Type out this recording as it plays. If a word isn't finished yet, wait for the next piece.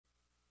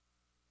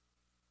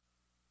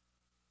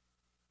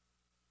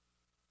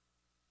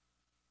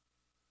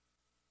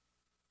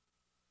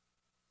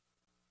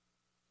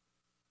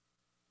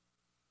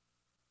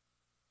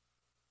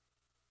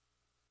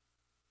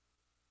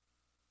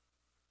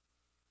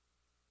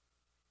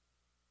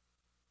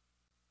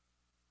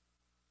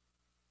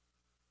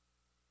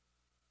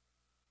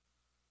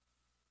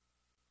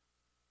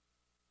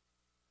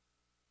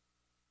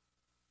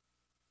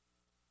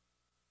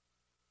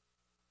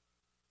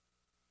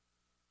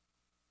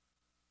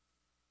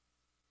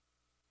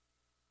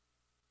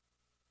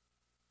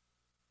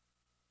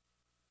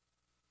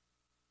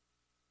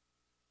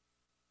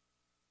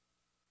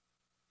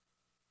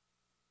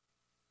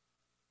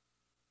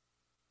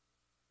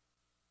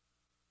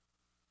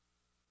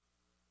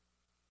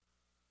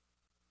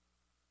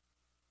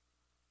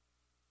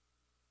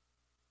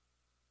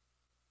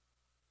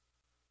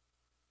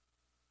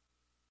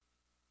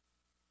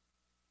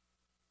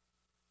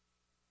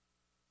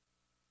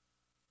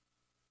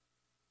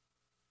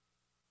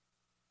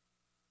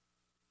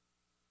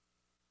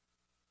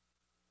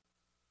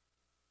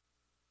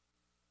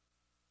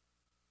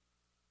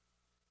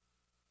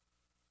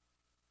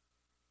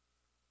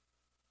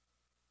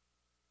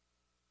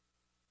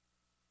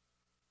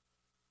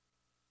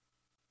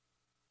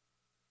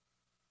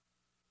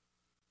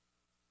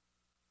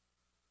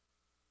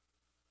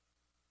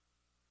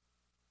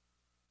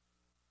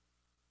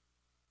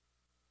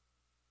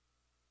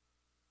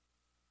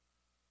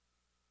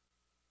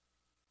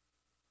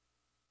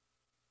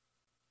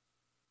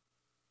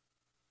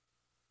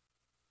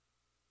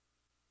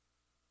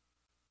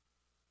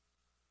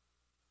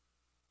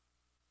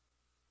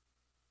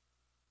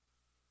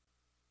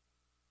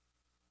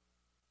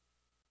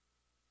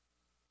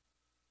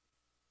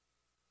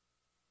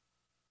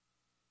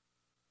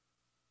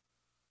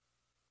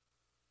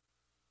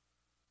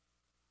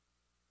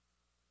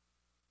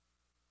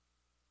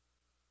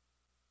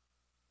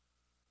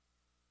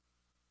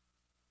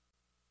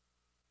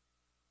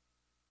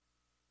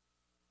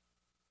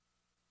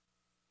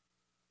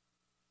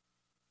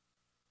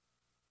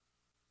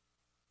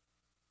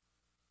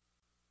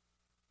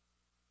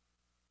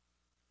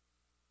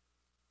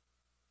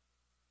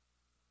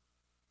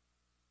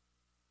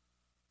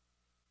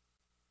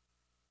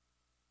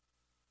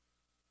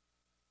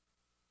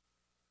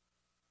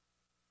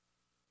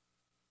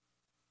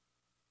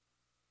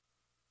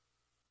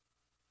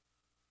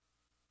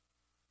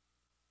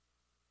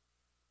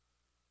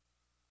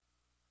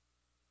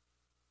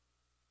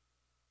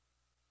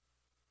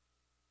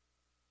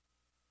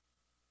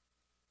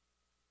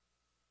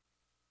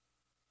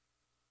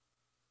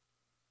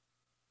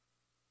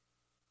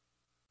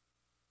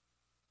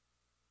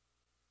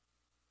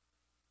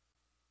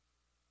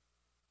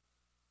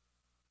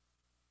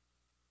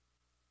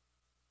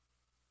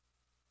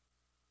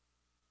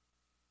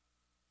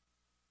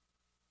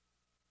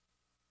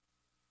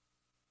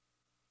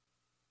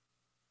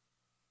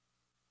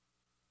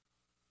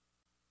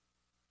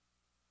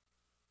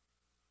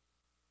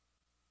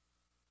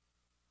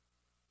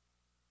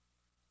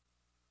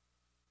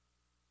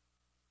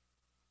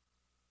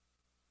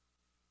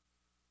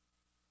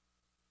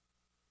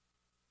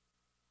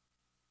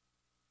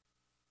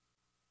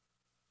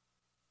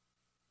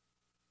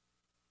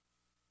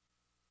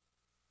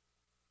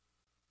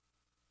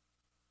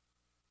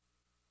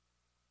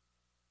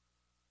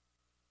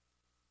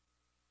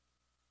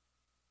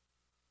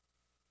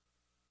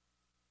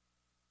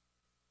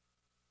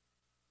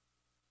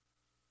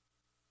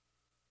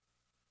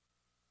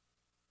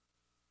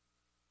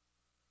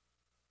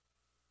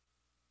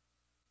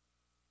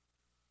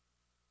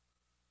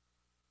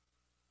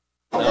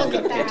We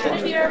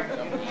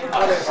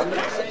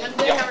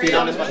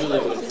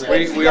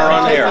are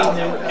on air.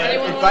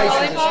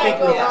 Advice is the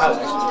Speaker of the House.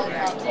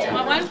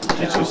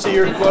 Did you see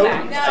your quote?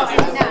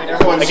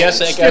 I guess,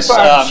 Shakes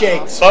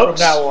folks. From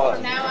now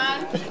on.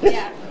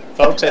 Yeah.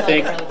 Folks, I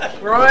think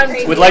We're on.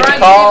 we'd like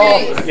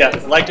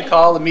to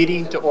call the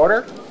meeting to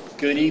order.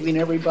 Good evening,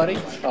 everybody.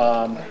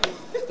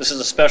 This is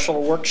a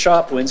special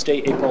workshop, Wednesday,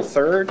 April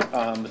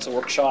 3rd. It's a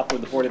workshop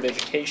with the Board of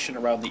Education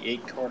around the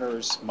Eight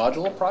Corners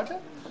Modular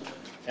Project.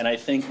 And I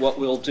think what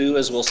we'll do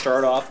is we'll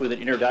start off with an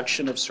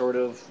introduction of sort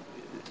of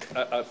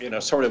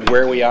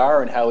where we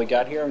are and how we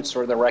got here and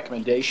sort of the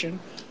recommendation.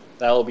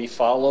 That will be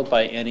followed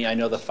by I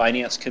know the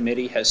Finance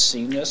Committee has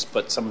seen this,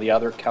 but some of the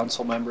other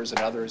council members and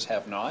others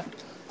have not.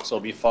 So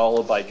it'll be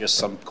followed by just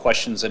some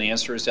questions and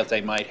answers that they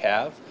might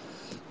have.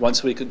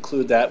 Once we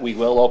conclude that, we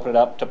will open it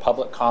up to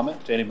public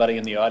comment, to anybody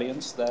in the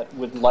audience that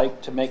would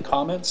like to make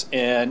comments.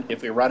 And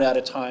if we run out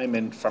of time,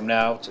 and from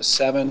now to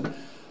 7,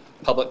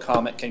 public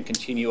comment can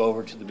continue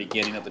over to the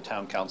beginning of the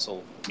town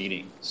council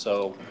meeting.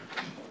 So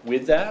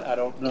with that, I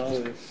don't know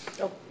if...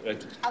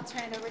 I'll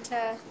turn it over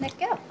to Nick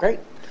Gill. Great.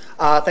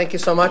 Thank you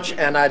so much.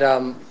 And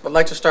would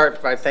like to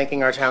start by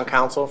thanking our town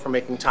council for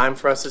making time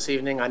for us this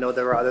evening. I know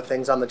there were other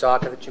things on the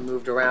docket that you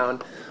moved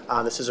around.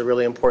 This is a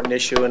really important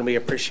issue, and we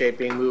appreciate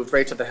being moved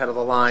right to the head of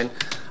the line.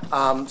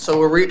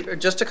 So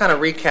just to kind of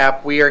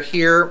recap, we are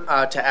here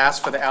to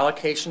ask for the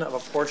allocation of a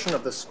portion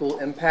of the school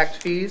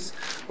impact fees,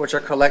 which are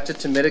collected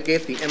to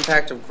mitigate the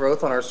impact of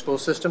growth on our school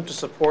system to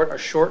support a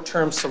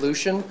short-term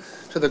solution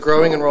to the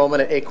growing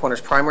enrollment at Eight Corners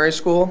Primary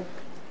School.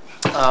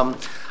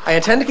 I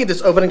intend to keep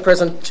this opening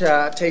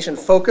presentation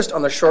focused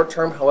on the short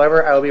term.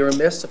 However, I would be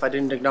remiss if I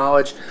didn't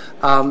acknowledge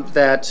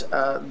that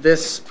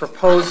this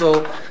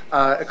proposal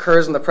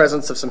occurs in the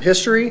presence of some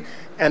history,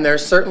 and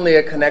there's certainly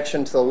a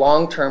connection to the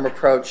long-term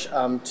approach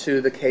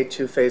to the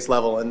K-2 phase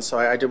level. And so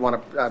I did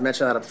want to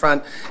mention that up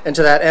front. And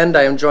to that end,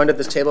 I am joined at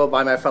this table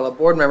by my fellow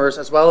board members,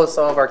 as well as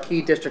some of our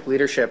key district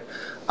leadership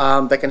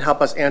that can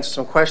help us answer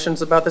some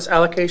questions about this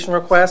allocation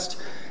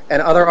request and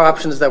other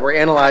options that were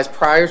analyzed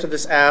prior to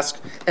this ask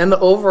and the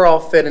overall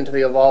fit into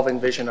the evolving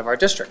vision of our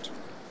district.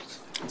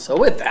 So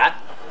with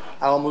that,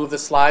 I'll move the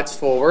slides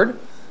forward.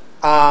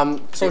 Can I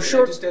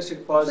just ask you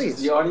to pause? Please.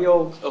 Is the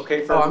audio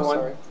okay for everyone?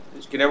 I'm sorry.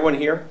 Can everyone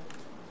hear?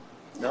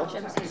 No?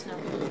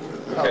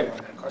 Okay.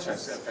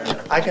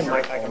 I can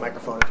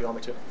microphone if you want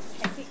me to.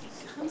 I think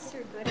it comes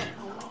through good at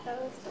home with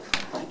those.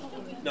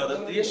 No,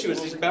 the issue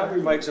is these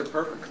battery mics are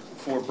perfect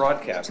for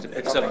broadcast. It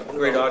picks up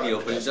great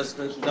audio, but it does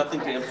nothing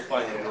to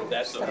amplify it.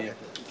 That's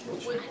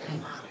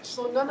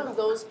So none of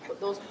those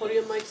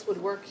podium mics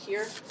would work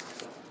here?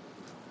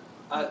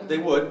 They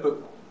would, but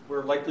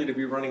we're likely to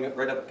be running it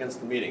right up against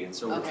the meeting, and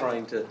so we're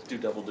trying to do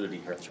double duty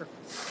here. Sure.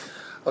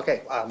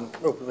 Okay.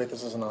 Oh, wait,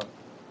 this isn't on.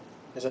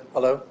 Is it?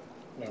 Hello?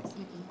 No.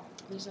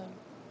 There's a,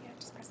 yeah,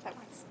 just press that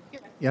once.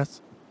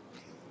 Yes?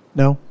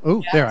 No?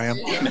 Oh, yes. There I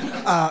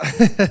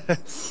am.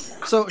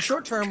 So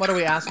short term, what are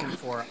we asking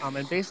for?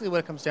 And basically what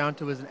it comes down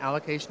to is an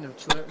allocation of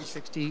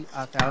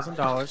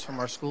 $260,000 from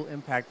our school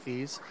impact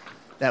fees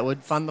that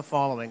would fund the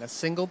following: a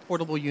single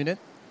portable unit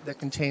that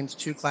contains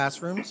 2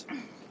 classrooms.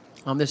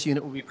 This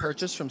unit will be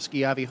purchased from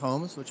Ski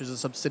Homes, which is a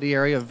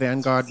subsidiary of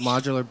Vanguard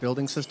Modular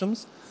Building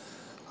Systems.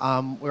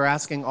 We're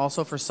asking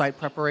also for site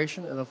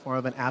preparation in the form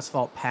of an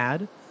asphalt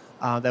pad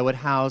that would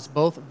house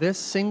both this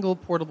single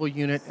portable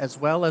unit as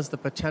well as the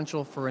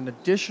potential for an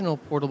additional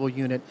portable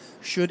unit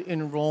should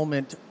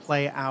enrollment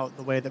play out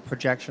the way that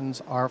projections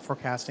are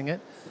forecasting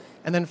it.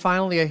 And then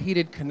finally, a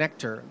heated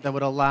connector that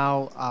would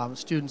allow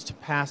students to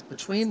pass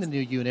between the new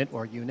unit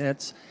or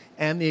units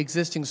and the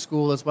existing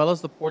school, as well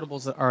as the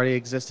portables that already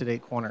exist at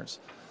Eight Corners.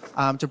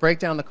 To break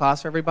down the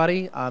cost for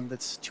everybody,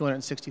 that's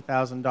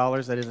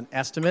 $260,000. That is an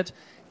estimate.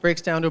 It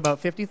breaks down to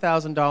about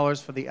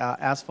 $50,000 for the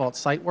asphalt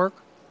site work,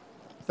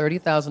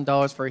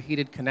 $30,000 for a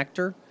heated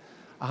connector,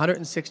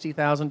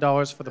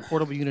 $160,000 for the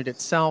portable unit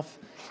itself,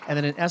 and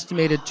then an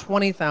estimated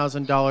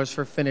 $20,000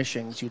 for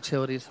finishings,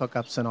 utilities,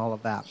 hookups, and all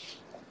of that.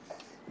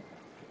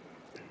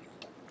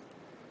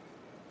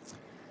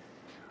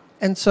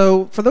 And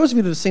so for those of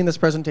you that have seen this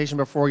presentation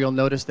before, you'll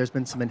notice there's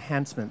been some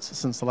enhancements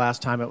since the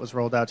last time it was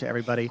rolled out to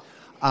everybody.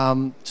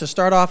 To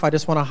start off, I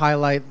just want to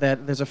highlight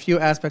that there's a few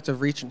aspects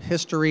of recent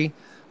history.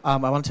 I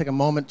want to take a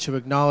moment to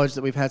acknowledge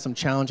that we've had some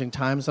challenging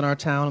times in our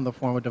town in the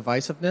form of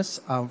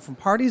divisiveness from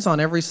parties on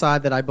every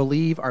side that I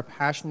believe are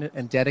passionate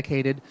and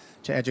dedicated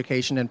to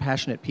education and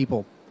passionate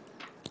people.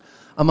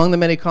 Among the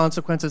many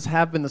consequences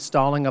have been the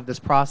stalling of this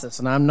process,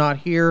 and I'm not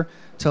here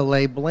to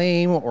lay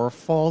blame or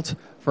fault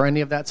for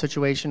any of that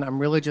situation. I'm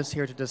really just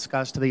here to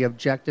discuss the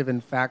objective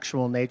and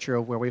factual nature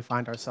of where we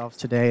find ourselves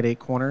today at Eight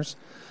Corners.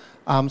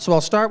 So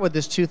I'll start with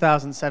this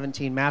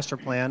 2017 master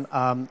plan.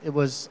 It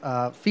was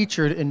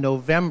featured in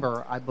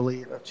November, I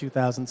believe, of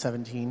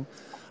 2017.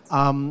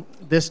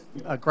 This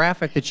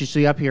graphic that you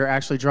see up here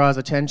actually draws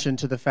attention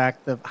to the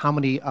fact of how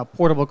many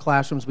portable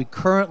classrooms we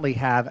currently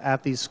have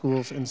at these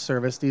schools in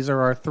service. These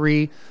are our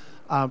 3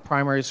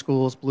 primary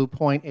schools: Blue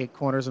Point, Eight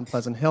Corners, and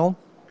Pleasant Hill.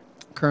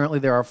 Currently,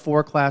 there are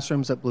 4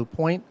 classrooms at Blue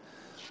Point.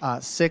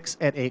 6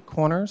 at 8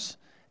 Corners,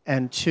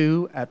 and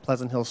 2 at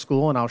Pleasant Hill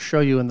School. And I'll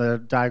show you in the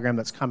diagram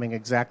that's coming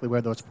exactly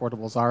where those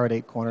portables are at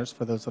 8 Corners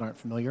for those that aren't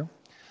familiar.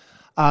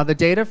 The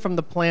data from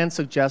the plan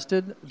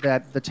suggested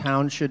that the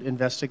town should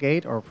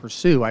investigate, or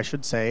pursue, I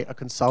should say, a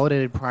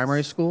consolidated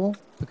primary school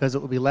because it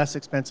will be less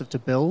expensive to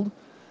build,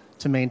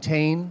 to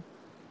maintain,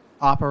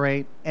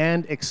 operate,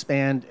 and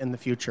expand in the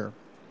future.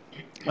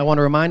 I want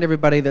to remind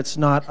everybody that's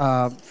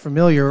not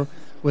familiar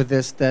with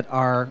this that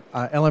our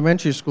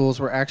elementary schools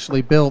were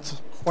actually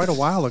built quite a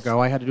while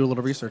ago. I had to do a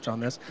little research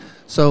on this.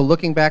 So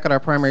looking back at our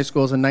primary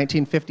schools, in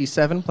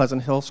 1957,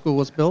 Pleasant Hill School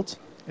was built.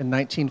 In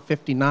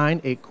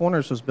 1959, 8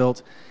 Corners was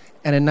built.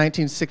 And in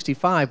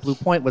 1965, Blue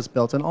Point was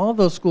built. And all of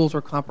those schools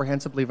were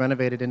comprehensively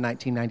renovated in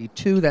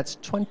 1992. That's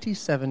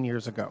 27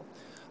 years ago.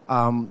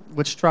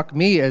 Which struck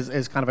me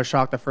as kind of a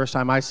shock the first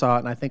time I saw it,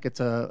 and I think it's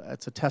a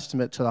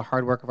testament to the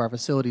hard work of our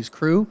facilities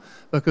crew,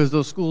 because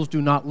those schools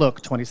do not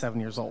look 27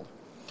 years old.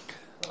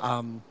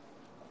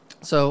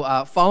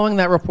 Following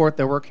that report,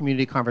 there were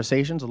community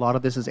conversations. A lot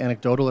of this is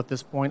anecdotal at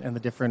this point, and the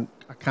different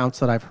accounts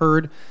that I've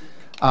heard.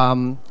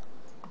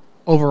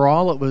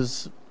 Overall, it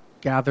was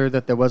gathered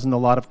that there wasn't a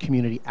lot of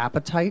community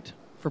appetite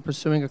for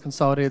pursuing a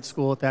consolidated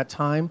school at that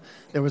time.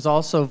 There was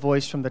also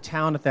voice from the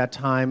town at that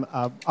time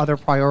other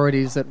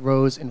priorities that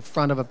rose in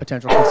front of a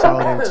potential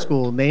consolidated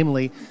school,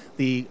 namely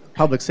the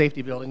public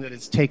safety building that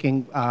is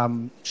taking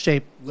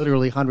shape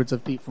literally hundreds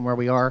of feet from where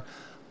we are,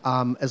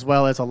 as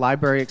well as a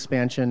library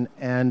expansion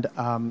and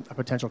a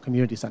potential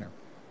community center.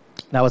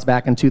 That was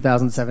back in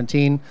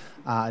 2017.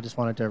 I just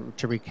wanted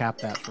to recap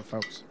that for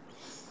folks.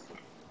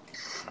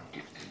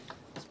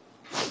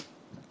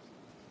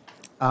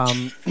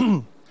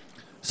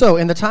 So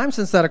in the time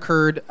since that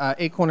occurred,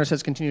 8 Corners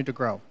has continued to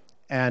grow.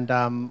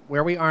 And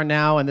where we are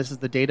now, and this is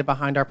the data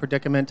behind our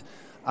predicament,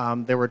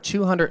 there were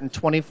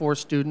 224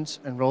 students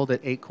enrolled at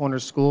 8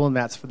 Corners School, and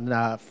that's for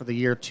the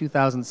year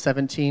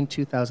 2017,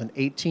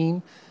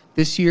 2018.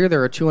 This year,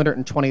 there are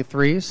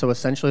 223, so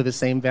essentially the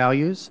same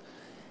values.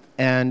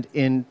 And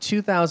in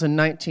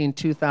 2019,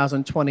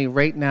 2020,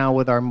 right now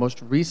with our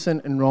most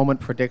recent enrollment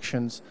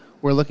predictions,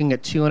 we're looking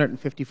at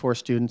 254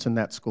 students in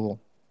that school.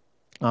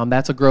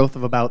 That's a growth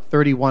of about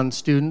 31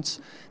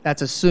 students.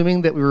 That's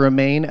assuming that we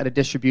remain at a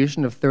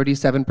distribution of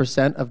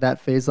 37% of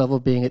that phase level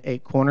being at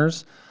 8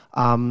 Corners.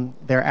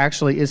 There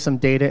actually is some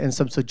data and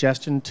some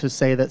suggestion to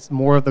say that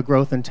more of the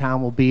growth in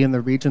town will be in the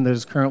region that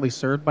is currently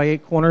served by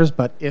 8 Corners,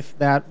 but if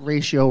that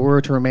ratio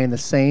were to remain the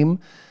same,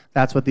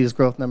 that's what these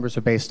growth numbers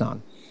are based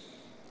on.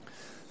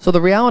 So the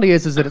reality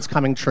is that it's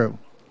coming true.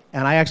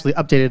 And I actually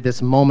updated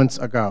this moments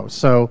ago.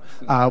 So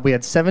we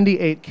had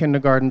 78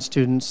 kindergarten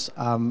students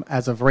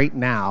as of right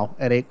now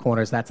at 8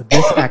 Corners. That's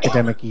this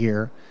academic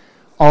year.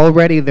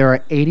 Already there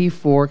are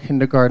 84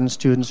 kindergarten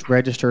students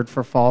registered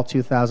for fall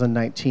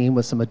 2019,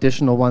 with some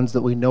additional ones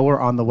that we know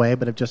are on the way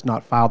but have just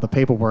not filed the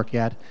paperwork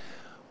yet.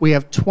 We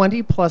have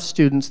 20 plus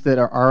students that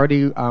are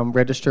already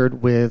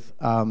registered with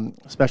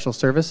special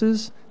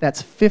services.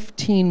 That's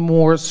 15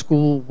 more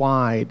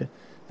school-wide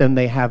than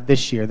they have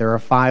this year. There are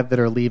 5 that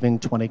are leaving,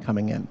 20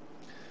 coming in.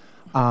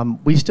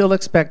 We still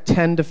expect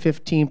 10 to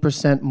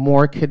 15%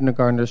 more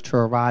kindergartners to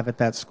arrive at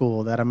that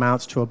school. That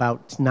amounts to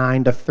about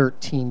 9 to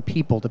 13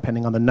 people,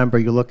 depending on the number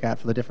you look at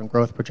for the different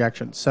growth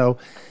projections. So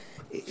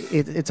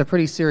it's a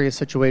pretty serious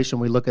situation.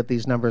 We look at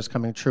these numbers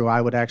coming true.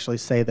 I would actually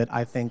say that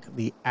I think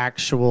the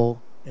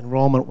actual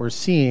enrollment we're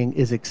seeing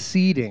is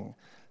exceeding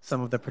some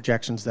of the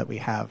projections that we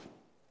have.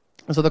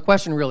 And so the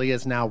question really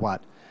is, now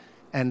what?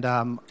 And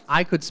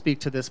I could speak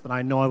to this, but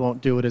I know I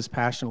won't do it as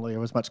passionately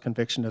or as much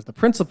conviction as the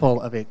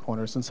principal of 8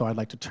 Corners, and so I'd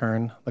like to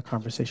turn the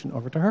conversation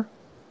over to her.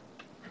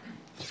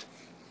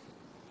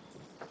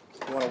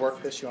 You want to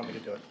work this? You want me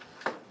to do it?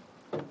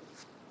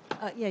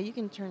 Yeah, you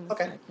can turn this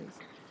Okay. side, please.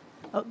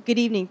 Oh, good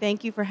evening.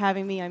 Thank you for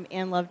having me. I'm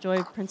Ann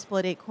Lovejoy, principal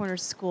at 8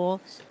 Corners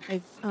School.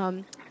 I've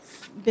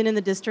been in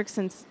the district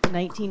since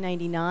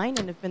 1999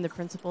 and have been the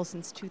principal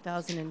since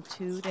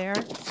 2002 there.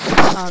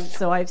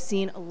 So I've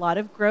seen a lot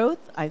of growth.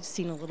 I've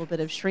seen a little bit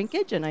of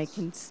shrinkage, and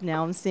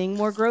now I'm seeing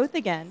more growth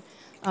again.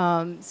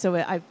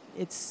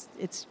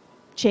 It's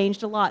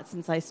changed a lot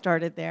since I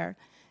started there.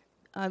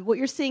 What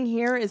you're seeing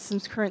here is some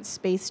current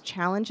space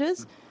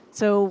challenges.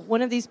 So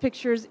one of these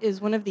pictures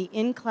is one of the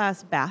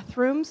in-class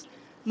bathrooms.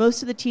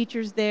 Most of the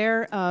teachers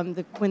there,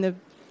 when the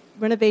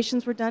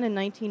renovations were done in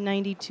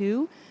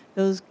 1992,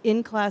 those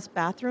in-class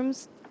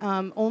bathrooms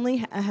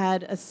only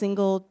had a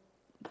single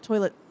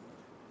toilet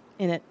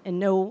in it and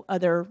no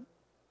other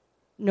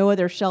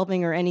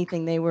shelving or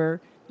anything. They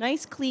were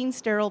nice, clean,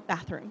 sterile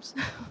bathrooms.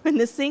 And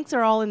the sinks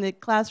are all in the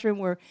classroom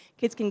where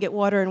kids can get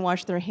water and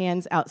wash their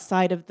hands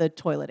outside of the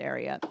toilet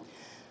area.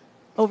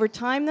 Over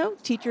time, though,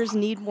 teachers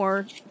need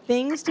more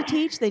things to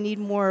teach. They need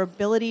more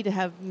ability to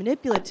have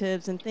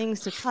manipulatives and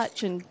things to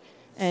touch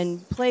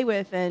and play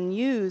with and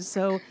use.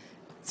 So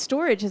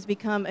storage has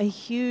become a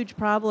huge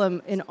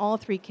problem in all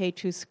 3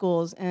 K-2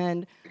 schools,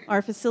 and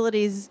our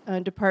facilities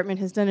department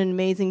has done an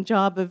amazing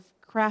job of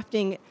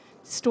crafting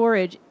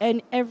storage in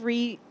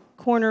every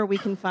corner we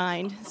can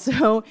find.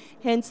 So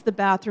hence the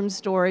bathroom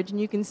storage, and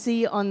you can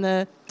see on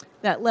the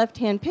that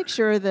left-hand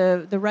picture,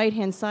 the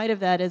right-hand side of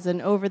that is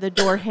an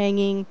over-the-door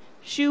hanging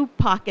shoe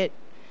pocket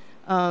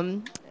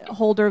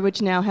holder,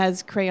 which now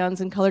has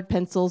crayons and colored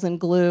pencils and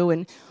glue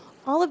and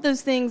all of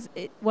those things.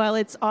 While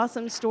it's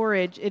awesome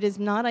storage, it is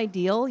not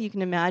ideal. You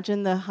can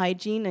imagine the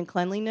hygiene and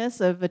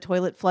cleanliness of a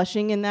toilet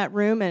flushing in that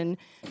room and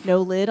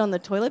no lid on the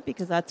toilet,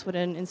 because that's what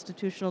an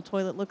institutional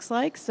toilet looks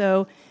like.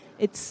 So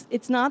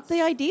it's not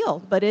the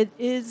ideal, but it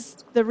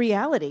is the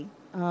reality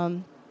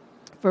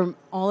for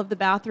all of the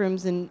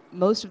bathrooms in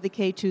most of the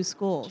K-2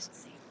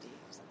 schools.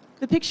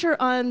 The picture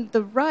on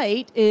the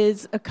right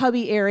is a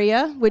cubby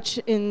area, which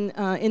in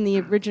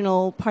the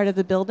original part of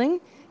the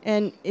building,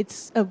 and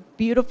it's a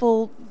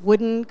beautiful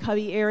wooden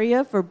cubby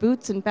area for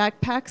boots and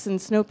backpacks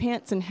and snow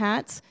pants and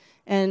hats,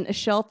 and a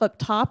shelf up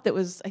top that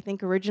was, I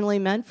think, originally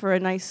meant for a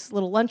nice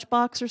little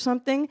lunchbox or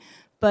something,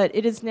 but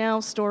it is now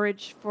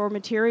storage for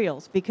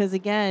materials because,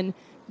 again,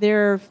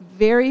 there are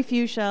very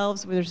few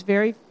shelves.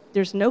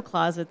 There's no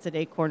closets at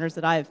 8 Corners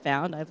that I have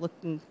found. I've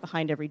looked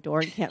behind every door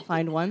and can't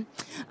find one.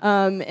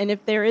 And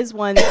if there is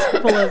one, it's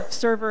full of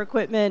server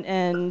equipment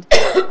and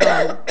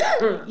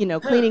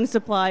cleaning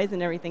supplies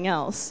and everything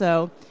else.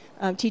 So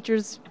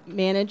teachers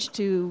manage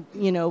to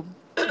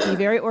be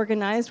very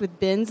organized with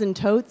bins and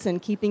totes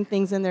and keeping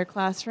things in their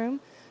classroom.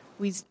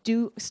 We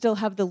do still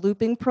have the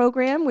looping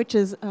program, which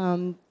is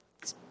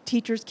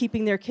teachers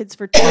keeping their kids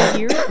for 2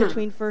 years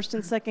between first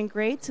and second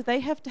grade. So they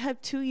have to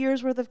have 2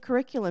 years worth of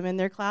curriculum in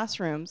their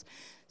classrooms.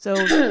 So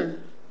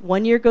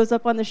 1 year goes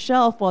up on the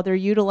shelf while they're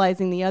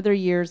utilizing the other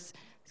year's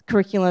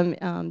curriculum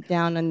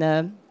down in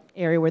the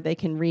area where they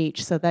can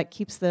reach. So that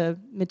keeps the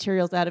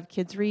materials out of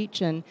kids'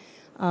 reach. And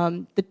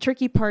the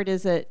tricky part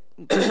is that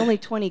there's only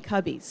 20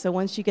 cubbies. So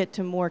once you get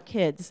to more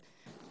kids,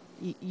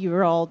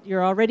 you're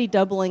already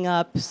doubling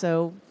up.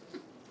 So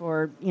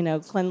for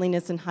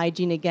cleanliness and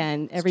hygiene,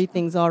 again,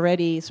 everything's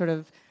already sort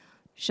of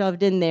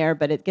shoved in there,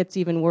 but it gets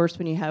even worse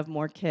when you have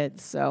more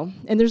kids. So,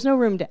 and there's no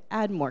room to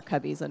add more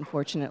cubbies,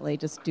 unfortunately,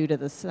 just due to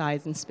the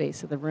size and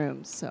space of the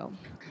rooms. So,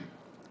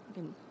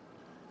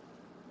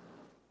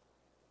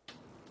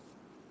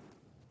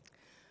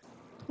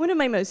 one of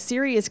my most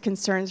serious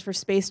concerns for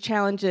space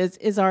challenges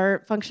is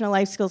our functional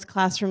life skills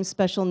classroom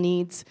special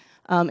needs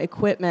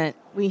equipment.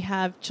 We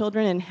have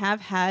children and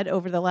have had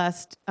over the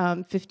last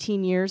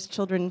 15 years,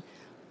 children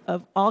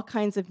of all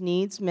kinds of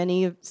needs.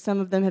 Some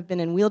of them have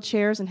been in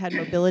wheelchairs and had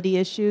mobility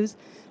issues.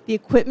 The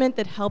equipment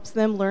that helps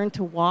them learn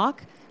to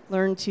walk,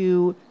 learn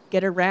to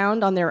get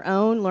around on their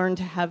own, learn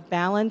to have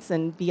balance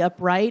and be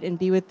upright and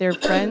be with their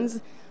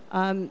friends,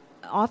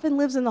 often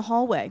lives in the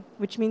hallway,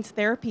 which means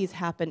therapies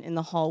happen in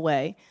the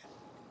hallway.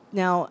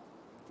 Now,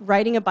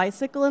 riding a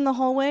bicycle in the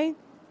hallway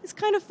is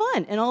kind of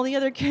fun, and all the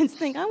other kids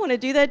think, I want to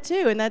do that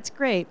too, and that's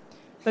great.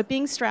 But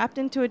being strapped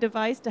into a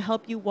device to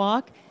help you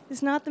walk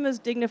is not the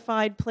most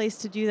dignified place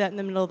to do that in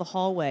the middle of the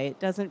hallway. It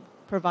doesn't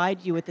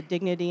provide you with the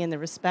dignity and the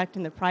respect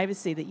and the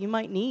privacy that you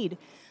might need.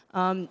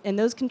 And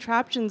those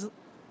contraptions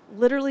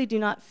literally do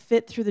not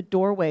fit through the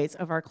doorways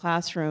of our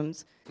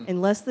classrooms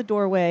unless the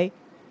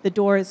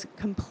door is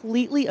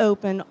completely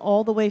open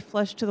all the way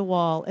flush to the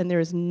wall and there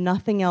is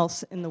nothing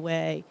else in the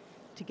way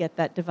to get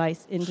that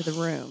device into the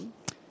room.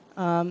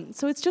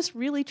 So it's just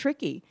really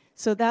tricky.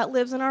 So that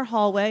lives in our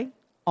hallway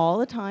all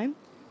the time.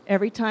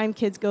 Every time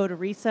kids go to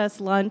recess,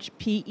 lunch,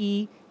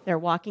 PE, they're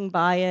walking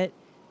by it.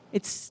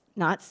 It's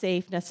not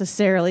safe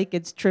necessarily.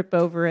 Kids trip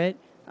over it.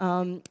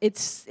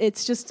 It's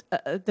just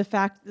the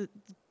fact,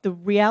 the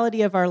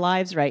reality of our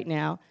lives right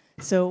now.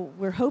 So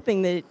we're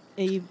hoping that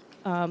a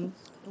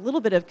little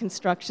bit of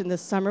construction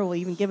this summer will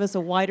even give us a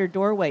wider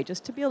doorway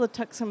just to be able to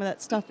tuck some of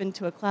that stuff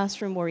into a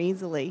classroom more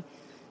easily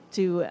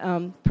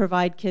to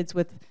provide kids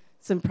with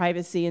some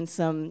privacy and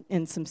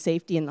some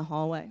safety in the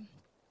hallway.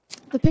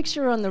 The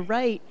picture on the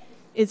right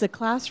is a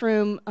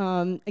classroom,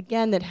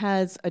 again, that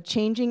has a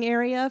changing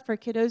area for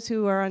kiddos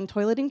who are on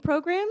toileting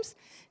programs.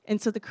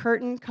 And so the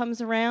curtain comes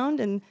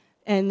around,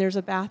 and there's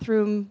a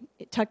bathroom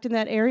tucked in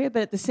that area.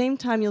 But at the same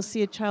time, you'll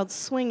see a child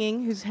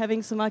swinging who's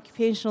having some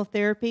occupational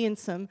therapy and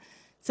some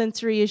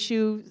sensory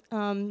issue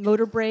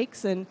motor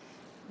breaks and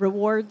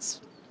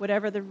rewards,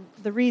 whatever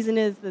the reason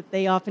is that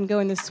they often go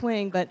in the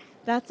swing. But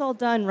that's all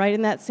done right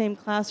in that same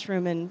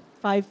classroom and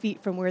 5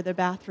 feet from where the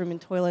bathroom and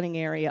toileting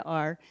area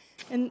are.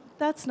 And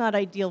that's not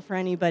ideal for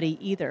anybody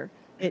either.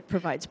 It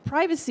provides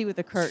privacy with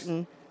a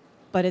curtain,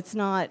 but it's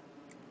not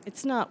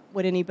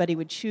what anybody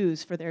would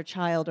choose for their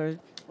child or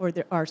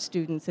our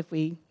students if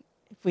we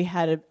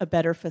had a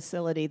better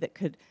facility that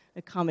could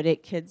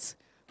accommodate kids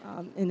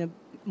in a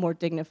more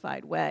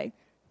dignified way.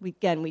 We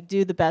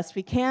do the best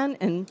we can,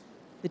 and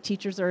the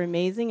teachers are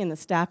amazing and the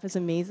staff is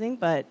amazing,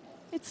 but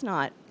it's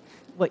not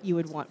what you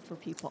would want for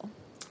people.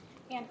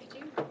 And could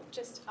you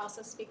just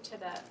also speak to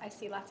I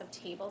see lots of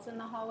tables in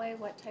the hallway.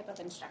 What type of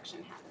instruction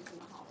happens in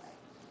the hallway?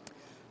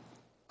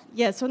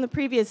 Yeah, so in the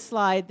previous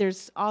slide,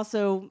 there's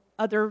also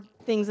other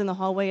things in the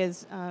hallway,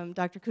 as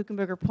Dr.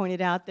 Kuchenberger pointed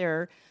out.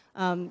 There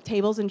are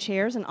tables and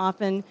chairs, and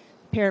often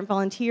parent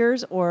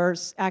volunteers or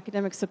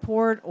academic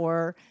support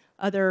or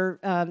Other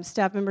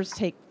staff members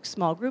take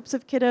small groups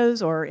of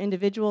kiddos or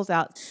individuals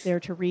out there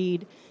to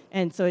read.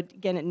 And so,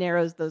 it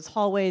narrows those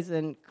hallways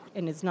and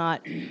is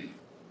not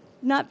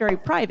very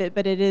private,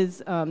 but it is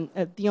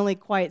the only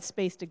quiet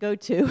space to go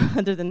to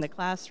other than the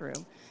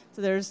classroom.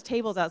 So there's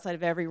tables outside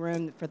of every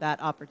room for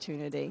that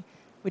opportunity,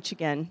 which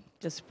again,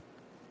 just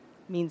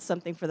means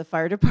something for the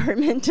fire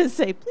department to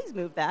say, please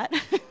move that.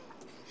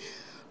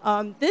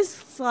 This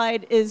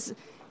slide is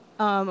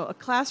a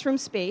classroom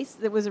space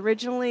that was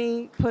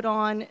originally put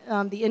on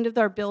the end of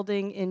our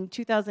building in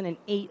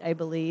 2008, I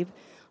believe.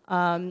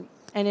 And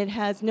it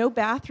has no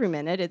bathroom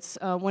in it. It's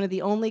one of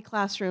the only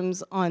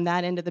classrooms on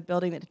that end of the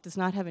building that does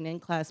not have an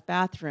in-class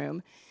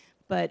bathroom.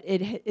 But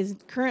it is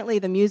currently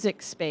the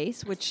music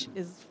space, which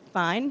is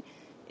fine,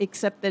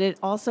 except that it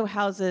also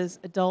houses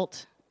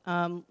adult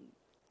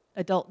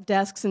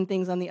desks and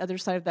things on the other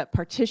side of that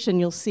partition.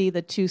 You'll see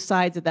the two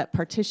sides of that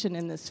partition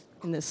in this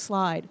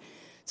slide.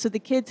 So the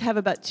kids have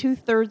about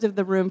 2/3 of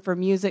the room for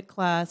music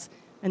class,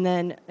 and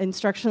then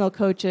instructional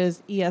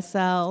coaches,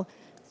 ESL,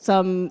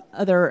 some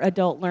other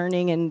adult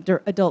learning and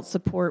adult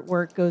support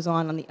work goes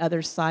on the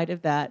other side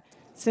of that,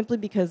 simply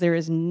because there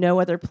is no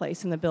other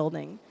place in the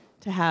building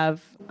to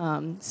have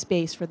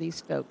space for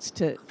these folks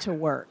to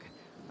work.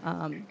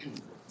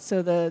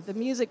 So the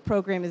music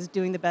program is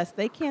doing the best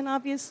they can,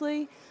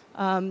 obviously,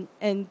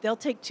 and they'll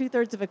take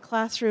 2/3 of a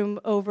classroom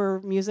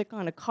over music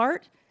on a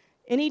cart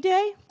any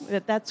day.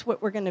 That's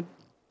what we're going to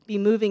be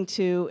moving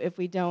to if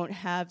we don't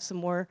have some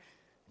more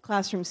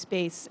classroom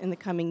space in the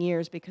coming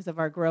years because of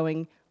our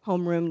growing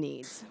homeroom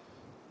needs.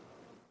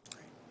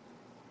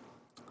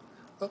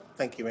 Oh,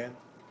 thank you, Ann.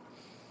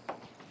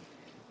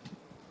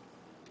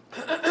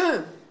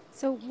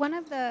 So one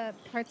of the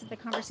parts of the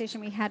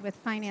conversation we had with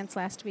finance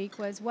last week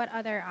was what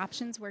other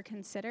options were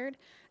considered.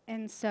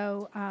 And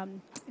so I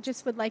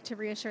just would like to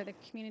reassure the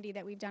community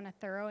that we've done a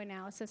thorough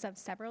analysis of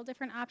several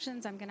different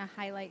options. I'm going to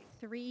highlight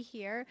 3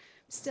 here.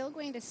 Still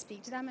going to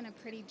speak to them in a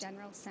pretty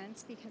general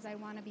sense because I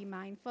want to be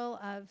mindful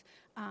of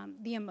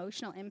the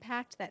emotional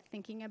impact that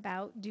thinking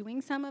about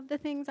doing some of the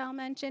things I'll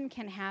mention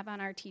can have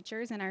on our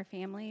teachers and our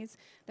families.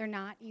 They're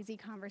not easy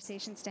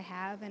conversations to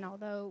have, and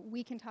although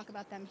we can talk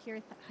about them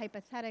here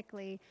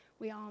hypothetically,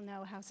 we all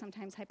know how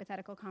sometimes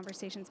hypothetical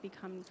conversations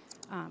become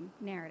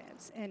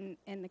narratives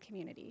in the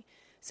community.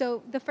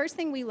 So the first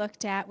thing we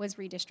looked at was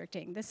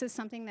redistricting. This is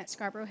something that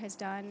Scarborough has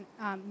done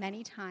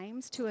many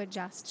times to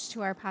adjust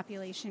to our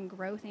population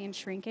growth and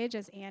shrinkage,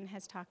 as Ann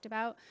has talked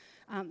about.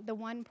 The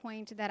one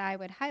point that I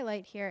would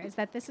highlight here is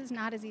that this is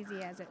not as easy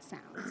as it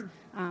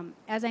sounds.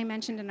 As I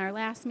mentioned in our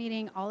last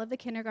meeting, all of the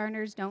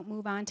kindergartners don't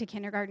move on to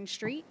Kindergarten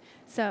Street,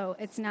 so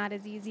it's not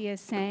as easy as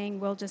saying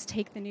we'll just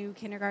take the new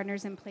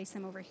kindergartners and place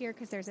them over here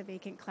because there's a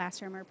vacant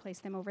classroom, or place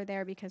them over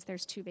there because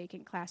there's 2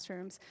 vacant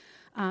classrooms.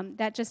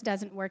 That just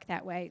doesn't work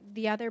that way.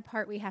 The other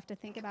part we have to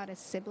think about is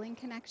sibling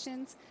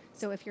connections.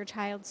 So if your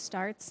child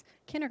starts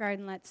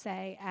kindergarten, let's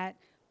say, at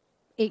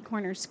 8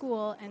 Corners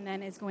School and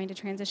then is going to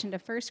transition to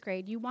 1st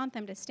grade, you want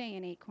them to stay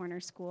in 8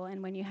 Corners School.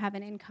 And when you have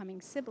an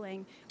incoming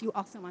sibling, you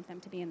also want them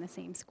to be in the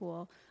same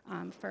school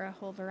for a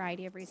whole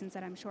variety of reasons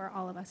that I'm sure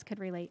all of us could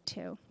relate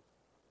to.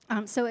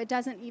 So it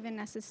doesn't even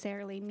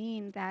necessarily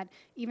mean that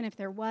even if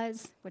there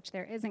was, which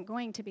there isn't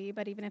going to be,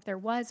 but even if there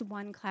was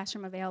one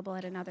classroom available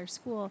at another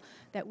school,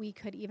 that we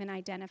could even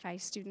identify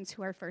students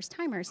who are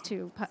first-timers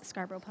to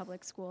Scarborough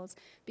Public Schools,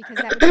 because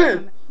that would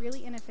become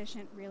really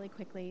inefficient really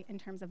quickly in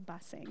terms of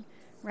busing,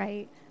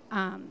 right?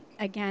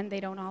 Again,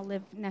 they don't all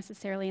live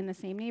necessarily in the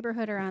same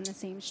neighborhood or on the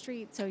same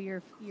street, so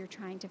you're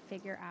trying to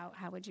figure out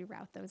how would you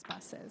route those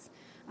buses.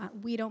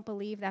 We don't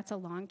believe that's a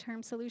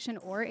long-term solution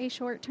or a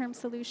short-term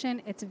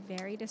solution. It's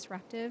very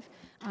disruptive.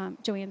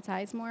 Joanne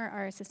Sizemore,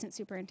 our assistant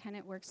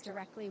superintendent, works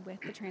directly with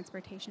the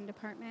transportation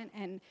department,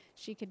 and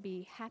she could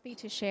be happy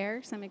to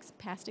share some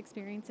past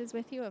experiences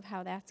with you of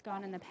how that's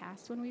gone in the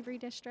past when we've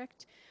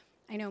redistricted.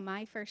 I know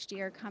my first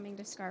year coming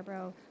to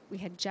Scarborough, we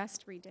had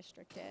just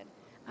redistricted.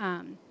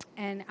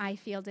 And I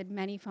fielded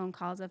many phone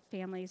calls of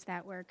families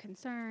that were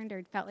concerned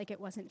or felt like it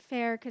wasn't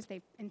fair because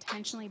they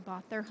intentionally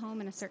bought their home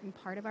in a certain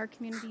part of our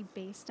community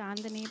based on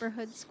the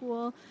neighborhood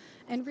school.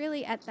 And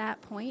really at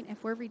that point,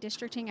 if we're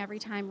redistricting every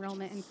time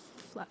enrollment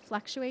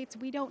fluctuates,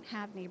 we don't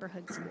have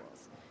neighborhood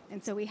schools.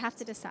 And so we have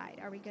to decide,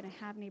 are we going to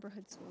have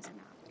neighborhood schools or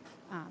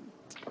not?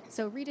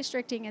 So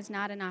redistricting is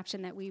not an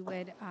option that we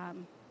would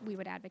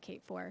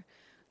advocate for.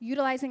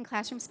 Utilizing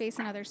classroom space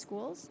in other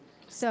schools.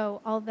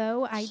 So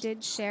although I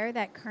did share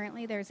that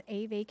currently there's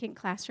a vacant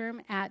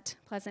classroom at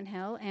Pleasant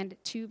Hill and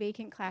 2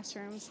 vacant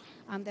classrooms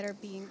that are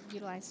being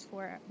utilized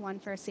one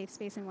for a safe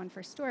space and one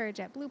for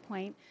storage at Blue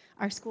Point,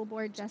 our school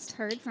board just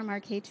heard from our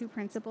K-2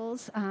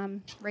 principals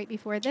right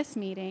before this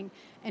meeting.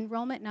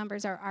 Enrollment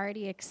numbers are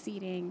already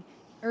exceeding,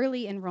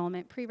 early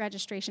enrollment,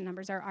 pre-registration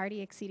numbers are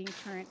already exceeding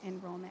current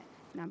enrollment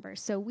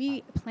numbers. So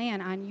we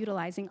plan on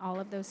utilizing all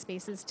of those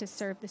spaces to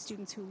serve the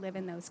students who live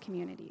in those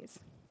communities.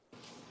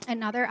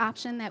 Another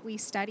option that we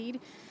studied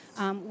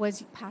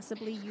was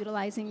possibly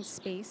utilizing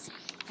space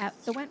at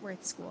the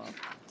Wentworth School.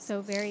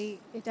 So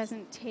it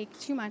doesn't take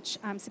too much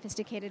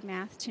sophisticated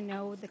math to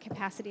know the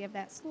capacity of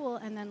that school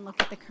and then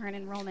look at the current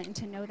enrollment and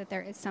to know that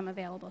there is some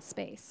available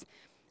space.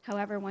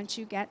 However, once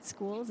you get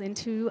schools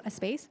into a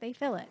space, they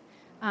fill it.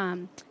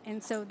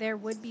 And so there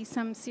would be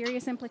some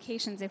serious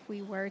implications if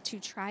we were to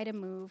try to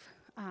move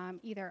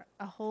either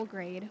a whole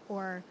grade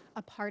or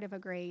a part of a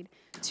grade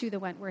to the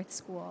Wentworth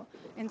School.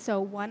 And so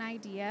one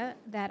idea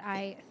that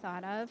I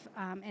thought of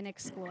and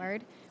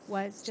explored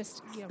was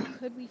just,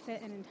 could we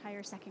fit an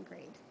entire second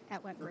grade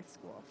at Wentworth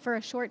School for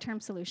a short-term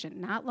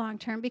solution, not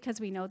long-term, because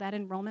we know that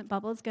enrollment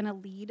bubble is going to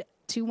lead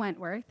to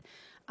Wentworth.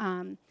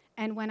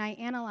 And when I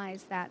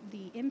analyzed that,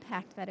 the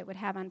impact that it would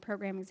have on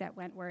programming at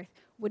Wentworth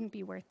wouldn't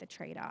be worth the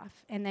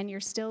trade-off. And then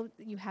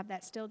you have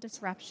that still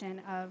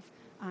disruption of,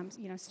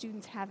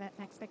 students have an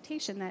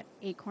expectation that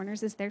Eight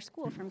Corners is their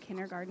school from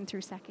kindergarten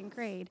through second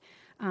grade.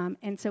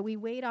 And so we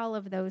weighed all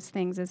of those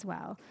things as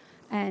well.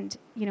 And,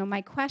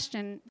 my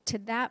question to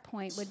that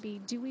point would be,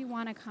 do we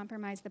want to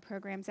compromise the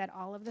programs at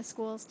all of the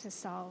schools to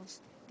solve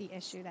the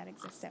issue that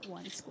exists at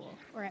one school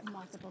or at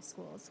multiple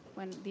schools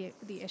when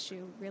the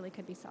issue really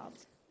could be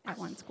solved at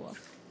one school?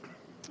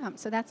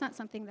 So that's not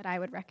something that I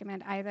would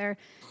recommend either,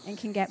 and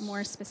can get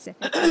more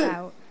specific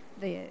about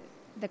the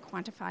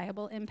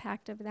quantifiable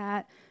impact of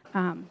that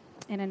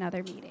in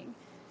another meeting.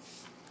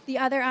 The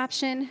other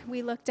option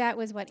we looked at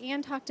was what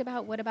Ann talked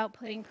about. What about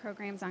putting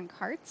programs on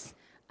carts?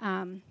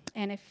 And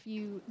if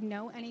you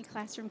know any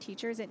classroom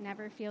teachers, it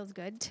never feels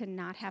good to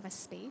not have a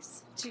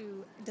space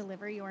to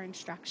deliver your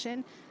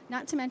instruction.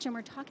 Not to mention,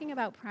 we're talking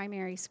about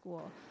primary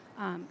school,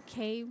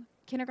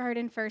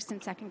 kindergarten, first,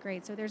 and second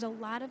grade. So there's a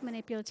lot of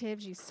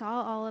manipulatives. You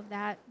saw all of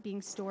that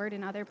being stored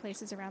in other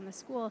places around the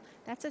school.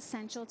 That's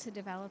essential to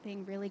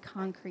developing really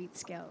concrete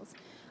skills.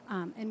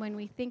 And when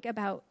we think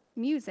about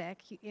music,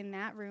 in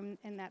that room,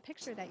 in that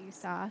picture that you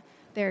saw,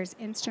 there's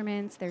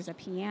instruments, there's a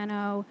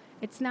piano.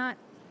 It's not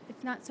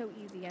so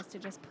easy as to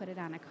just put it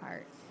on a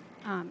cart.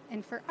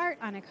 And for art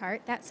on a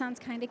cart, that sounds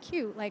kind of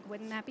cute. Like,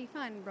 wouldn't that be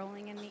fun,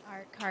 rolling in the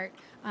art cart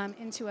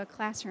into a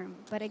classroom?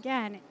 But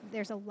again,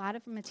 there's a lot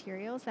of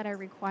materials that are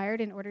required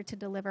in order to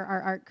deliver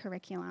our art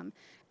curriculum.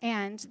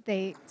 And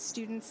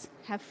students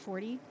have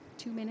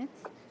 42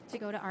 minutes to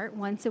go to art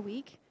once a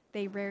week.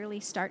 They rarely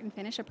start and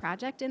finish a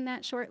project in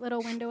that short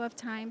little window of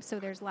time. So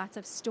there's lots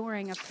of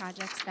storing of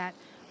projects that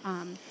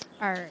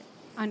are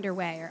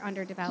underway or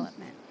under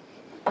development.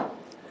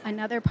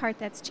 Another part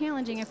that's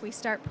challenging, if we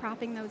start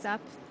propping those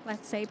up,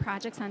 let's say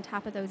projects on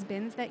top of those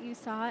bins that you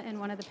saw in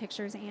one of the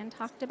pictures Ann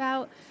talked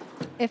about,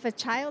 if a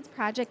child's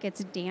project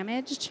gets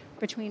damaged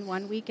between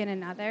one week and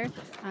another,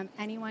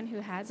 anyone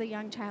who has a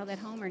young child at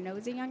home or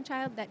knows a young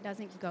child, that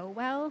doesn't go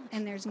well,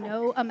 and there's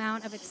no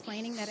amount of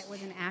explaining that it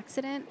was an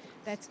accident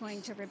that's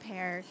going to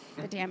repair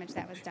the damage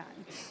that was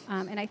done.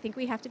 And I think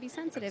we have to be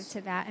sensitive to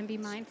that and be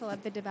mindful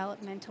of the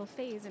developmental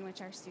phase in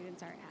which our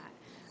students are at.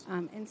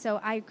 And so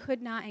I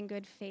could not in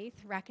good faith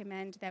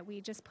recommend that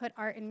we just put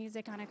art and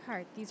music on a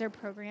cart. These are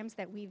programs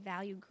that we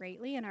value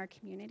greatly in our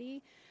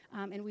community,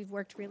 and we've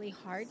worked really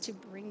hard to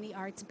bring the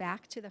arts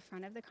back to the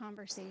front of the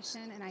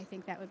conversation, and I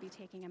think that would be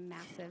taking a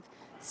massive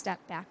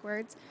step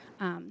backwards.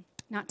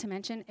 Not to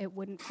mention, it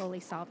wouldn't fully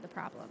solve the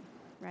problem,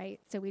 right?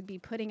 So we'd be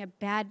putting a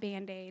bad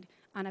Band-Aid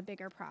on a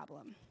bigger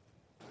problem.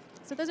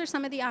 So those are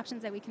some of the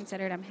options that we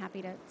considered. I'm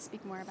happy to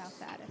speak more about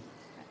that if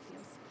that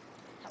feels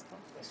helpful.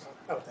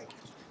 Oh, thank you.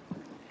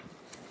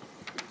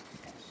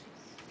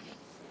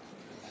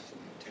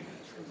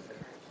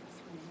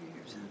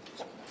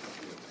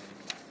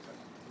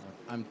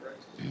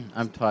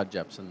 I'm Todd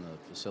Jepson,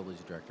 the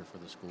facilities director for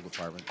the school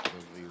department, for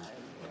those of you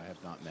who I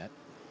have not met.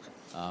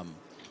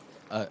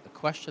 A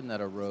question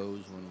that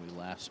arose when we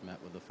last met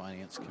with the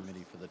finance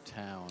committee for the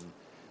town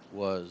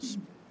was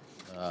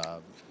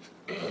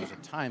there was a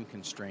time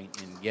constraint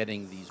in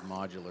getting these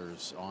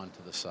modulars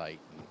onto the site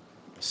and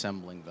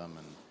assembling them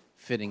and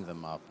fitting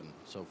them up and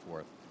so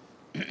forth.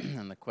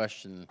 And the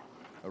question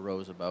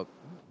arose about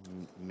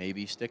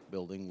maybe stick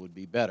building would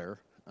be better.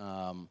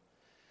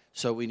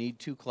 So we need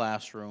 2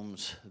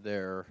 classrooms.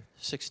 They're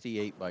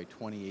 68 by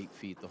 28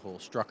 feet, the whole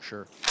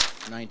structure,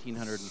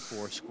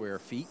 1,904 square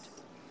feet,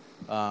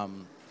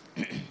 and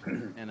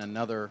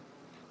another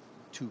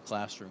 2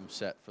 classroom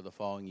set for the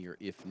following year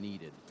if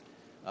needed.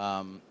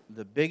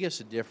 The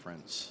biggest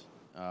difference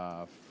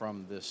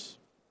from this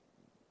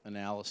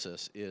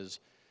analysis is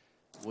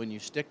when you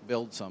stick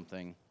build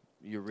something,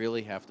 you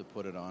really have to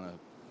put it on a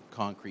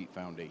concrete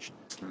foundation.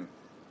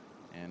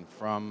 And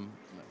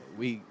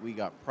we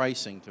got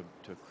pricing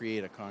to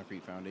create a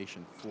concrete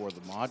foundation for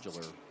the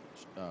modular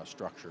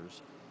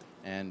structures,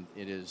 and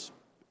it is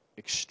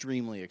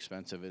extremely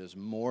expensive. It is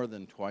more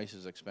than twice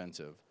as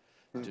expensive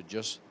to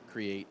just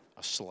create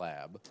a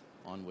slab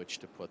on which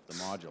to put the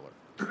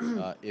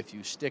modular. If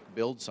you stick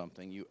build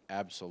something, you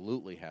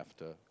absolutely have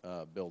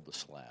to build the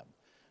slab.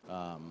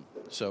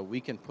 So we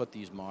can put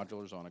these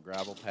modulars on a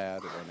gravel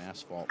pad or an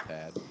asphalt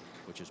pad,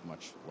 which is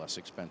much less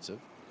expensive.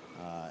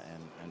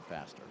 and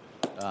faster.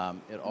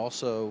 It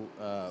also,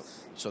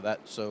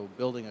 so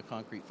building a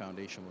concrete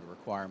foundation would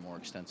require more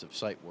extensive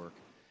site work.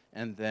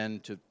 And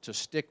then to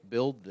stick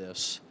build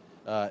this,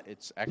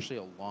 it's actually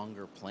a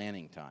longer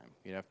planning time.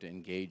 You'd have to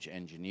engage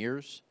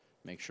engineers,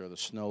 make sure the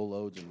snow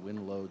loads and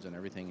wind loads and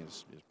everything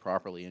is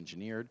properly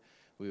engineered.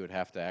 We would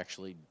have to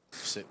actually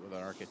sit with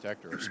an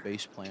architect or a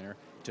space planner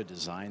to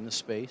design the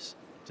space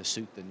to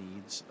suit the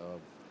needs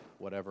of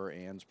whatever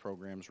Ann's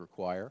programs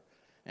require.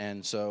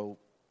 And so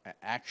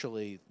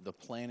actually the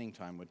planning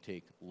time would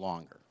take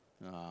longer.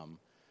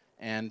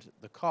 And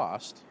the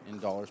cost in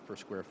dollars per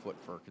square foot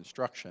for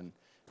construction,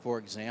 for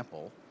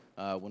example,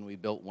 when we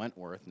built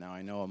Wentworth, now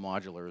I know a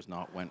modular is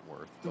not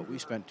Wentworth, but we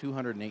spent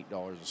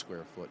 $208 a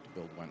square foot to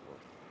build Wentworth.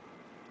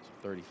 It's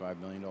a $35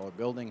 million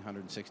building,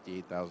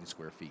 168,000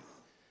 square feet.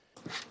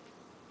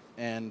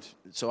 And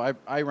so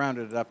I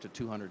rounded it up to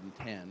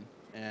 210,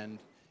 and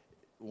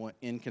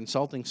in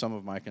consulting some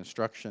of my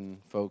construction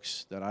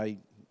folks that I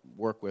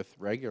work with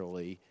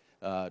regularly,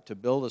 to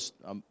build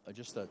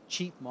just a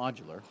cheap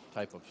modular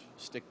type of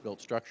stick-built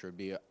structure would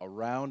be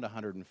around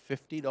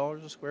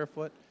 $150 a square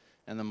foot,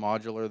 and the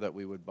modular that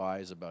we would buy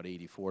is about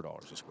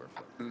 $84 a square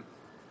foot.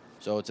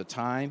 So it's a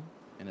time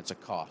and it's a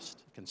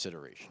cost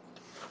consideration.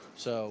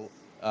 So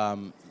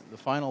the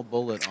final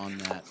bullet on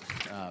that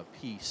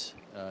piece,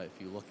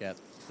 if you look at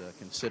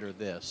consider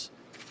this,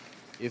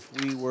 if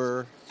we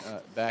were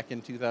back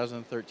in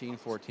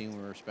 2013-14,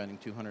 we were spending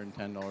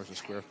 $210 a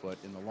square foot.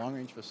 In the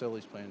long-range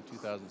facilities plan in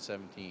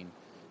 2017,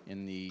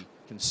 in the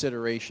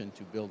consideration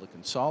to build a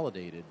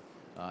consolidated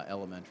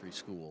elementary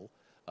school,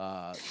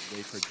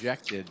 they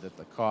projected that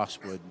the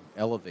cost would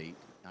elevate.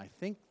 I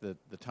think that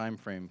the time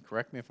frame,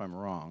 correct me if I'm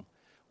wrong,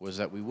 was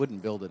that we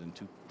wouldn't build it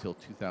until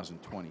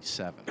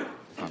 2027, if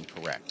I'm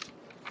correct.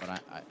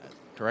 But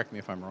correct me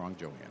if I'm wrong,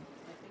 Joanne.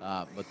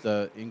 But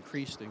the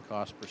increase in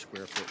cost per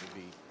square foot would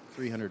be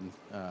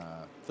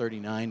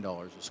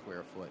 $339 a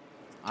square foot.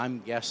 I'm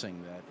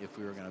guessing that if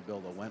we were going to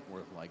build a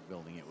Wentworth-like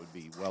building, it would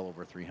be well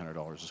over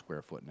 $300 a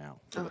square foot now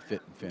for the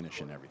fit and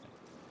finish and everything.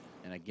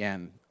 And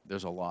again,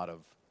 there's a lot of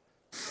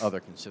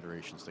other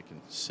considerations to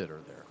consider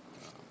there.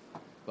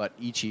 But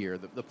each year,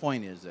 the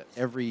point is that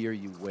every year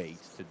you wait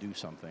to do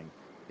something,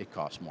 it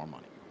costs more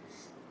money.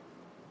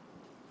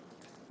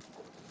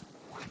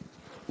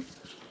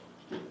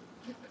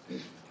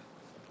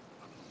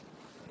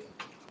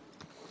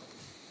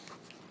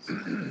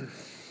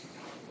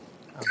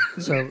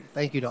 So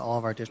thank you to all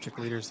of our district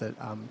leaders that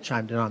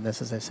chimed in on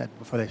this. As I said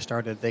before they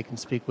started, they can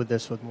speak with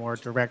this with more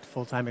direct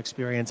full-time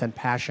experience and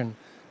passion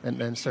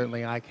than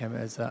certainly I can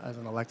as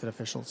an elected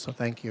official, so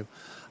thank you.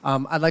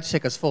 I'd like to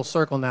take us full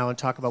circle now and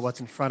talk about what's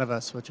in front of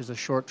us, which is a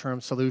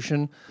short-term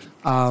solution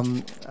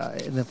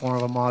in the form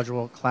of a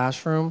modular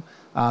classroom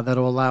that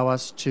will allow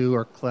us to,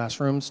 or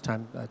classrooms,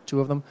 two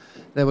of them,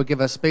 that would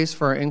give us space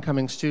for our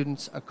incoming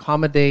students,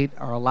 accommodate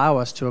or allow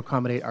us to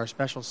accommodate our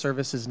special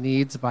services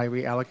needs by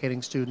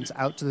reallocating students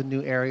out to the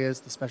new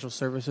areas. The special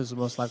services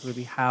will most likely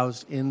be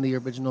housed in the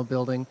original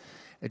building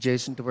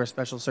adjacent to where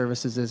special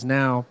services is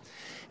now,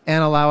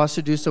 and allow us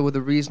to do so with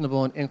a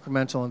reasonable and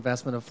incremental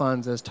investment of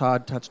funds, as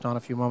Todd touched on a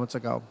few moments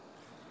ago.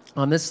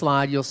 On this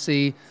slide, you'll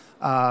see,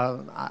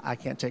 I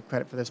can't take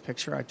credit for this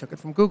picture, I took it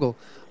from Google,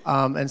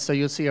 and so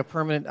you'll see a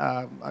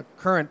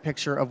current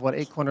picture of what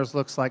Eight Corners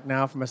looks like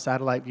now from a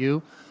satellite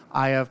view.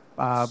 I have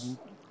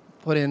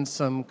put in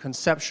some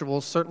conceptual,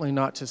 certainly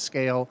not to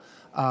scale,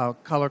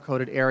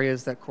 color-coded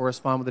areas that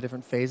correspond with the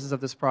different phases of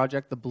this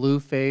project. The blue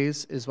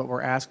phase is what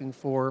we're asking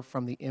for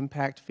from the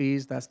impact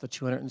fees. That's the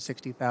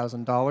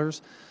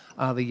 $260,000.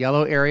 The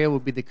yellow area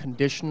would be the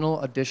conditional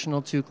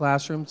additional 2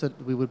 classrooms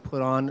that we would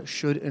put on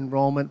should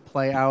enrollment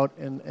play out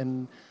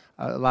and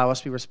allow us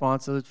to be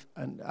responsive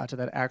to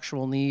that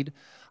actual need.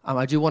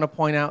 I do want to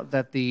point out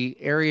that the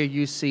area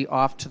you see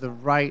off to the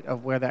right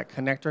of where that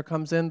connector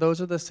comes in, those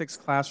are the 6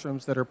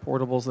 classrooms that are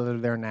portables that are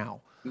there now.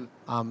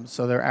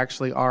 So there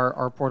actually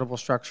are portable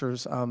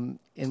structures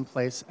in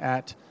place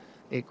at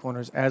Eight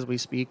Corners as we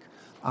speak.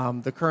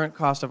 The current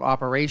cost of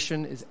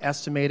operation is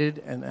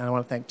estimated, and I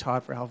want to thank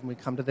Todd for helping me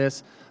come to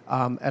this,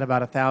 at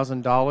about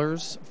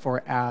 $1,000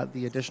 for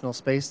the additional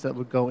space that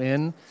would go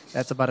in.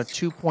 That's about a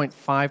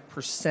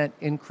 2.5%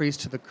 increase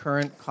to the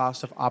current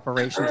cost of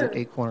operations at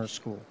Eight Corners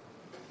School.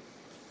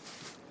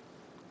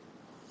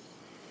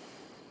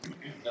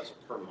 That's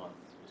per month.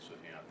 So,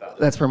 yeah,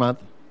 that's per month?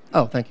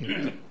 Oh, thank you.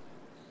 I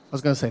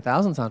was going to say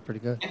 1,000 sounds pretty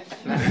good.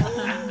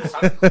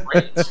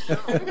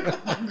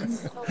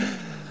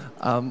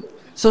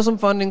 So some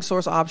funding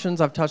source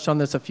options. I've touched on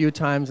this a few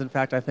times. In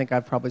fact, I think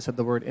I've probably said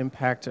the word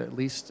impact at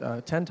least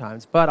 10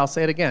 times, but I'll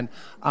say it again.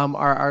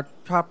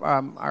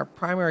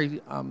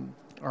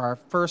 Our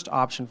first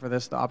option for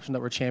this, the option that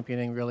we're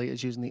championing really,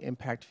 is using the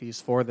impact fees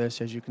for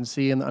this. As you can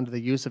see under the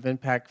use of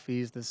impact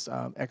fees, this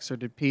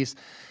excerpted piece,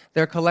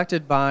 they're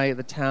collected by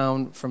the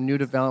town from new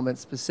development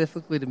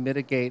specifically to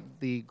mitigate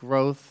the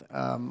growth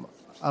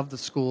of the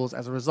schools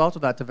as a result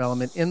of that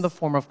development in the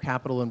form of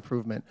capital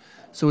improvement.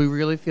 So we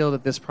really feel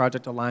that this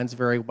project aligns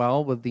very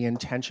well with the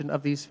intention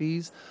of these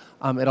fees.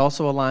 It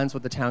also aligns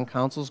with the town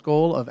council's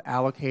goal of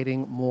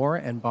allocating more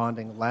and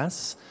bonding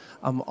less.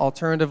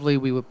 Alternatively,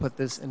 we would put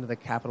this into the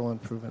capital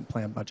improvement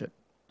plan budget.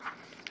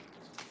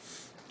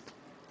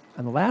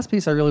 And the last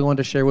piece I really wanted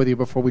to share with you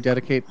before we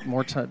dedicate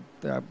more time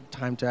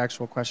to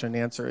actual question and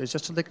answer is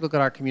just to take a look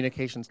at our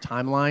communications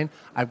timeline.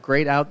 I've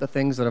grayed out the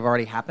things that have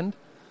already happened.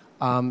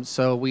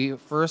 So we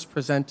first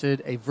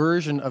presented a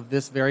version of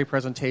this very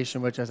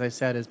presentation, which, as I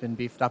said, has been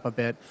beefed up a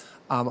bit,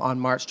 on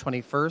March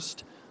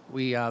 21st.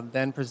 We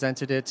then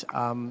presented it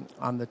on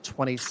the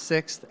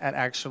 26th at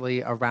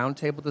actually a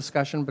roundtable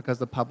discussion because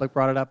the public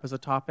brought it up as a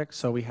topic.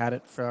 So we had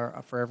it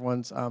for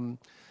everyone's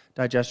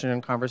digestion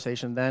and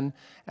conversation then.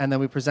 And then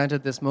we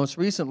presented this most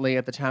recently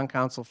at the Town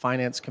Council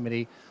Finance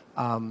Committee,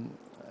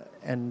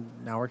 and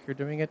now we're here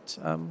doing it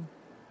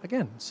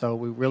again. So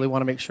we really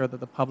want to make sure that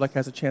the public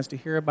has a chance to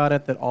hear about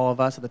it, that all of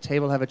us at the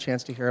table have a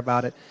chance to hear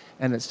about it,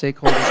 and that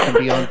stakeholders can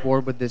be on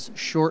board with this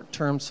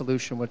short-term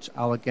solution, which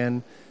I'll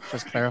again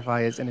just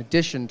clarify is in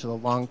addition to the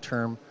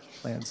long-term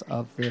plans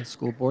of the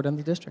school board and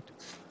the district.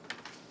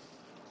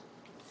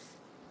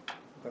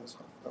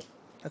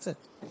 That's it.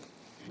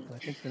 I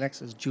think the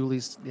next is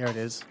Julie's, there it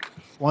is,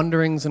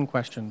 wonderings and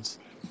questions.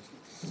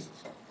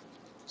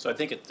 So I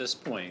think at this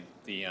point,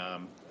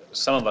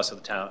 some of us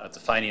at the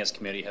finance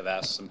committee have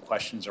asked some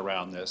questions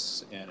around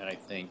this, and I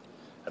think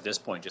at this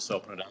point, just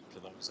open it up to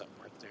those that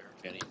weren't there.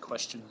 Any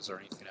questions or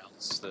anything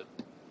else that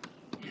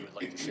you would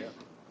like to share?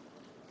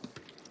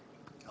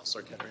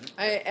 Councilor Katerina?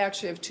 I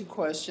actually have two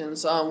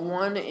questions.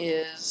 One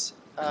is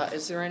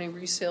there any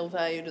resale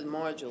value to the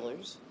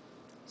modulars?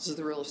 This is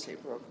the real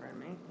estate broker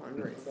I'm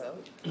wondering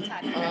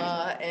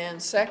about.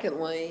 And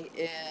secondly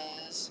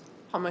is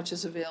how much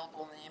is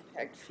available in the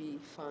impact fee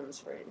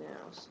funds right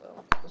now? So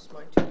those are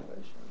my two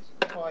questions.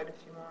 Quite a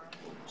few more.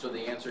 So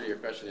the answer to your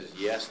question is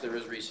yes, there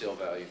is resale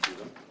value to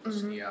them.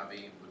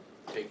 CIB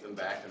would take them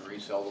back and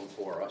resell them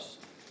for us.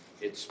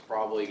 It's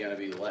probably going to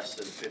be less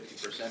than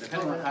 50%,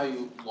 depending on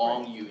how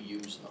long you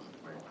use them.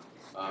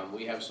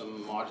 We have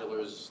some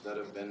modulars that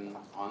have been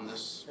on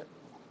this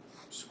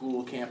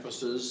school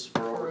campuses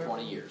for over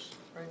 20 years.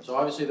 So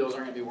obviously those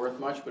aren't going to be worth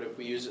much, but if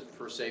we use it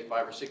for, say,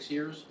 5 or 6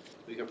 years,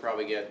 we could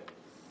probably get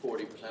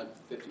 40%,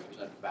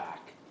 50%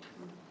 back,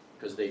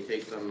 because they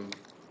take them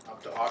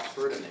up to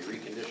Oxford and they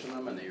recondition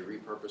them and they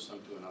repurpose them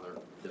to another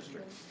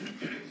district.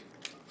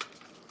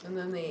 And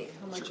then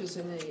how much is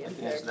in the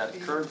impact Yes, that fee?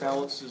 current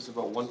balance is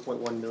about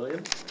 1.1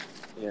 million,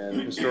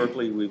 and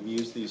historically we've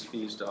used these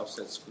fees to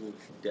offset school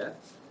debt,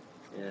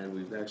 and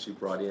we've actually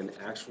brought in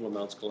actual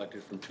amounts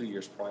collected from 2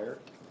 years prior.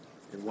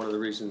 And one of the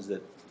reasons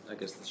that I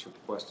guess this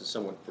request is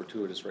somewhat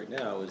fortuitous right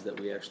now is that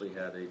we actually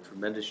had a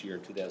tremendous year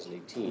in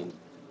 2018,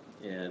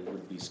 and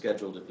would be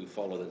scheduled, if we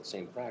follow that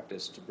same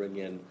practice, to bring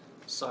in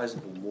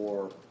sizable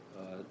more,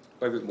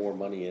 quite a bit more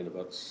money in,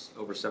 about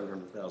over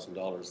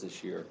 $700,000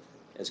 this year,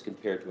 as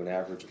compared to an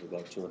average of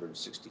about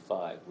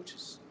 265, which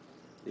is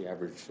the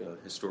average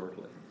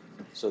historically.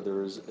 So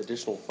there is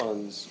additional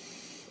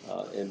funds,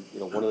 and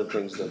one of the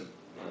things that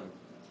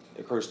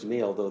occurs to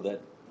me, although that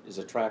is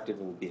attractive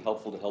and would be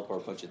helpful to help our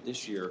budget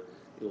this year,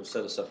 it will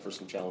set us up for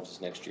some challenges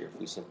next year if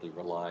we simply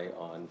rely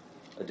on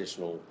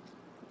additional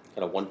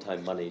kind of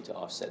one-time money to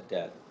offset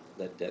debt.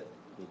 That debt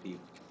will be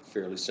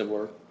fairly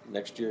similar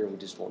next year, and we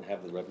just won't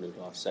have the revenue to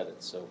offset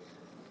it. So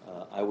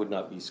I would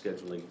not be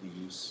scheduling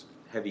the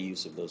heavy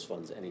use of those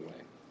funds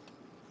anyway.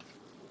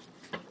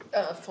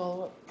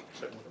 Follow up.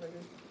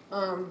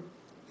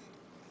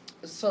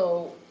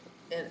 So,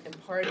 and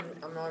pardon,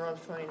 I'm not on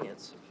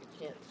finance, if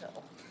you can't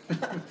tell.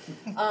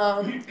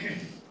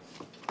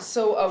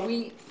 So are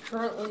we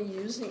currently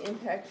using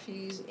impact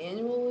fees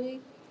annually?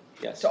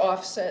 Yes. To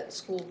offset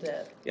school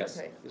debt? Yes.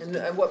 Okay.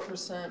 And what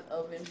percent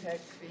of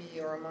impact fee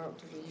or amount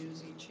do we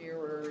use each year,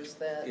 or is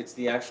that? It's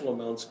the actual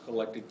amounts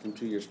collected from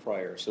 2 years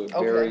prior, so it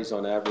Okay. varies.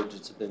 On average,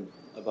 it's been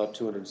about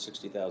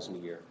 $260,000 a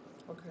year.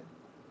 Okay.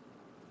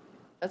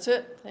 That's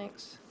it,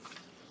 thanks.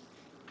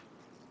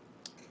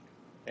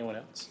 Anyone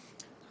else?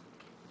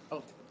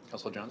 Oh,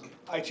 Councilor Johnson.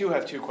 I too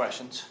have two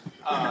questions.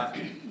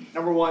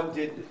 Number one,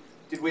 did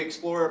we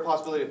explore a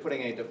possibility of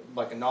putting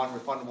a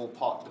non-refundable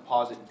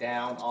deposit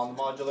down on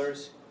the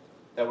modulars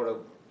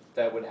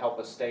that would help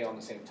us stay on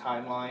the same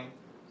timeline,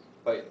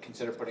 but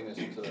consider putting this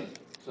into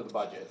the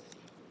budget?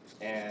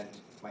 And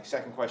my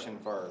second question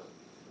for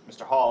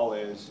Mr. Hall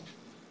is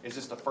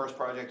this the first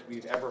project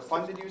we've ever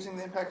funded using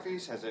the impact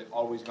fees? Has it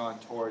always gone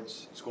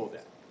towards school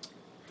debt?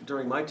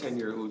 During my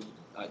tenure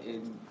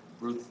in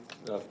Ruth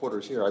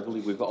Porter's here, I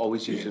believe we've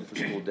always used it for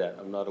school debt.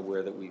 I'm not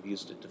aware that we've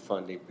used it to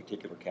fund a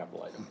particular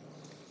capital item.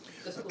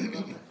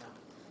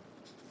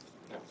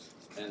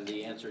 And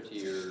the answer to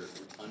your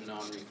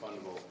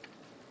non-refundable,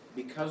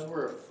 because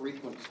we're a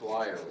frequent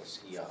flyer with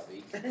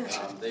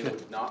CIB, they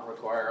would not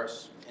require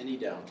us any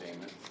down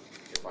payment.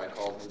 If I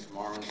called him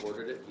tomorrow and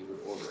ordered it, he would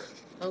order it.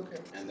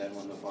 Okay. And then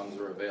when the funds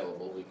are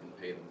available, we can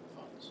pay them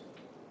the funds.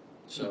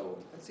 So,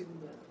 That's even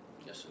better.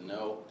 yes and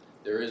no.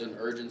 There is an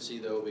urgency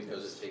though,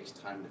 because it takes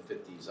time to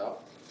fit these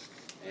up.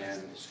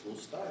 And school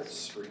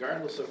starts,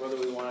 regardless of whether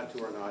we want it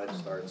to or not, it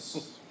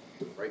starts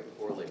right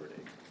before Labor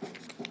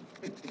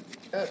Day.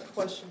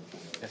 Question.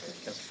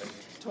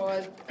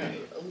 Todd,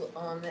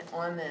 on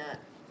that,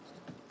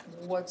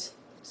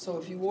 so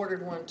if you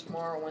ordered one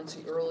tomorrow, when's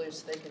the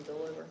earliest they can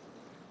deliver?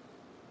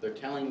 They're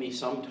telling me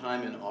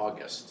sometime in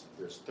August.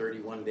 There's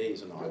 31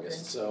 days in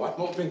August, so I'm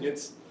hoping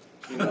it's,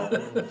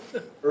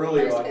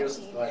 early There's August.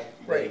 15. But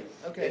Right,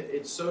 okay.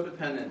 it's so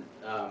dependent.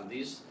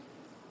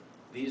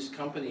 These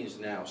companies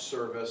now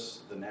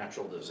service the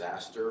natural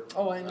disaster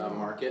I know.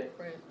 market.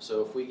 Right.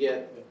 So if we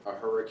get a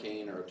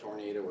hurricane or a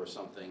tornado or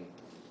something,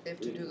 They have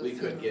to do the we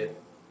could food. get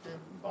Yeah.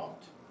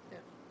 bumped.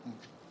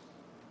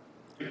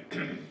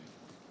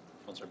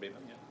 Councilor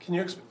Bateman, yeah. Can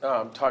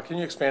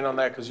you expand on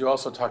that? Because you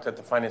also talked at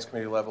the finance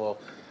committee level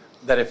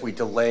that if we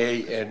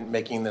delay in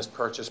making this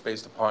purchase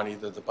based upon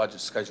either the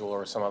budget schedule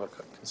or some other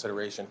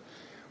consideration,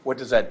 what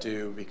does that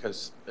do?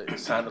 Because it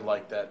sounded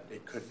like that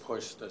it could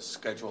push the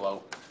schedule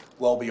out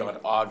well beyond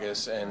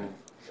August. And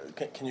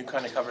can you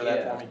kind of cover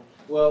that for me?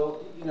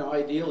 Well,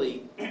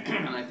 ideally,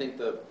 and I think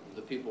the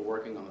people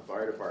working on the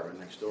fire department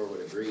next door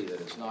would agree that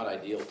it's not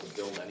ideal to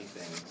build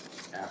anything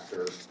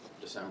after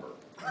December.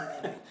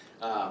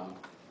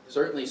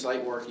 Certainly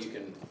site work you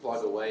can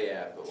plug away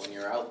at, but when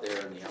you're out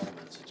there in the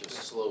elements, it just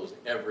slows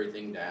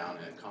everything down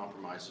and it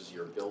compromises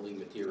your building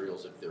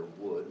materials if they're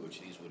wood,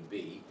 which these would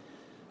be.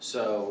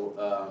 So,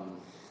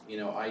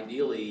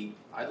 ideally,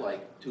 I'd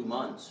like 2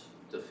 months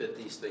to fit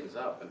these things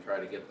up and try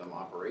to get them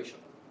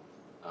operational.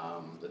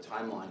 The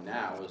timeline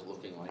now is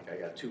looking like I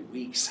got 2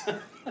 weeks.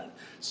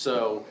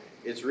 So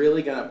it's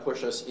really gonna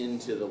push us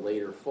into the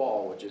later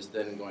fall, which is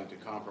then going to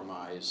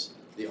compromise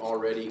the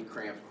already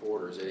cramped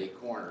quarters at 8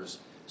 corners.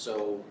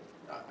 So,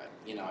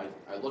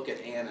 I look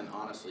at Ann and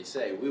honestly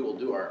say, we will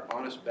do our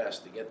honest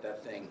best to get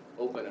that thing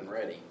open and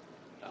ready.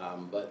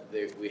 But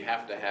we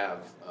have to have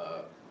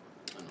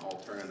an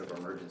alternative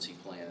emergency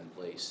plan in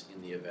place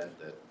in the event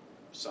that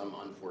some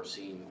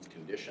unforeseen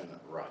condition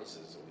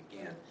arises and we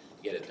can't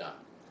get it done.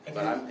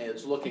 But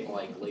it's looking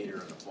like later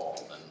in the fall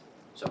than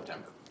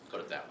September, put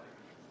it that way.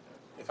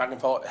 If I can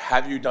follow,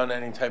 have you done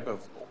any type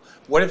of,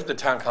 what if the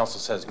town council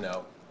says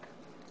no?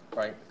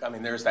 Right? I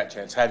mean, there's that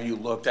chance. Have you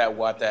looked at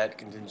what that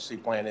contingency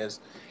plan is?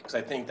 Because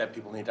I think that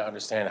people need to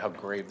understand how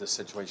grave this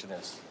situation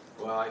is.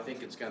 Well, I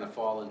think it's gonna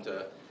fall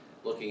into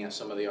looking at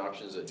some of the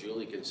options that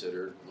Julie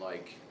considered,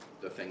 like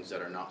the things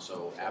that are not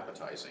so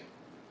appetizing.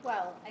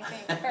 Well, I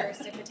think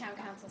first, if the town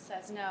council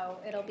says no,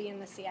 it'll be in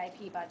the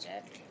CIP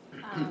budget.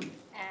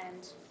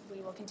 And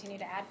we will continue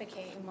to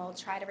advocate and we'll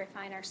try to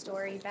refine our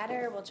story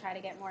better. We'll try to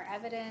get more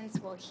evidence.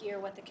 We'll hear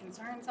what the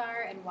concerns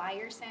are and why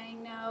you're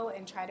saying no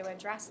and try to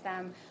address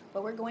them.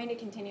 But we're going to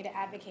continue to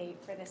advocate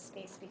for this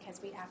space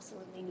because we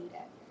absolutely need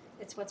it.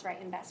 It's what's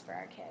right and best for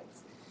our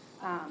kids.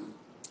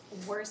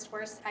 Worst,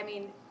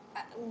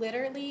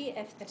 literally,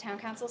 if the town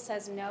council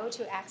says no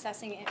to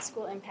accessing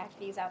school impact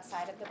fees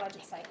outside of the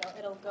budget cycle,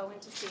 it'll go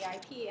into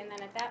CIP, and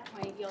then at that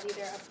point, you'll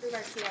either approve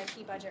our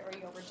CIP budget or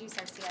you'll reduce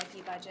our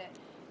CIP budget,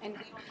 and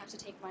we will have to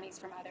take monies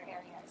from other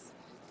areas.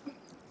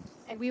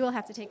 And we will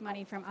have to take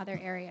money from other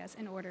areas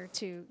in order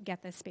to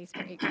get this space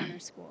for 8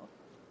 Corners School.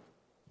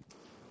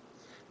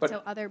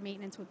 So other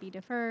maintenance would be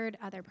deferred,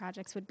 other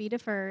projects would be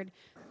deferred,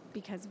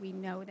 because we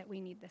know that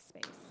we need this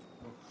space.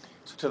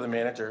 So to the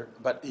manager,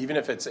 but even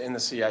if it's in the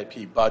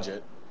CIP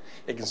budget,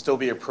 it can still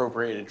be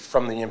appropriated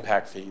from the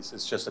impact fees.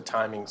 It's just a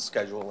timing,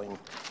 scheduling,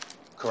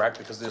 correct?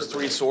 Because there's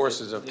 3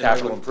 sources of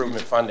capital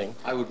improvement funding.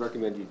 I would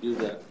recommend you do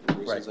that for the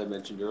reasons I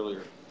mentioned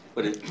earlier.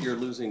 But you're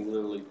losing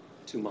literally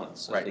 2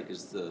 months, I think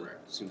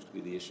seems to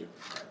be the issue.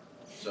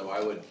 So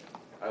I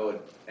would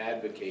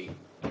advocate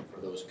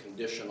for those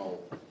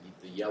conditional,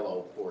 the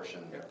yellow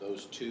portion,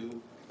 those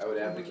 2, I would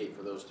advocate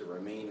for those to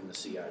remain in the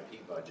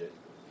CIP budget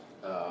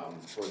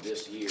for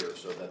this year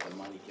so that the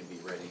money can be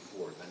ready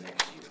for the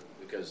next year.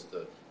 Because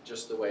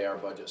just the way our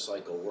budget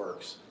cycle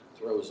works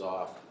throws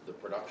off the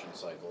production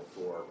cycle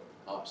for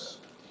us.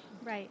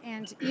 Right,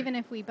 and even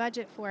if we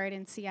budget for it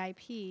in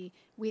CIP,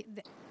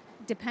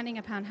 depending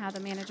upon how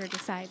the manager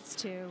decides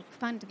to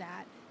fund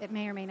that, it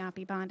may or may not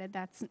be bonded.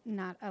 That's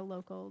not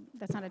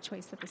a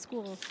choice that the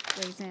school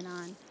weighs in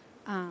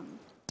on.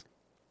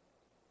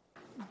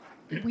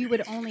 We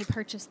would only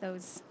purchase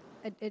those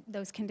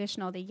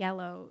conditional, the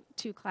yellow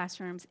 2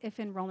 classrooms, if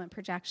enrollment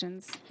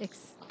projections,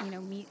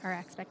 meet our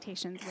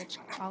expectations, which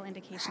all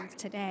indications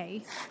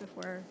today,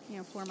 before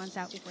 4 months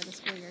out before the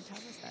school year,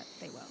 tells us that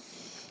they will.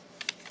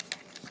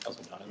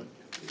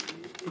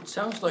 It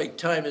sounds like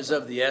time is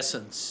of the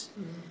essence.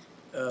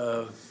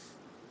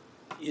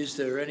 Is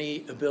there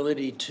any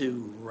ability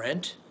to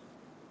rent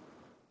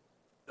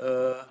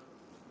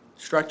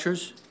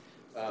structures?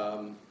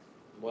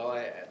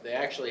 They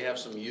actually have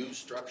some used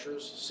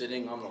structures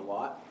sitting on the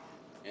lot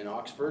in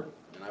Oxford,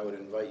 and I would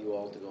invite you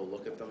all to go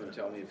look at them and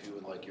tell me if you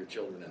would like your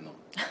children in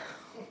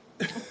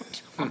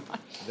them.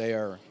 They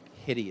are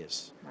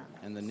hideous,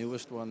 and the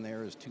newest one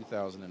there is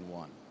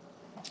 2001.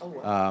 Oh,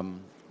 wow.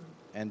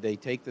 and they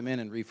take them in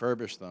and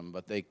refurbish them,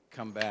 but they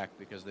come back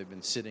because they've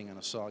been sitting on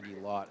a soggy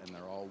lot and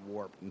they're all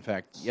warped. In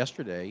fact,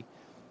 yesterday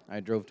I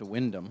drove to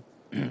Wyndham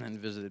and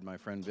visited my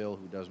friend Bill,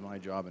 who does my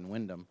job in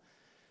Wyndham,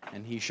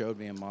 and he showed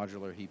me a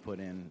modular he put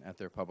in at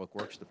their public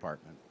works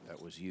department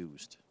that was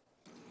used.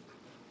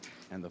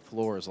 And the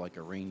floor is like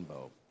a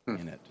rainbow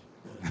in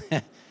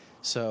it.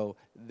 So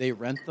they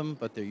rent them,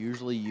 but they're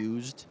usually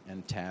used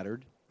and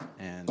tattered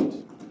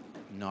and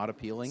not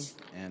appealing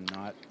and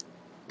not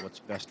what's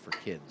best for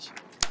kids,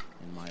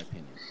 in my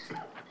opinion.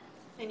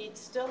 And you'd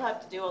still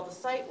have to do all the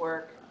site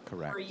work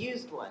Correct. for a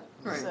used one.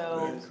 Right.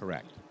 So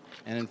Correct.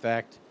 And in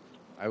fact,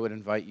 I would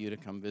invite you to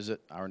come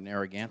visit our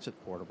Narragansett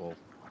portable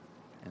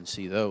and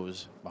see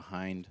those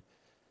behind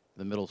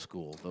the middle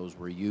school. Those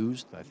were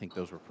used. I think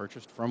those were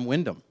purchased from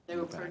Wyndham. they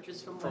were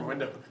purchased from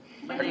Wyndham.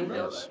 when they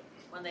built, Yes.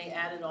 when they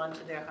added on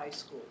to their high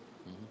school.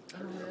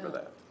 I remember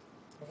that.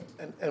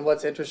 And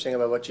what's interesting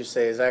about what you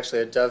say is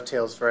actually it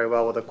dovetails very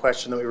well with a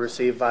question that we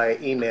received via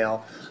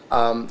email.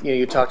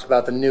 You talked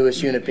about the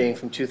newest unit being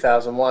from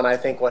 2001. I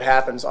think what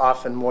happens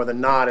often more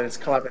than not, and it's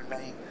come up in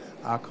many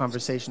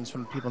conversations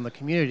from people in the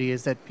community,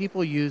 is that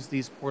people use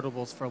these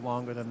portables for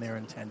longer than they're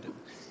intended.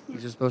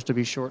 These are supposed to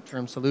be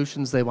short-term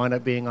solutions. They wind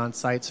up being on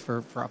sites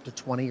for up to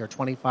 20 or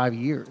 25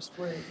 years.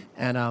 Right.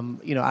 And,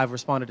 I've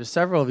responded to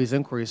several of these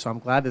inquiries, so I'm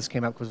glad this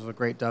came up because it was a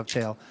great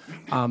dovetail.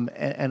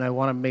 And I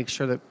want to make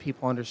sure that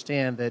people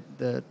understand that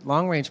the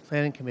Long-Range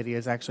Planning Committee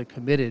is actually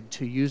committed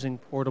to using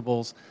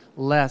portables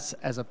less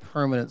as a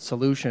permanent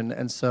solution.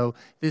 And so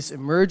this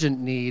emergent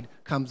need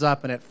comes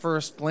up, and at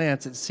first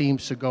glance, it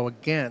seems to go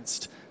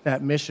against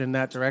that mission,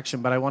 that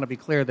direction. But I want to be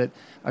clear that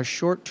a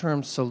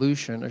short-term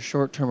solution, a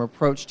short-term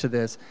approach to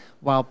this,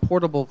 while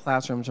portable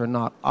classrooms are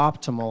not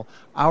optimal,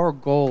 our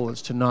goal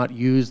is to not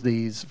use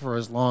these for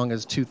as long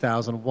as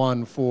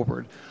 2001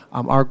 forward.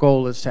 Our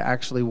goal is to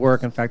actually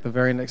work. In fact, the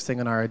very next thing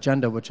on our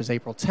agenda, which is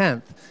April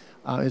 10th,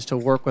 is to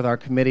work with our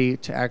committee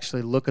to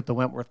actually look at the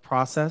Wentworth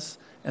process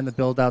and the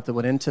build-out that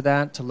went into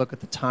that, to look at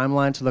the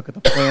timeline, to look at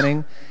the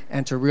planning,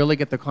 and to really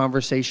get the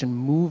conversation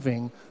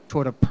moving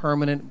toward a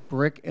permanent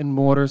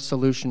brick-and-mortar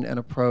solution and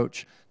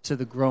approach to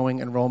the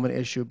growing enrollment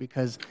issue.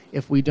 Because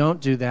if we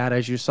don't do that,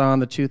 as you saw in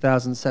the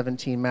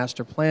 2017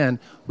 master plan,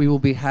 we will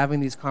be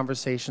having these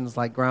conversations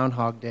like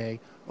Groundhog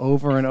Day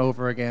over and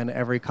over again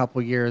every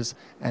couple years,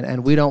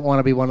 and we don't want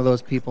to be one of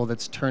those people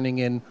that's turning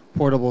in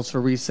portables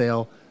for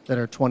resale that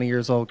are 20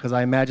 years old, because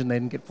I imagine they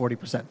didn't get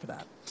 40% for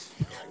that.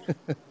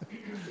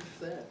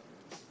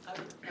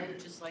 I would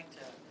just like to,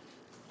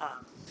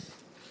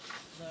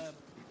 the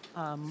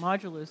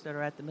modulars that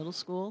are at the middle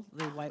school,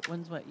 the white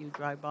ones that you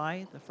drive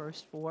by, the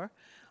first four,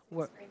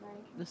 were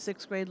the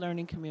sixth grade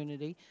learning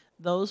community.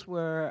 Those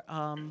were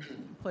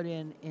put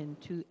in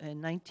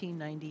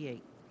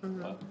 1998.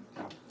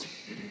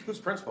 Who's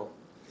principal?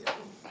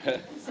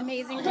 It's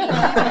amazing. Todd,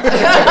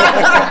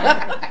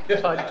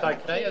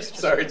 can I ask?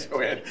 Sorry,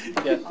 Joanne.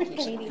 Yeah.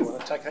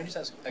 Todd, can I just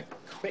ask a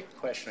quick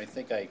question? I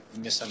think I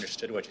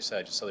misunderstood what you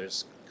said. So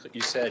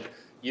you said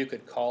you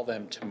could call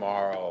them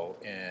tomorrow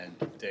and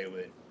they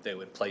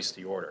would place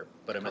the order,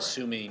 but I'm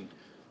assuming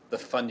the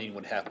funding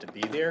would have to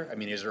be there. I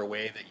mean, is there a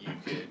way that you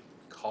could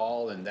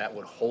call and that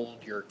would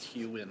hold your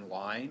queue in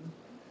line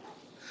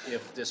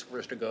if this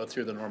were to go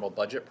through the normal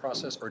budget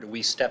process, or do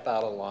we step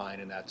out of line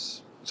and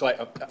that's? So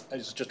I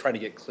was just trying to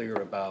get clear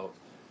about.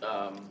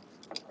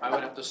 I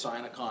would have to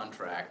sign a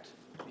contract,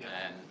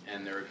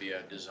 and there would be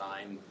a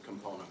design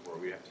component where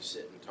we have to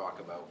sit and talk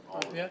about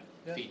all the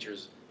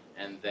features.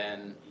 And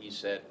then he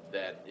said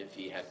that if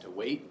he had to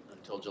wait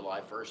until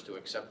July 1st to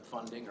accept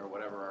funding or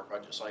whatever our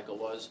budget cycle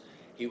was,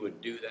 he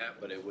would do that,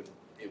 but it would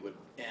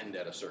end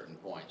at a certain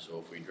point.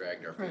 So if we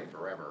dragged our feet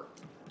forever.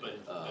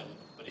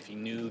 But if you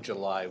knew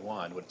July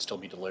 1, would it still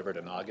be delivered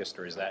in August,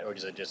 or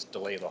does it just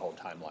delay the whole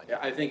timeline? Yeah,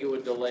 I think it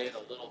would delay it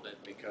a little bit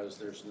because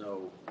there's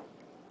no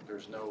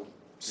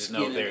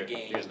skin in the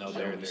game. There's no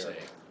there.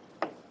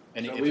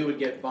 And so we would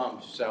get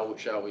bumped,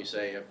 shall we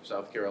say, if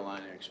South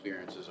Carolina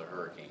experiences a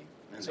hurricane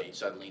and they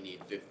suddenly need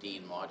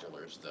 15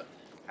 modulars to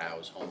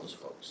house homeless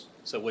folks.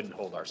 So it wouldn't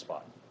hold our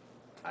spot.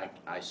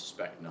 I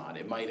suspect not.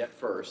 It might at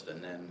first,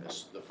 and then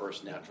the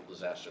first natural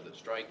disaster that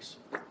strikes.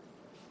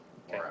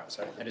 Okay,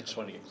 sorry, I just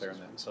wanted to get clear on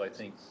that. So I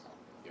think,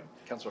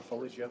 Councilor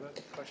Foley, do you have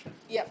a question?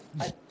 Yeah,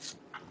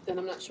 and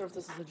I'm not sure if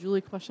this is a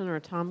Julie question or a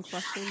Tom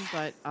question,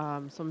 but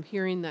so I'm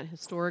hearing that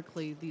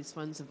historically these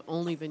funds have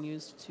only been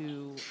used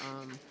to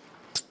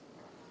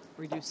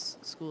reduce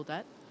school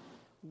debt.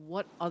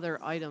 What other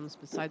items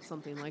besides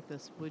something like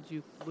this would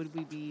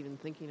we be even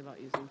thinking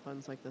about using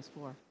funds like this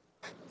for?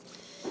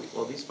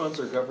 Well, these funds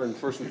are governed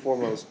first and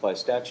foremost by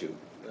statute,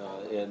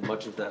 and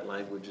much of that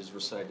language is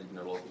recited in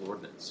our local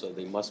ordinance. So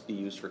they must be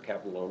used for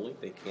capital only.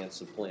 They can't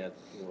supplant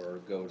or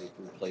go to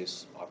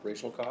replace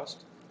operational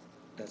cost.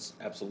 That's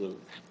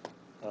absolute.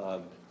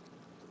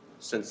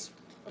 Since,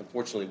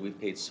 unfortunately, we've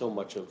paid so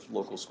much of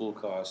local school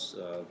costs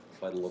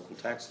by the local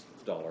tax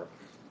dollar,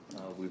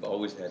 we've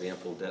always had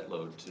ample debt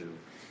load to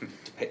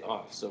pay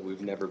off. So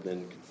we've never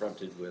been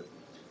confronted with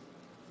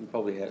we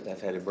probably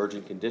have had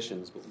emergent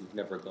conditions, but we've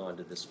never gone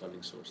to this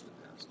funding source in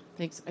the past.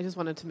 Thanks. I just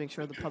wanted to make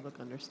sure the public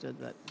understood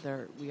that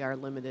we are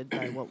limited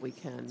by what we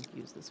can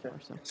use this for,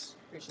 so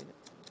appreciate it.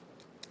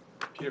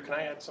 Peter, can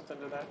I add something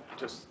to that?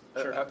 Just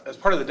as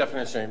part of the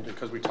definition,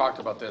 because we talked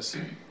about this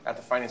at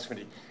the Finance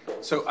Committee.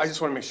 So I just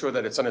want to make sure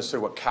that it's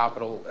understood what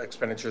capital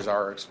expenditures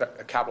are,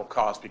 capital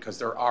costs, because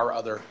there are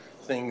other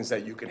things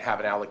that you can have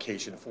an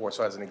allocation for.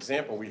 So as an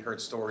example, we heard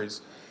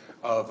stories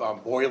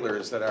of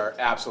boilers that are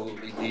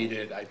absolutely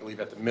needed, I believe,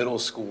 at the middle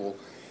school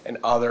and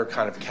other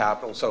kind of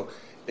capital. So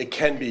it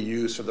can be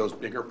used for those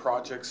bigger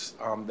projects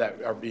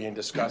that are being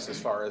discussed as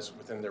far as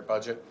within their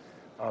budget.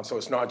 So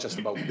it's not just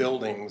about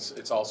buildings,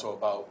 it's also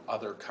about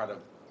other kind of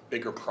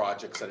bigger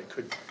projects that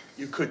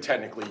you could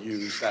technically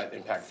use that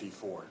impact fee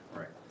for.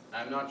 Right.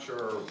 I'm not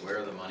sure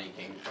where the money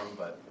came from,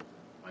 but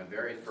my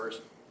very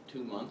first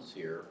 2 months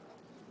here,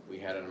 we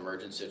had an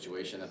emergent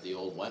situation at the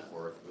old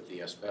Wentworth with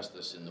the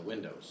asbestos in the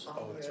windows.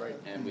 Oh, that's right.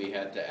 And we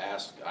had to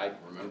ask, I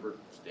remember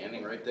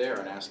standing right there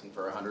and asking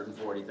for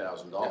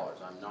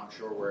 $140,000. I'm not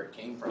sure where it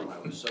came from. I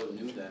was so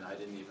new then, I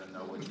didn't even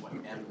know which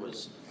end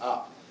was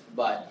up.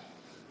 But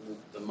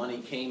the money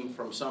came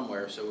from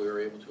somewhere, so we were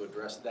able to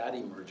address that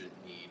emergent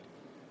need.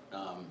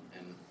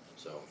 And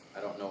so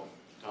I don't know,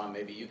 Tom,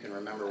 maybe you can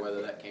remember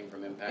whether that came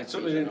from impact. It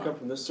certainly didn't come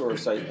from this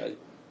source.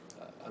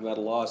 I'm at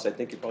a loss. I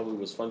think it probably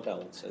was fund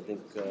balance. I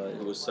think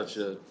it was such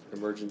an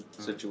emergent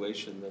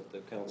situation that the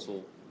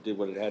council did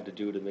what it had to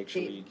do to make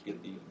sure you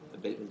get the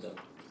abatement done.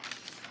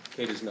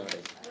 Kate is nodding.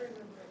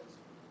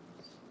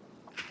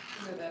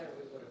 Either that or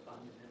we would have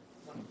funded it,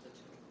 one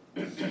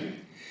of the two.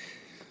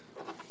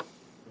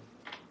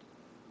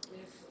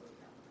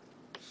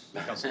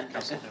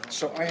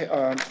 So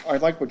I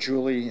like what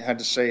Julie had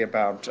to say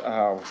about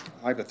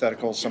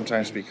hypotheticals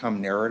sometimes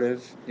become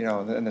narrative, you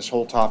know, and this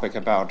whole topic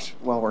about,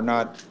 well, we're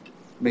not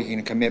making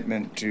a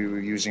commitment to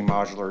using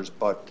modulars,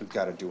 but we've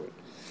got to do it.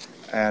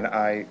 And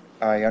I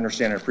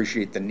understand and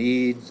appreciate the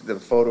need. The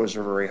photos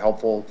are very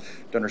helpful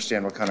to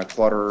understand what kind of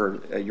clutter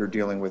you're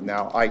dealing with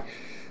now. By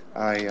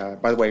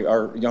the way,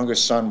 our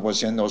youngest son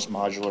was in those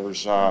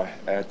modulars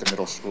at the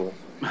middle school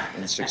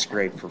in 6th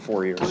grade for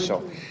 4 years.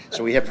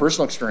 So we have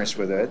personal experience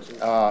with it,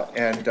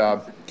 and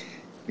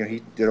you know,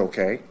 he did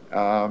okay.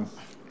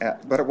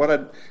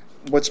 But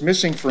what's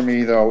missing for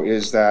me though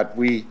is that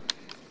we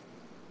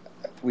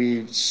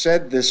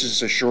said this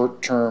is a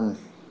short-term,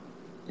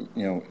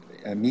 you know,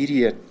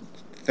 immediate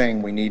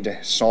thing we need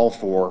to solve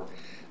for,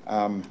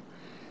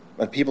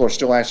 but people are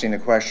still asking the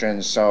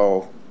question.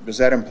 So does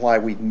that imply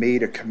we've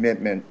made a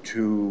commitment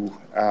to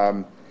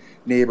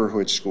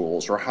neighborhood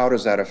schools, or how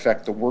does that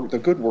affect the work, the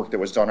good work that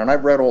was done? And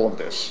I've read all of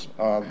this,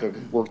 the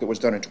work that was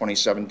done in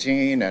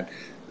 2017 and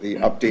the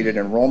updated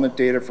enrollment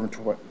data from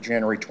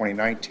January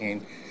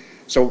 2019.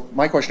 So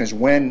my question is,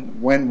 when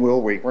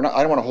will we? I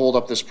don't want to hold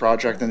up this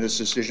project and this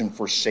decision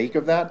for sake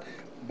of that,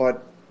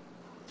 but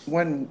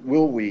when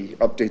will we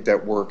update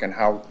that work, and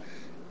how?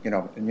 You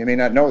know, and you may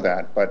not know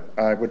that, but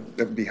it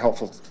would be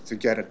helpful to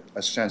get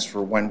a sense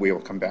for when we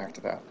will come back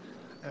to that.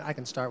 I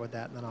can start with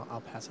that, and then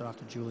I'll pass it off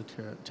to Julie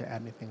to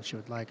add anything she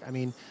would like. I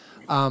mean,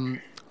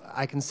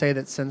 I can say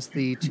that since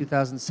the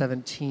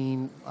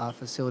 2017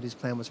 facilities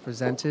plan was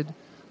presented,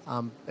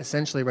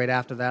 essentially right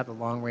after that, the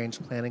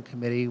long-range planning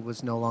committee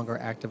was no longer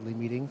actively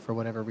meeting for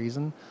whatever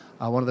reason.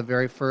 One of the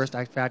very first,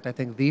 in fact, I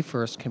think the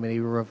first committee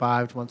we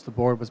revived once the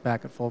board was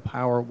back at full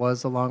power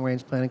was the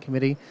long-range planning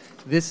committee.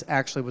 This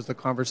actually was the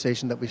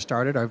conversation that we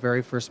started. Our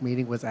very first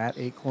meeting was at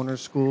Eight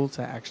Corners School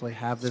to actually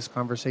have this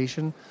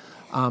conversation.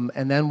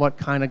 And then what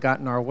kind of got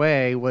in our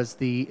way was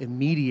the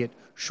immediate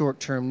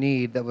short-term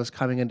need that was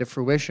coming into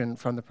fruition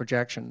from the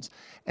projections.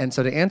 And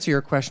so to answer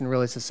your question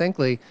really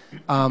succinctly,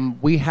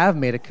 we have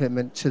made a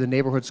commitment to the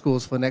neighborhood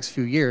schools for the next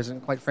few years,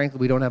 and quite frankly,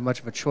 we don't have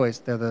much of a choice.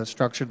 They're the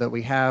structure that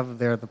we have.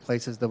 They're the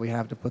places that we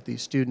have to put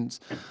these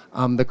students.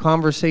 The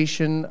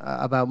conversation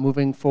about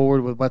moving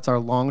forward with what's our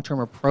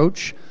long-term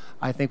approach,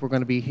 I think we're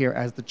going to be here,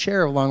 as the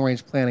chair of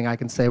long-range planning, I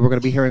can say we're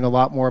going to be hearing a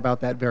lot more about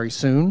that very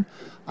soon.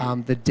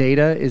 The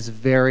data is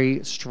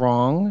very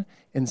strong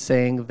in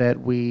saying that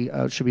we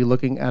should be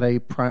looking at a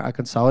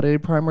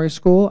consolidated primary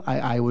school.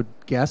 I would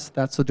guess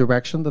that's the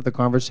direction that the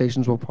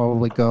conversations will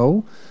probably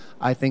go.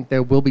 I think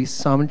there will be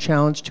some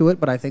challenge to it,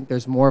 but I think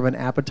there's more of an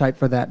appetite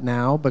for that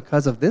now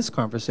because of this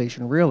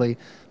conversation, really,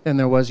 than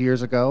there was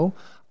years ago.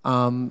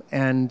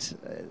 And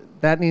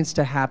that needs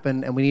to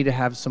happen, and we need to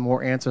have some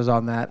more answers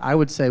on that, I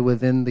would say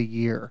within the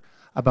year,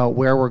 about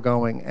where we're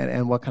going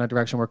and what kind of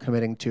direction we're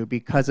committing to,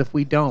 because if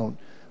we don't,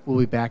 we'll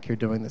be back here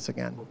doing this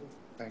again.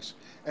 Thanks.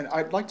 And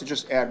I'd like to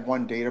just add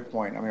one data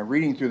point. I mean,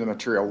 reading through the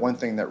material, one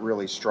thing that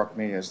really struck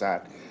me is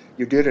that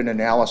you did an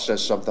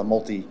analysis of the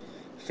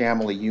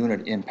multi-family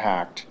unit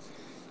impact,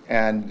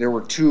 and there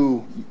were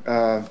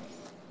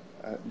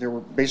there were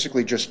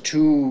basically just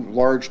two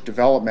large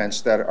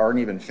developments that aren't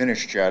even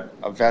finished yet,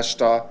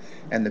 Avesta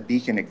and the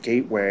Beacon at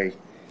Gateway.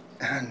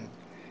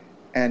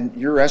 And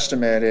your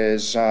estimate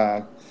is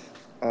it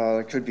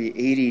could be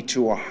 80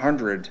 to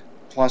 100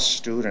 plus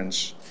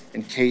students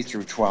in K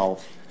through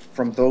 12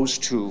 from those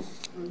two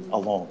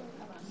alone.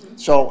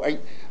 So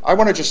I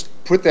want to just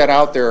put that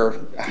out there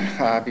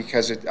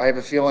because I have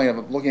a feeling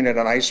of looking at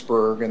an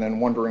iceberg and then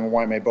wondering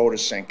why my boat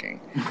is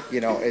sinking.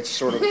 You know, it's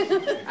sort of,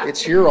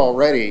 it's here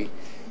already.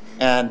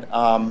 And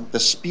the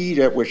speed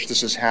at which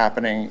this is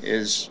happening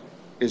is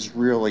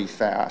really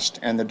fast,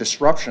 and the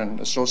disruption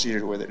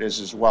associated with it is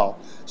as well.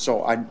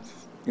 So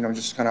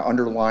just kind of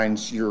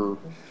underlines your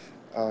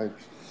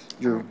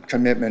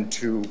commitment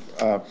to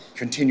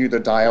continue the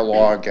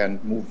dialogue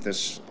and move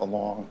this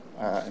along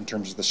in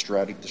terms of the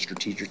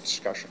strategic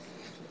discussion.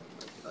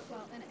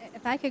 Well, and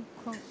if I could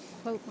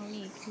quote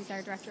Monique, who's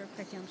our director of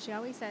curriculum, she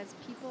always says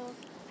people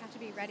have to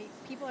be ready.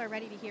 People are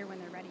ready to hear when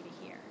they're ready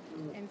to hear.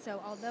 And so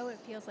although it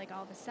feels like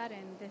all of a sudden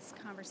this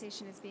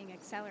conversation is being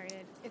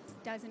accelerated, it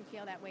doesn't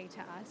feel that way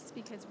to us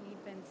because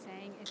we've been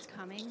saying it's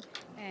coming,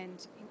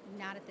 and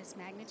not at this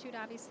magnitude,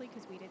 obviously,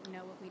 because we didn't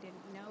know what we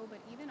didn't know. But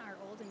even our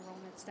old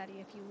enrollment study,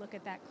 if you look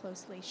at that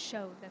closely,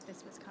 showed that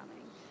this was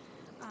coming.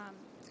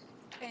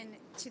 And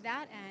to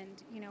that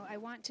end, I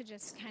want to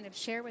just kind of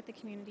share with the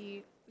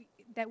community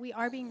that we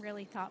are being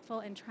really thoughtful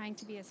and trying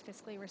to be as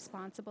fiscally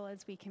responsible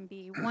as we can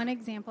be. One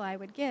example I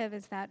would give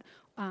is that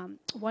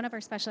one of our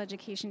special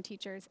education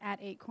teachers at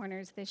Eight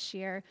Corners this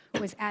year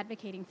was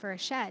advocating for a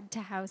shed to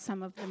house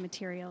some of the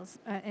materials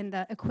and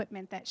the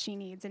equipment that she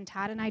needs. And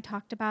Todd and I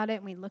talked about it,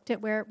 and we looked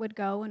at where it would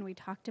go, and we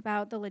talked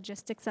about the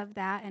logistics of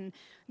that, and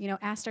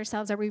asked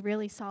ourselves, are we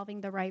really solving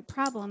the right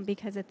problem?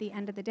 Because at the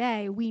end of the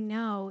day, we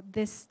know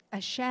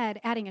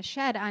adding a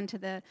shed onto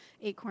the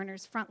Eight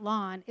Corners front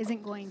lawn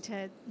isn't going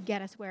to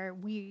get us where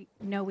we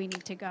know we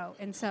need to go.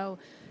 And so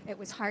it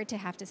was hard to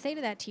have to say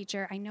to that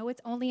teacher, I know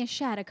it's only a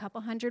shed, a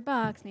couple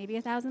 $100, maybe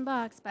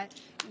 $1,000,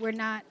 but we're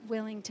not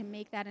willing to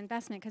make that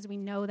investment because we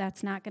know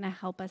that's not going to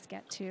help us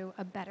get to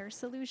a better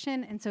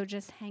solution. And so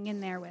just hang in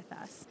there with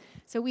us.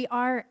 So we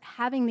are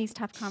having these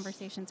tough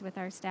conversations with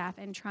our staff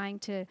and trying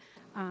to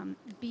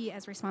be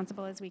as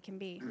responsible as we can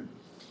be.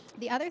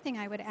 The other thing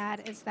I would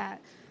add is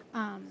that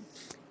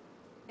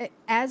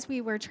as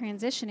we were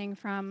transitioning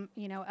from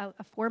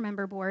a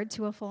 4-member board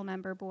to a full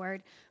member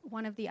board,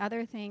 one of the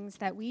other things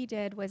that we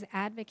did was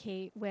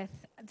advocate with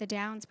the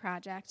Downs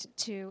project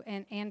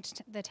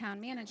and the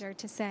town manager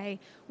to say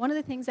one of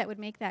the things that would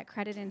make that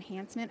credit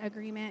enhancement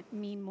agreement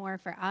mean more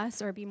for us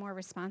or be more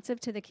responsive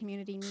to the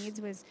community needs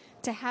was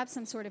to have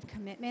some sort of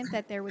commitment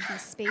that there would be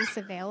space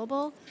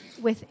available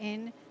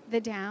within the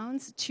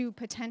Downs to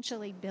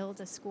potentially build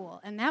a school.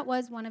 And that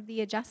was one of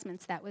the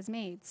adjustments that was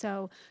made.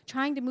 So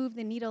trying to move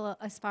the needle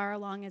as far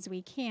along as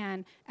we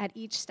can at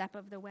each step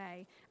of the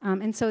way.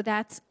 And so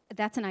that's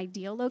an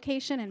ideal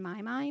location in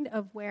my mind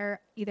of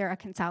where either a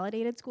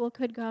consolidated school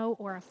could go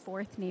or a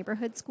 4th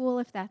neighborhood school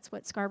if that's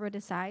what Scarborough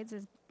decides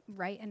is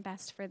right and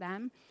best for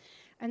them.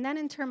 And then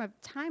in terms of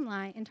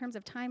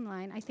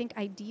timeline, I think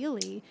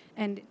ideally,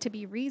 and to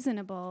be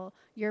reasonable,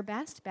 your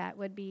best bet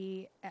would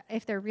be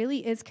if there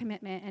really is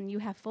commitment and you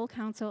have full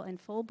council and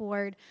full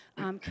board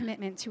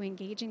commitment to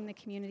engaging the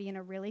community in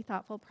a really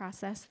thoughtful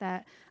process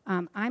that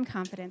I'm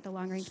confident the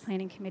Long Range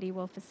Planning Committee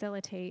will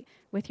facilitate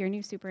with your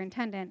new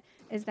superintendent,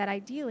 is that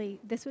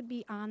ideally this would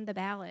be on the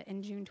ballot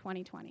in June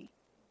 2020.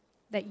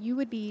 That you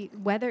would be,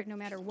 no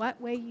matter what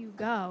way you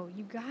go,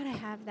 you got to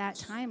have that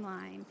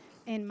timeline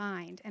in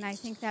mind. And I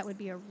think that would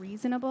be a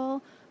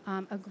reasonable,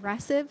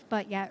 aggressive,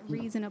 but yet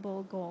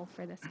reasonable goal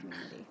for this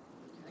community.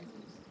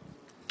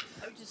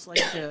 I would just like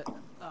to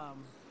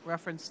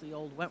reference the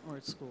old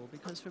Wentworth School,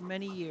 because for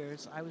many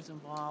years I was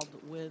involved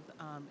with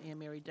Ann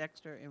Mary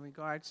Dexter in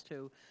regards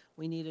to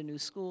we need a new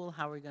school,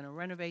 how are we going to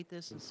renovate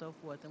this, and so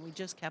forth. And we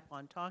just kept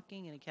on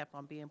talking, and it kept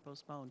on being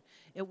postponed.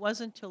 It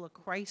wasn't until a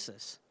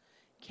crisis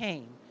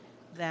came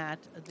that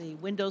the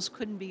windows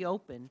couldn't be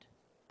opened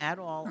at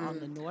all on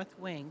the north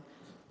wing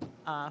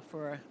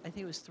for, I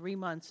think it was 3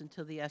 months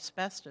until the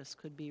asbestos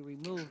could be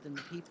removed and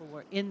the people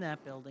were in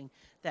that building.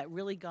 That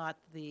really got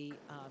the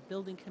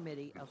building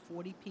committee of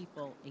 40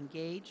 people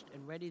engaged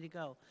and ready to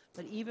go.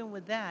 But even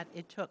with that,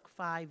 it took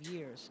 5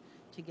 years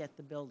to get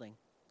the building.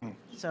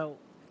 So,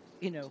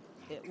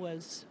 it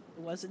was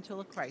until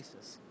a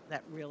crisis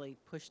that really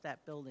pushed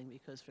that building,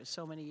 because for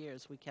so many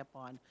years we kept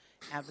on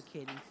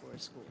advocating for a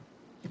school.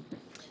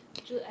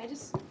 Julie, can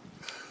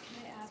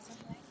I add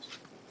something?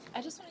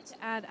 I just wanted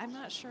to add, I'm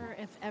not sure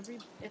if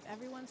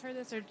everyone's heard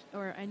this,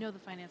 or I know the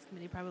Finance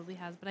Committee probably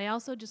has, but I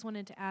also just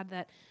wanted to add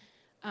that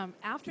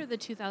after the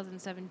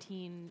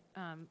 2017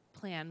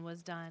 plan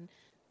was done,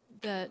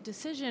 the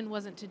decision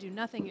wasn't to do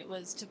nothing, it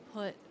was to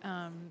put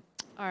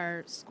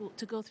our school,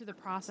 to go through the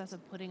process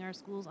of putting our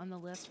schools on the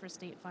list for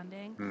state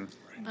funding.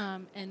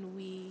 And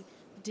we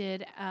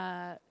did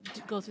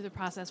go through the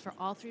process for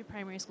all 3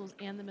 primary schools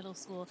and the middle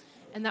school.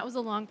 And that was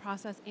a long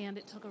process, and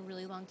it took a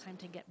really long time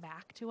to get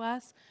back to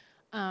us.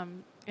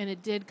 And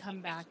it did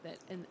come back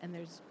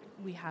and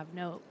we have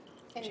no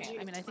chance.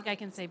 I mean, I think I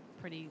can say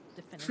pretty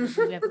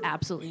definitively we have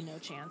absolutely no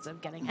chance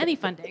of getting any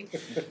funding.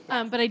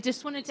 But I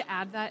just wanted to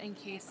add that in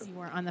case you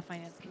were on the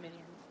Finance Committee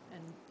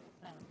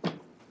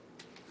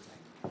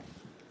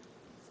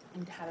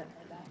and hadn't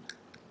heard that.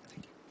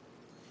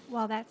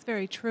 Well, that's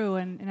very true,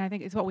 and I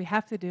think it's what we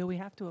have to do. We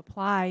have to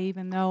apply,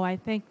 even though I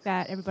think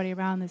that everybody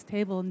around this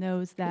table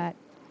knows that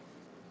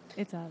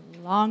it's a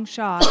long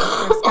shot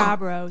for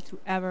Scarborough to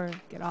ever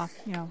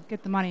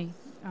get the money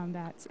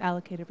that's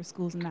allocated for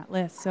schools in that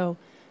list. So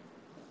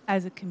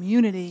as a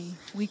community,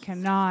 we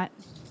cannot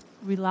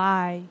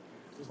rely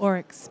or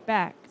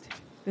expect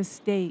the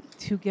state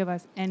to give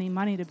us any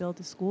money to build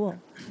a school.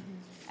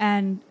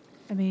 And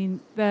I mean,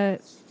 the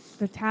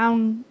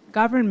town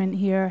government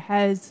here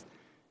has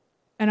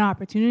an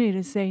opportunity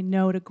to say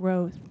no to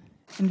growth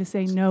and to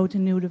say no to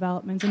new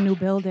developments and new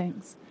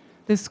buildings.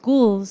 The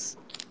schools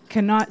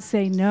cannot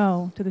say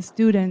no to the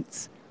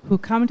students who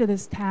come to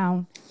this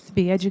town to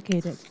be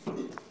educated.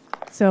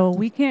 So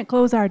we can't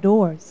close our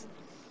doors.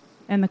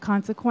 And the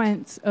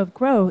consequence of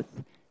growth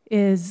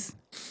is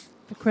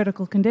the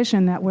critical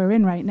condition that we're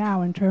in right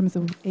now in terms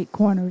of 8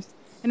 Corners.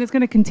 And it's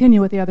going to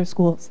continue with the other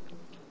schools.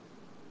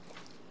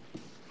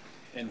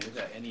 And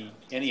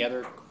any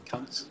other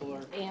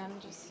counselor?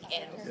 And just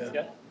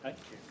Yeah.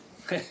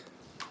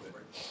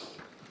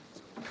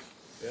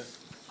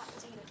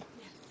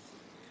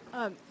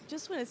 Hi.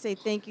 Just want to say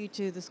thank you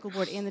to the school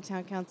board and the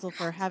town council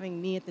for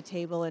having me at the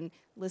table and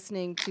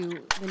listening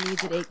to the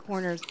needs at 8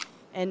 Corners.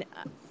 And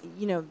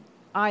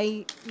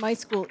my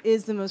school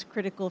is the most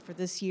critical for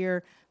this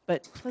year,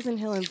 but Pleasant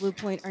Hill and Blue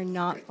Point are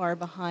not far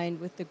behind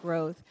with the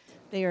growth.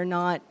 They are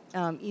not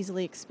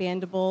easily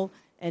expandable,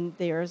 and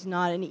there is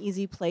not an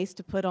easy place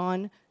to put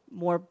on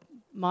more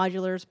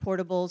modulars,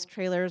 portables,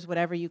 trailers,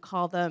 whatever you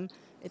call them,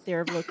 at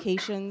their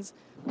locations.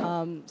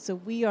 So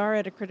we are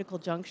at a critical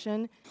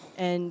junction,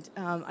 and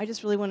I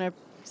just really want to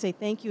say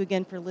thank you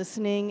again for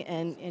listening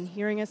and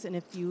hearing us. And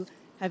if you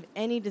have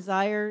any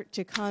desire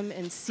to come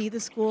and see the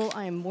school,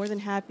 I am more than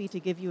happy to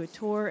give you a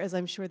tour, as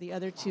I'm sure the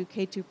other 2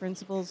 K2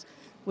 principals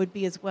would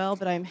be as well.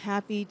 But I'm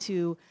happy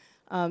to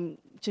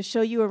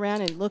show you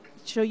around and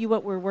show you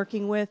what we're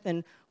working with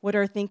and what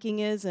our thinking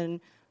is and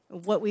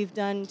what we've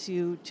done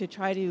to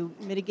try to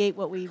mitigate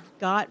what we've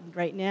got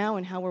right now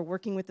and how we're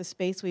working with the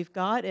space we've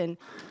got, and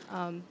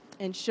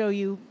show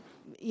you,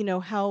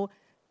 how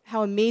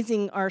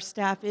amazing our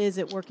staff is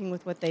at working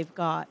with what they've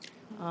got.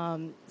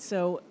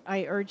 So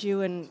I urge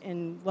you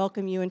and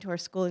welcome you into our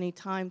school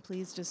anytime.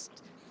 Please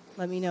just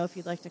let me know if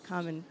you'd like to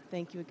come, and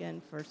thank you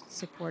again for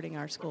supporting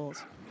our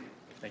schools.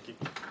 Thank you.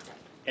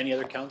 Any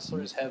other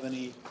counselors have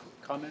any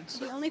comments?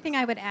 The only thing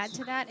I would add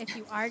to that, if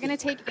you are going to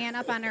take Ann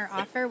up on her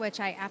offer, which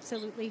I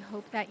absolutely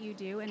hope that you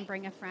do and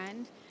bring a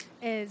friend,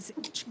 is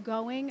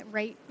going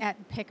right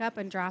at pickup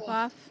and drop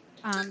off.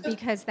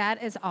 Because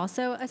that is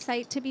also a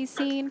sight to be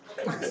seen.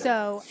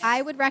 So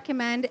I would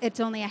recommend it's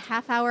only a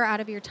half hour out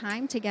of your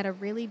time to get a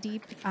really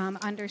deep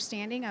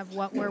understanding of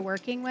what we're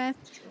working with.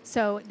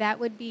 So that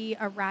would be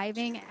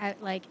arriving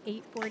at like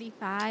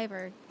 8:45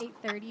 or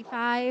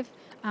 8:35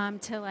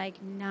 to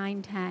like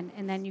 9:10,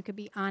 and then you could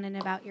be on and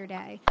about your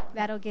day.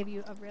 That'll give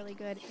you a really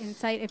good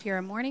insight if you're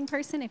a morning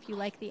person. If you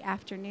like the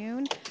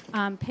afternoon,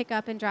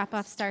 pickup and drop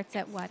off starts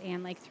at what,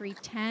 Ann, like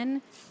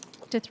 3:10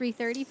 to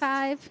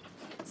 3:35.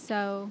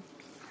 So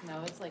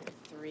no, it's like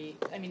 3.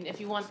 I mean, if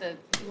you want the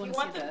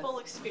full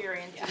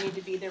experience, Yeah. you need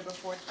to be there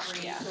before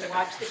 3 Yeah. to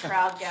watch the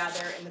crowd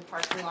gather and the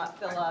parking lot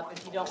fill up.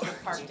 If you don't want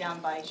to park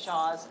down by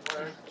Shaw's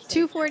or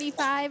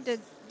 2:45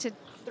 to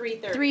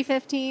 3:30.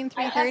 3:15,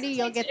 3:30,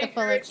 you'll get the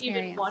full Even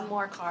experience. one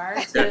more car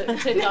to go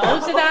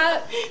to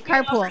that.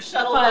 Carpool.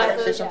 Shuttle Can I say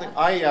buses. something?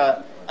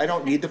 I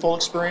don't need the full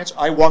experience.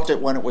 I walked it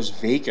when it was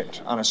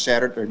vacant on a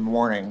Saturday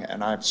morning,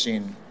 and I've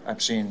seen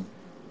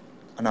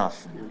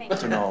enough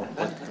to know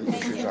what the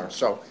issues are.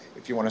 So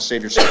if you want to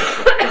save yourself,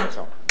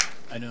 so.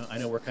 I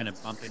know we're kind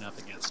of bumping up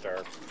against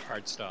our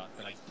hard stop,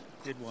 but I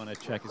did want to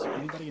check. Is there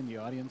anybody in the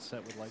audience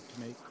that would like to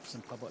make some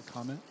public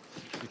comment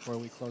before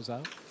we close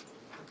out?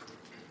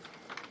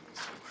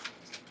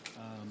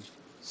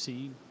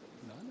 Seeing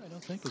none, I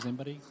don't think. Is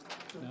anybody?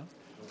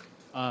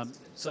 No?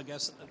 So I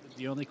guess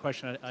the only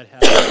question I'd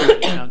have for the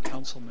town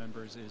council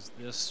members is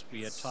this.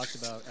 We had talked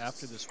about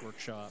after this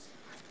workshop.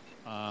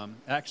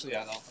 Actually,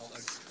 I'll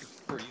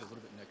refer you a little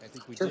bit, Nick. I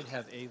think we did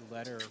have a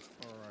letter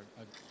or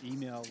an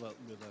email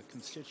with a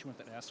constituent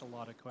that asked a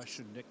lot of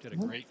questions. Nick did a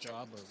great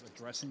job of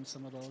addressing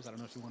some of those. I don't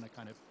know if you want to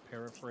kind of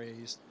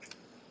paraphrase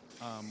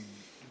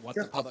what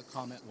the public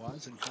comment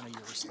was and kind of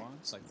your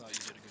response. I thought you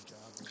did a good job.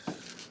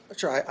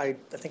 Sure, I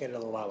think I did a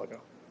little while ago.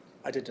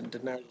 I didn't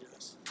I do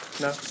this?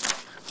 No?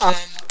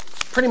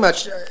 Pretty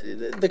much,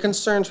 the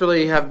concerns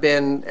really have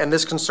been, and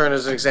this concern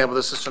is an example,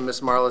 this is from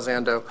Ms. Marla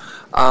Zando,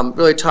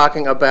 really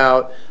talking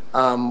about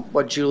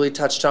what Julie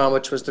touched on,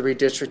 which was the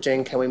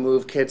redistricting. Can we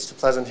move kids to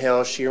Pleasant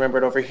Hill? She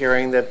remembered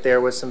overhearing that there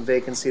was some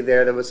vacancy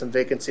there. There was some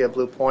vacancy at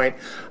Blue Point.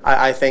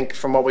 I think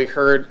from what we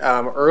heard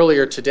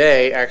earlier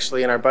today,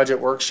 actually in our budget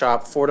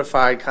workshop,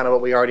 fortified kind of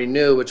what we already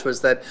knew, which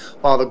was that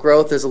while the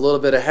growth is a little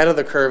bit ahead of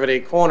the curve at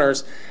 8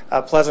 Corners,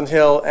 Pleasant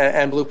Hill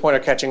and Blue Point are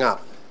catching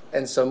up.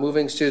 And so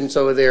moving students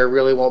over there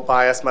really won't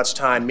buy us much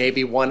time,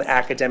 maybe one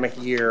academic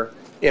year,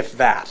 if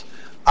that.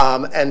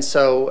 And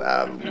so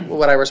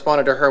what I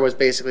responded to her was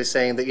basically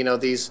saying that,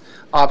 these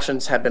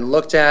options have been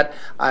looked at.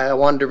 I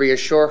wanted to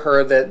reassure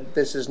her that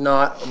this is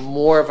not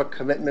more of a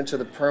commitment to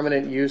the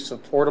permanent use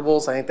of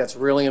portables. I think that's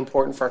really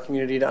important for our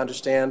community to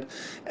understand,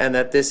 and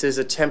that this is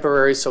a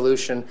temporary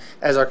solution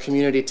as our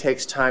community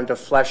takes time to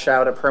flesh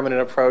out a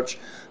permanent approach,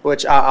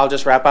 which I'll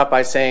just wrap up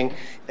by saying,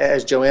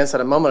 as Joanne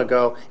said a moment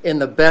ago, in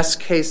the best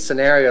case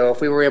scenario,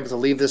 if we were able to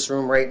leave this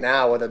room right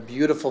now with a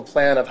beautiful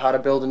plan of how to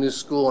build a new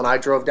school and I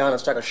drove down and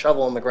stuck a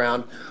shovel in the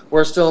ground,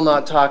 we're still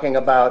not talking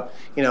about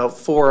 4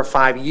 or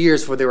 5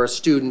 years before there are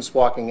students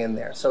walking in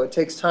there. So it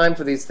takes time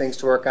for these things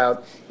to work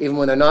out, even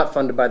when they're not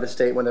funded by the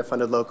state, when they're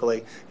funded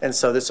locally. And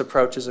so this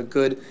approach is a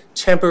good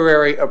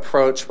temporary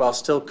approach while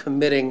still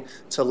committing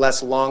to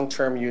less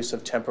long-term use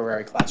of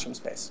temporary classroom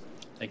space.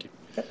 Thank you.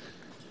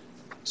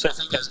 So I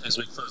think as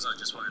we close out, I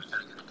just wanted to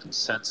kind of get a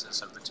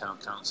consensus of the town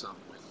council.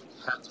 We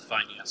had the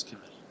finance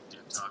committee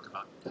did talk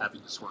about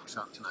having this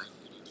workshop tonight,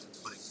 and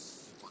putting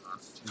people an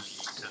opportunity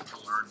to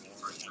learn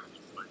more and have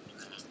input in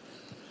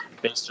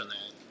that. Based on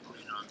that,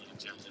 putting it on the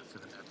agenda for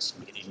the next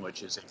meeting,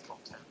 which is April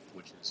 10th,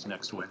 which is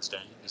next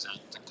Wednesday. Is that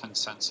the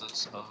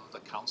consensus of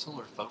the council?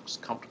 Are folks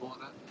comfortable with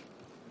that?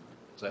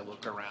 As I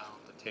look around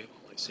the table,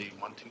 I see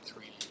 1, 2,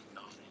 3,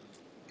 9.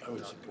 I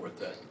would support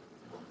that.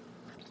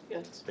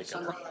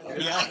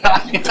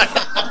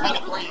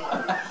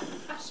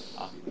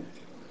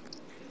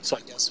 So I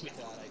guess with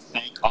that, I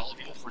thank all of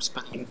you for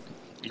spending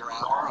your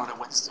hour on a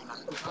Wednesday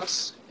night with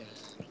us.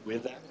 And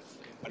with that,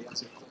 if anybody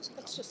has any closing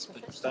comments,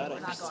 finish that.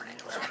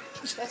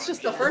 That's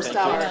just the first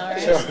hour.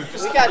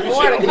 We got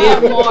more to come.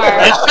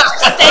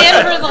 Stay in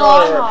for the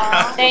long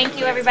haul. Thank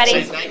you,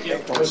 everybody. Thank you.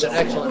 It was an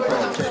excellent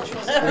presentation.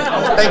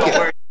 Thank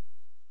you.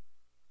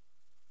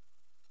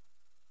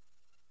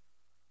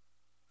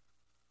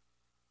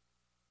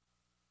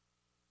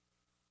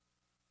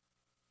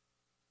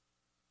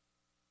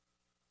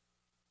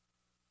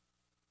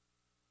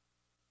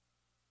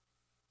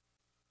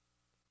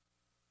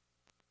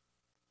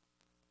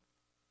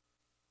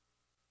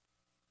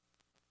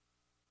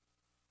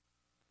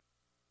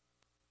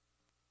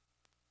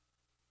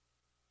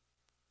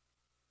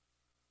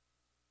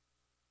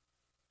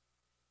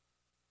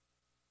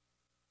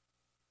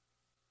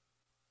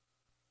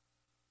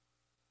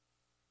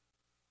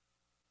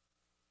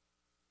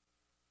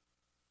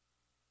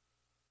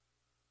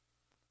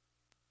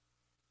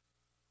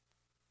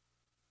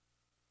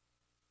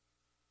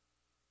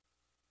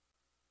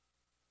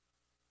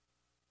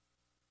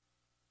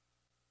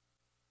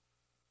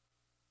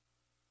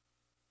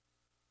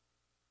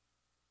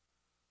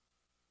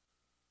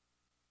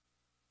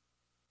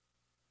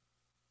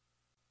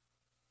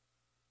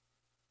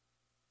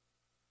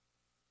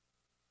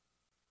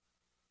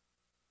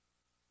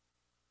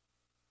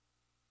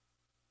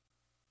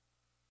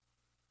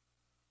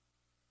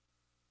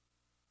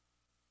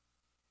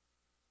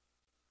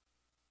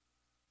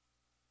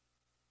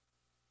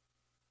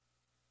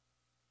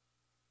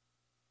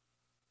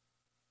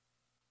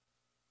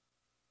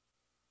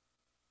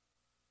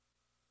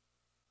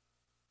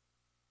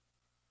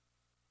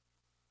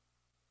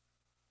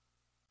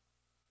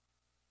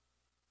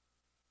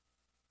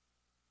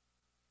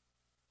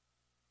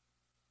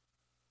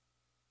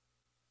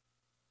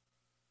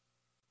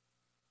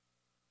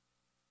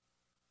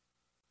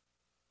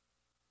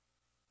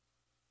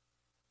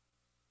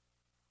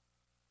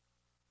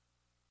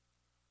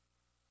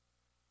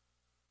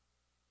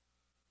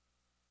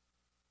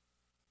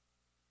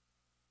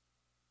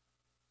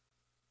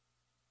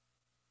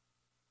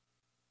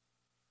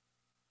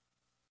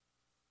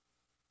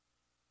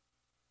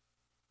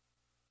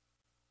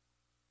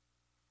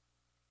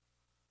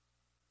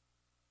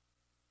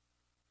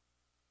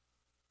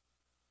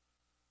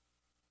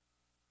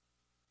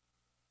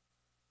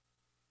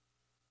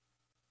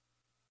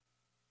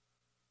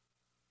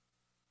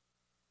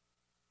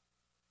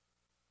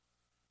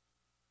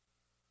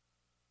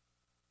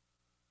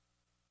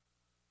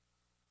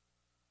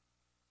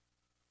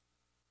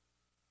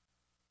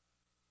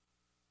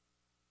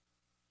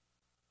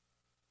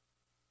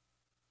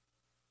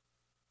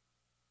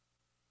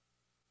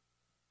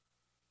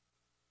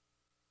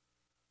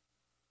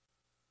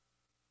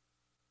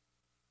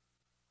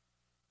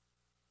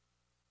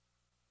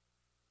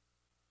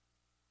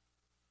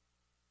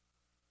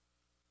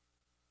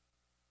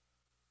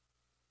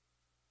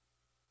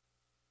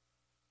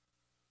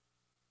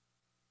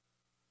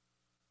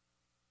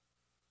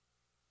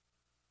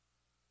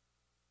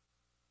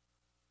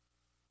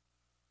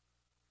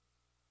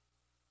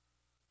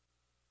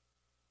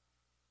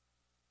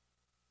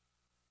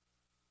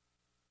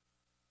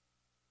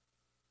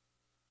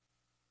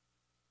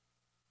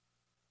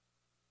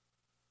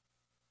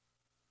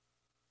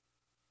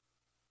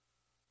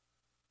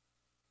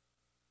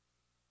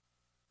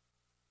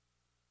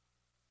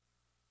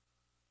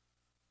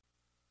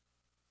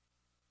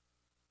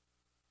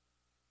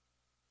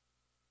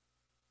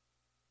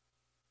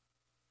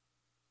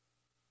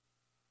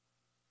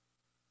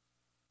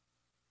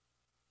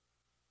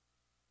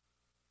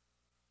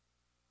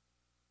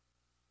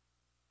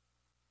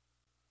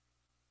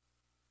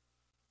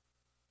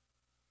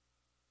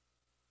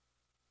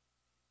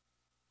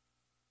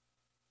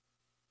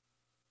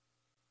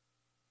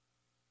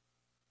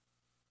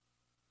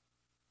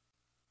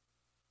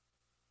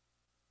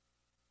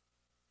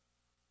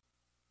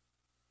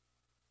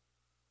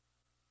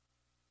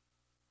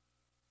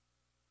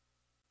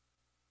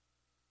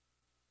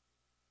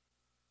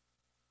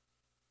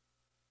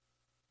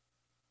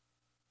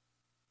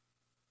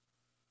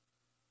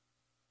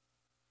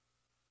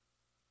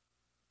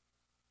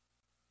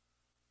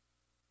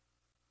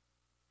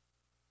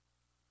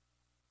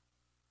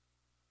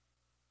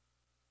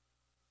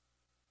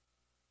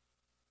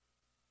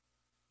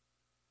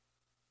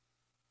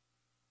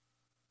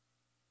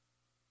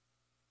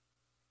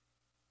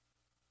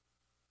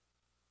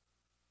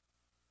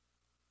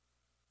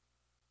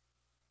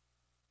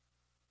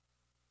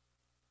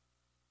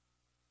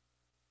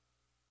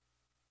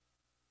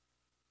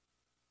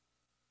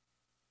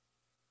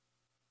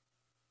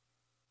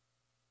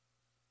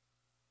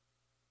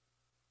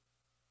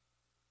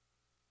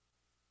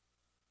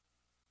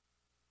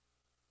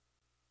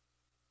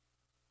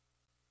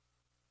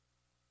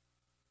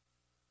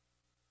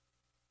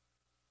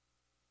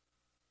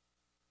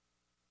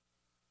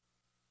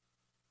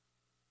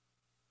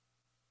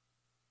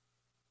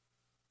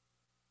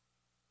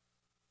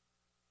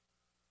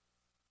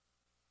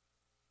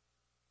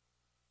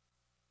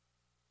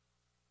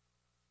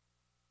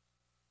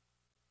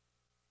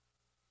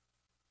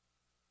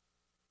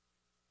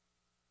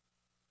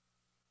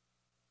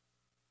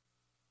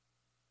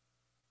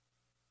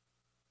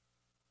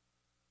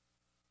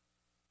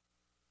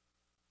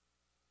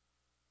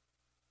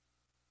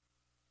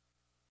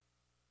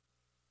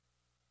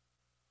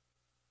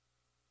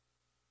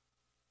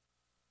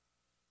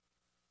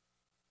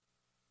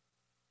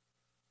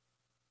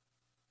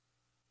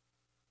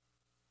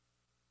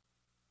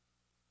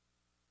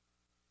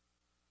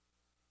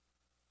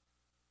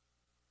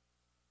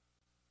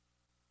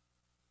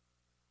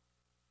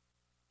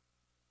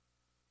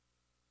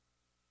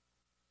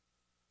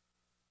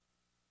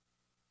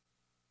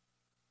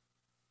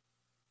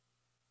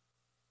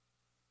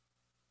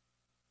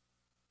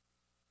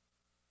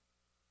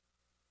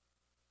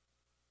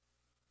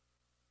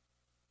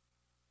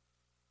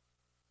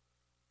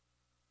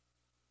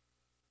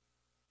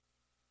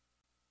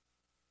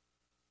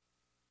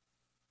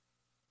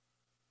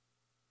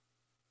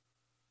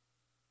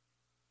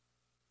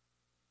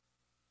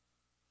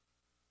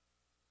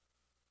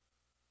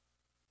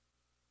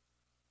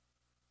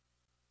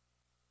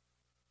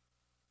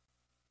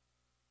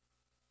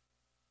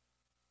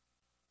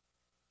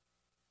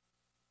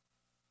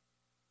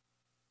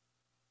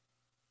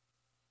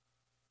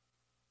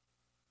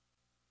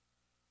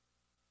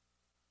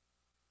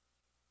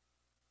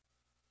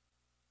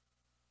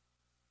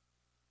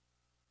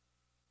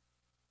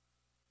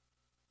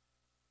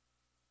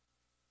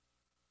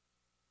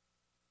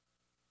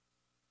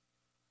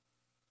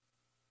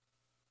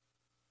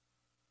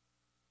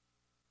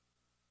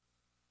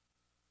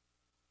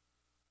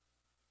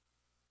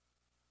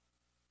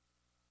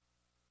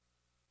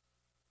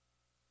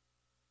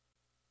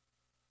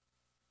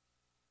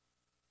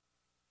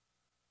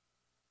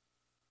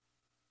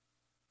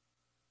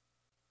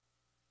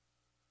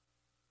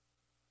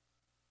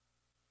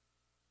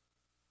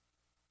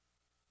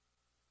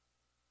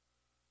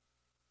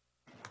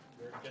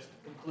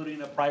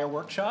 including a prior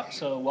workshop.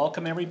 So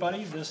welcome,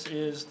 everybody. This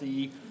is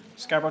the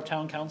Scarborough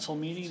Town Council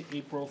meeting,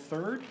 April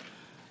 3rd.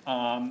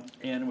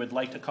 And would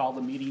like to call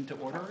the meeting to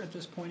order at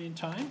this point in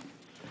time.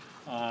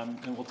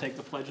 And we'll take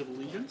the Pledge of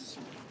Allegiance.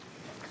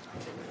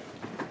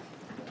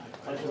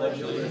 I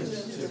pledge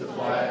allegiance to the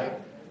flag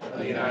of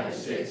the United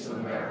States of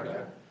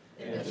America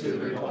and to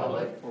the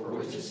republic for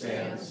which it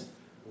stands,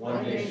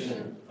 one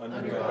nation,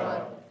 under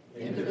God,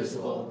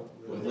 indivisible,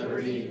 with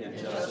liberty and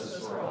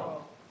justice for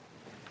all.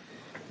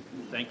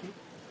 Thank you.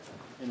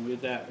 And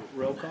with that,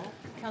 roll call.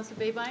 Council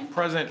Babine?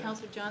 Present.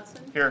 Council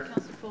Johnson? Here.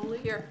 Council Foley?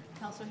 Here.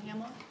 Council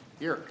Hamel?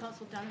 Here.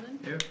 Council Donovan?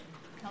 Here.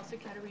 Council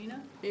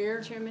Katarina?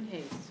 Here. Chairman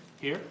Hayes?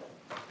 Here.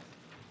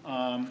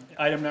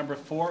 Item number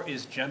 4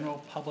 is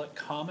general public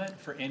comment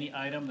for any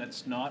item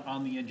that's not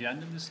on the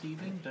agenda this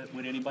evening.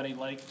 Would anybody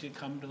like to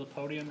come to the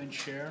podium and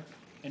share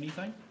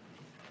anything?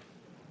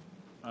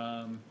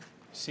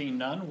 Seeing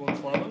none, we'll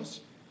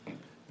close.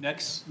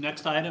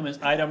 Next item is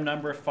item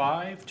number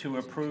 5, to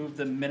approve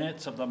the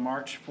minutes of the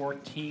March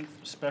 14th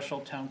special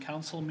town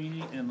council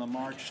meeting and the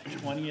March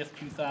 20th,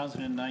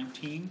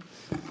 2019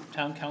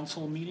 town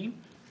council meeting.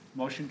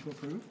 Motion to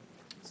approve?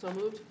 So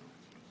moved.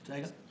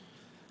 Second.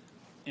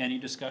 Any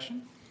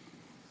discussion?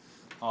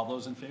 All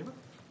those in favor?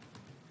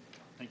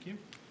 Thank you.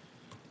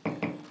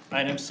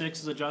 Item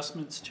 6 is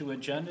adjustments to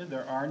agenda.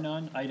 There are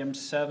none. Item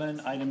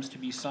 7, items to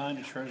be signed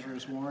to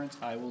treasurer's warrants.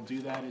 I will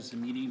do that as the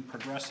meeting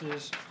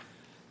progresses.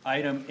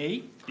 Item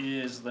 8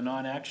 is the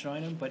non-action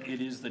item, but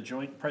it is the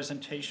joint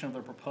presentation of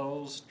the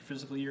proposed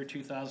fiscal year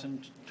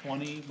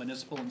 2020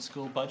 municipal and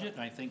school budget.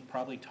 And I think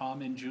probably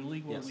Tom and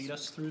Julie will lead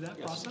us through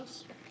that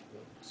process.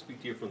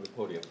 Speak to you from the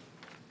podium.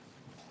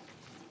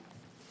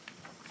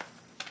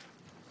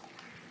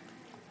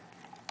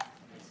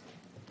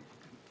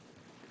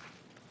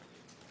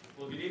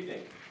 Well, good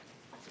evening.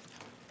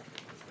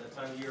 It's that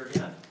time of year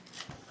again.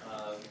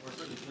 We're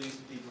certainly pleased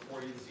to be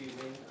before you this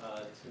evening.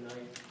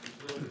 Tonight is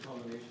really the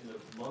culmination of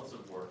months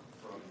of work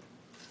from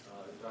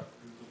Dr.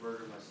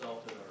 Kugelberger,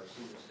 myself, and our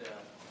senior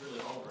staff,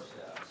 really all of our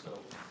staff. So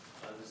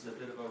this is a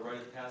bit of a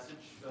rite of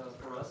passage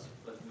for us,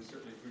 but we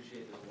certainly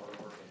appreciate there's a lot of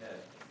work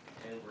ahead.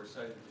 And we're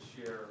excited to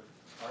share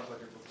our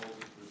budget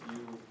proposals with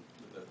you,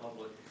 with the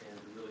public, and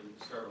to really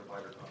start a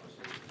wider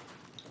conversation.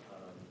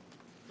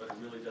 But it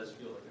really does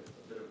feel like a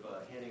bit of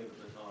handing of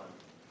the baton.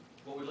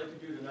 What we'd like to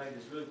do tonight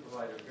is really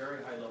provide a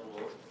very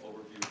high-level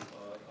overview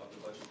of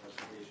the budget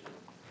presentation.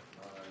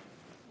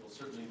 We'll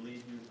certainly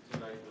leave you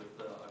tonight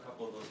with a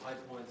couple of those high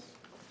points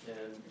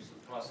and some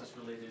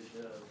process-related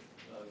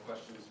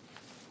questions,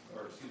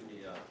 or excuse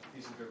me,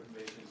 pieces of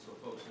information so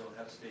folks know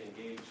how to stay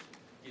engaged,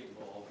 get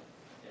involved,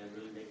 and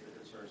really make their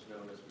concerns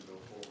known as we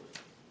go forward.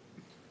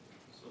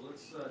 So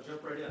let's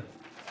jump right in.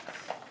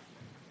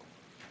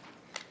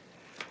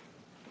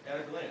 At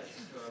a glance,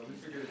 we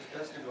figured it's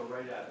best to go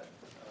right at it.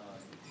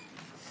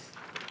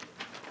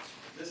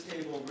 This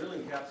table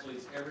really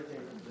encapsulates everything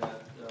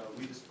that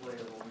we display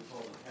on what we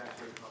call the tax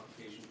rate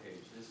computation page.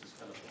 This is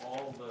kind of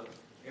all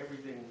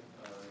everything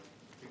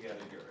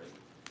together here.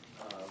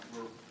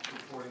 We're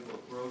reporting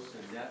both gross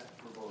and net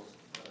for both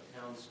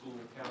town, school,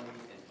 county,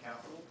 and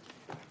capital.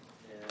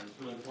 And it's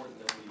really important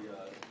that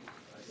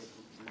I think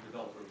we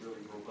develop a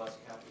really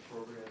robust capital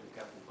program and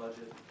capital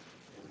budget.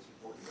 And it's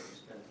important that we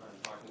spend time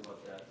talking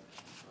about that.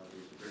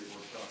 There's a great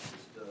workshop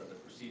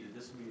that preceded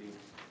this meeting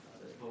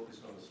that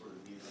focused on the sort of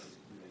needs this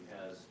community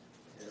has.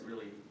 And it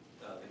really,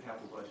 the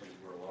capital budget is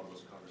where a lot of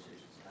those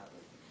conversations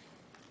happen.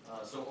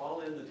 So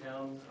all in the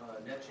town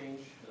net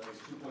change is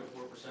 2.4%.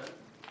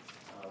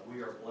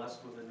 We are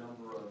blessed with a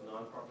number of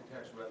non-property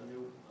tax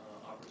revenue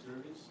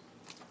opportunities.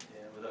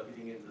 And without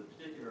getting into the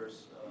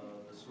particulars,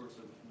 the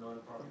sorts of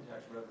non-property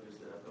tax revenues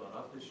that have gone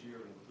up this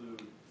year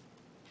include,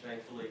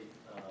 thankfully,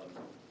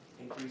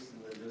 increase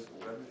in the municipal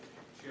revenue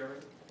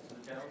sharing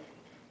in the town.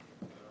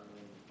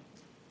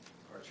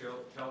 Our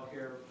child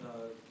care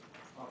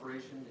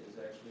operation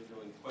is actually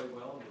doing quite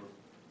well, and we're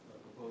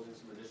proposing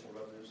some additional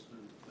revenues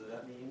through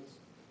that means.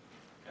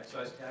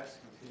 Excise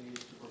tax continues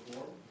to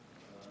perform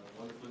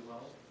wonderfully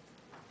well.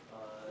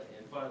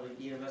 And finally,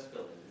 EMS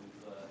billing.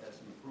 We've had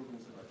some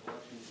improvements in our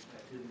collection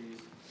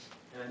activities.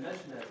 And I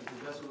mention that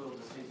because that's a real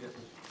distinct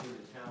difference between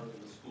the town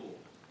and the school.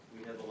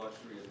 We have the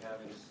luxury of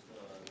having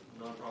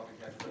non-property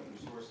tax revenue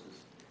sources,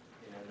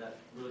 and that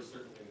really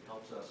certainly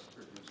helps us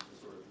produce the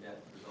sort of net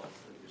results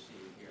that you're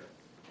seeing here.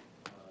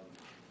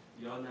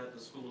 Beyond that, the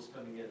school is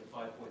coming in at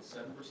 5.7%.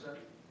 There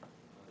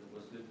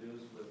was good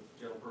news with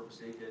general purpose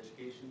aid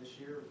education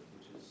this year,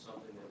 which is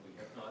something that we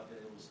have not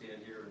been able to stand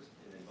here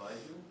and advise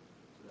you.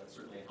 So that's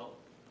certainly a help.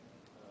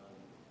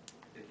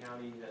 The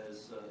county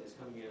is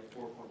coming in at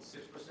 4.6%,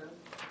 $130,000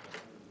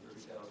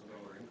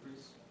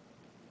 increase.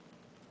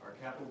 Our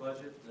capital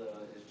budget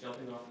is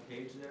jumping off the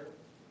page there.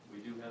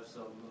 We do have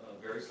some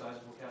very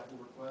sizable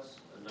capital requests.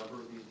 A number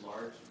of these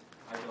large,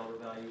 high dollar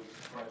value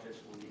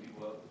projects will need to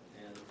go out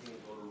and obtain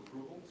voter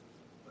approval,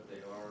 but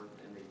they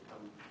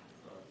come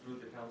through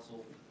the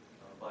council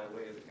by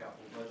way of the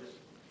capital budget.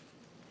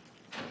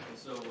 And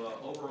so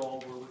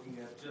overall, we're looking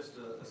at just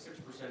a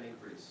 6%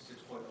 increase,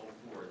 6.04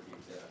 to be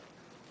exact,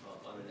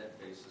 on a net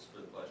basis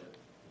for the budget.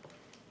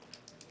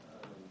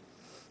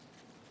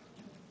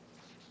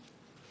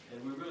 And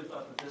we really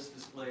thought that this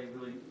display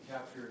really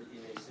captured in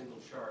a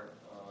single chart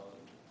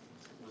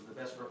was the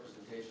best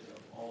representation of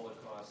all the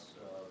costs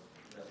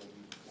that will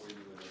be before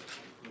you and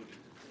included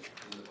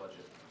in the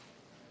budget.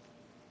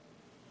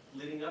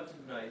 Leading up to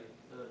tonight,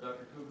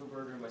 Dr.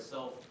 Kugelberger and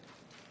myself,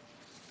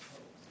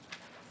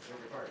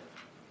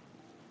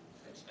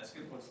 I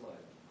skipped one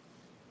slide.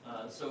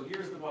 So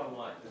here's the bottom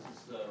line. This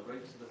is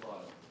right to the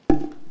bottom.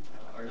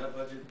 Our net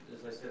budget,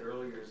 as I said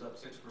earlier, is up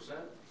 6%.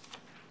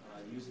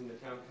 Using the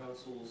town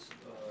council's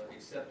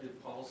accepted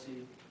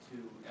policy to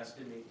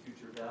estimate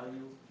future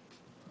value,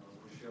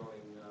 we're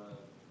showing a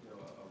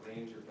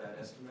range of that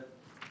estimate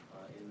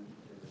in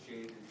the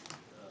shaded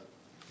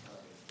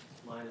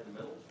line in the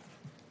middle.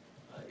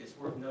 It's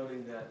worth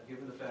noting that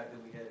given the fact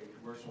that we had a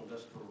commercial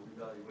industrial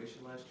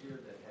revaluation last year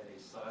that had a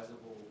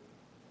sizable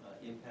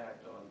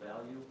impact on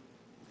value,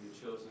 we have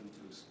chosen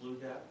to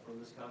exclude that from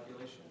this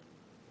calculation.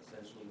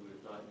 Essentially, we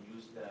have not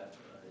used that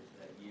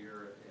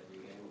year and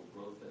the annual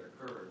growth that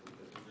occurred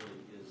because it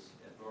really is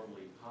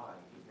abnormally high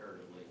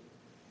comparatively.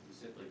 We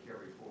simply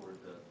carry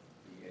forward the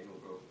annual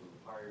growth from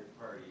the prior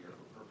year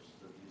for purposes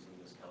of using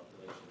this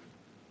calculation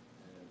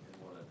and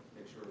want to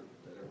make sure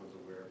that everyone's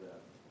aware of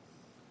that.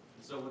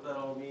 And so what that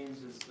all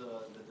means is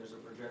that there's a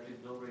projected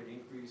mill rate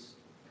increase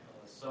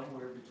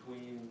somewhere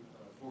between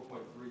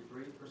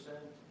 4.33%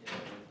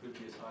 and could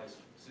be as high as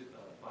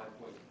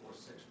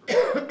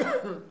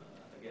 5.46%.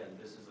 Again,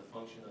 this is a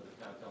function of the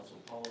town council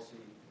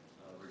policy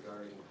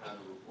regarding how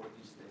to report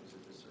these things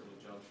at this early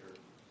juncture.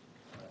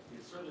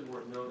 It's certainly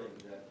worth noting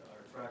that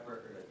our track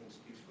record, I think,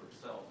 speaks for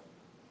itself.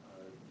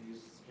 These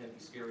can be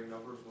scary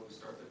numbers when we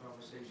start the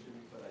conversation,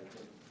 but I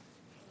think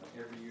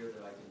every year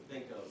that I can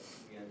think of,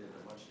 we end in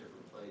a much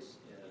different place,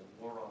 and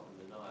more often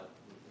than not,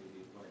 with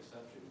maybe one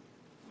exception,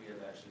 we have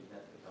actually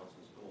met the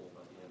council's goal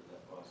by the end of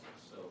that process.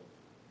 So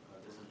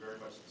this is very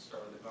much the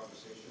start of the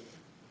conversation,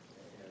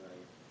 and I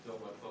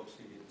don't want folks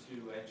to get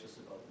too anxious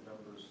about the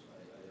numbers. I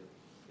have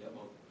the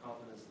utmost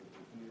confidence that the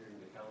community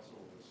and the council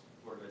and the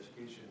Board of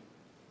Education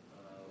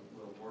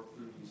will work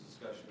through these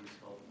discussions,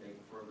 help make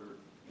further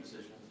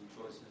decisions and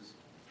choices,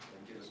 and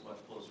get us much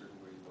closer to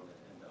where you want to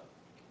end up.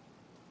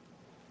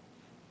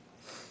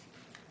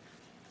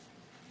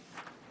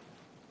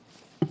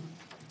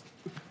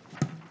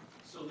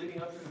 So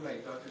leading up to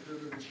tonight, Dr.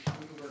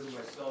 Kugelberg and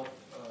myself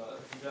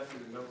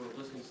conducted a number of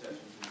listening sessions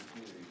in the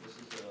community. This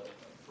is a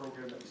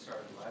program that we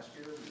started last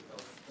year. We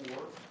held 4.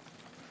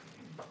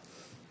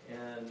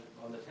 And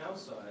on the town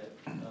side,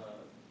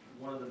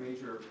 one of the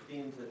major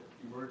themes that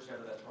emerged out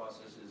of that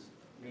process is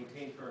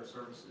maintain current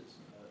services.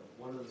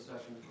 One of the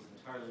sessions was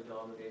entirely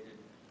dominated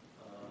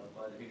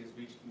by the Higgins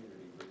Beach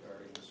community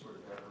regarding the sort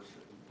of efforts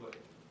that we put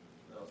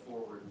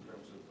forward in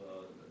terms of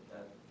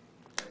that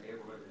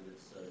neighborhood and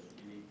its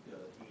unique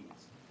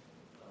needs.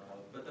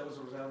 But that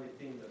was a resounding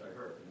theme that I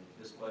heard, and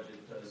this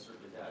budget does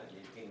certainly that. It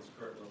maintains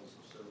current levels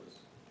of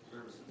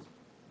services.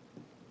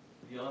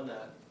 Beyond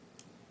that,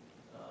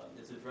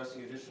 it's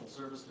addressing additional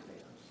service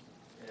demands.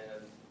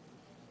 And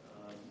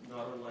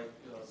not unlike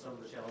some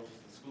of the challenges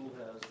the school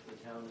has, the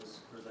town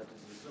is presented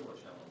with similar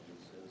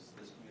challenges. As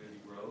this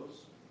community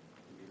grows,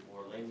 we get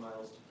more lane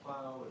miles to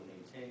plow and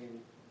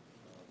maintain.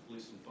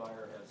 Police and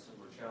fire have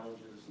similar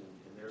challenges in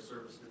their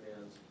service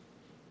demands.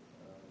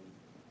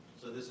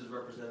 So this is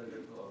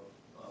representative of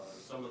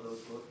some of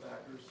those growth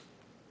factors.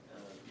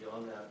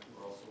 Beyond that,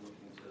 we're also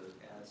looking to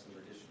add some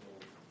additional,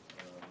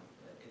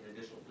 an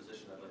additional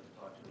position I'd like to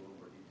talk to in a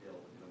little more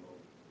detail in a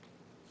moment.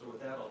 So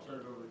with that, I'll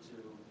turn it over to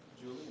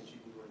Julie, and she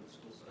can go into the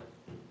school side.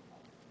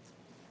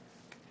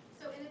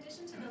 So in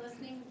addition to the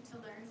listening to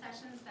learn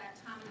sessions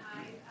that Tom and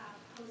I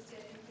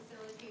hosted and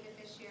facilitated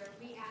this year,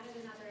 we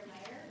added another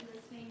layer,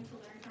 listening to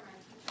learn from our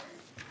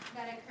teachers,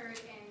 that occurred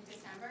in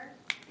December.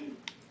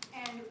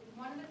 And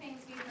one of the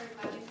things we heard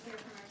loud and clear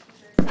from our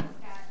teachers is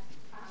that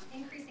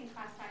increasing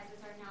class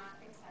sizes are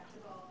not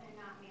acceptable and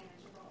not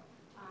manageable,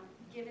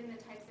 given the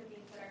types of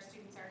needs that our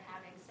students are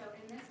having. So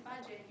in this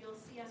budget, you'll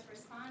see us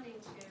responding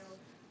to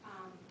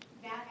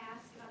that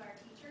ask of our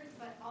teachers,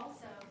 but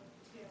also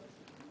to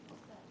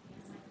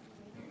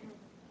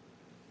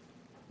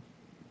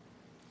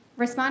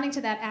responding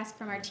to that ask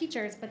from our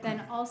teachers, but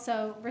then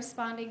also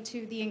responding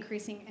to the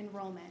increasing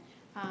enrollment,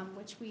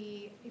 which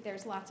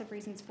there's lots of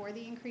reasons for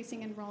the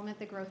increasing enrollment,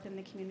 the growth in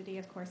the community,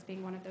 of course,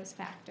 being one of those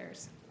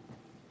factors.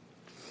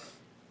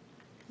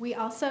 We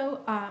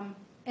also,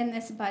 in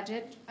this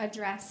budget,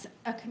 address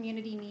a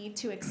community need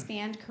to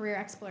expand career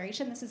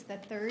exploration. This is the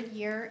 3rd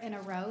year in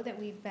a row that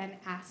we've been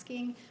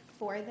asking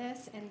for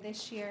this, and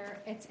this year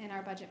it's in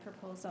our budget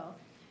proposal.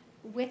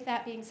 With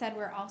that being said,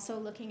 we're also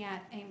looking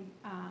at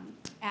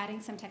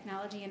adding some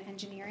technology and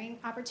engineering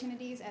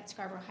opportunities at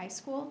Scarborough High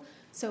School.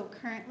 So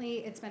currently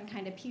it's been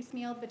kind of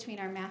piecemealed between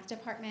our math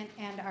department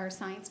and our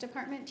science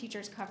department,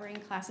 teachers covering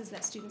classes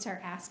that students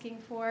are asking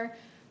for.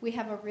 We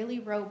have a really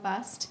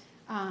robust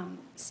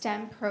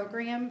STEM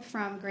program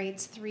from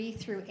grades 3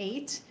 through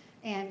 8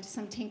 and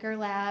some Tinker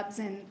Labs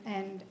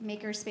and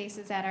maker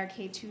spaces at our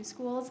K-2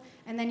 schools.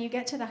 And then you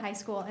get to the high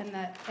school and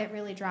it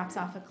really drops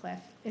off a cliff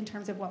in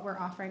terms of what we're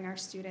offering our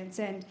students.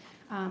 And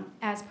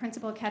as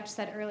Principal Ketch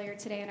said earlier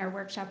today in our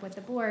workshop with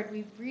the board,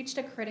 we've reached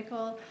a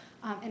critical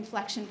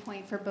inflection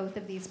point for both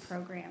of these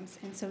programs.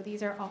 And so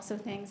these are also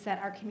things that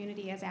our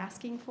community is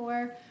asking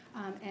for,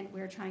 and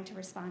we're trying to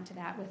respond to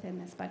that within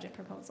this budget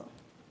proposal.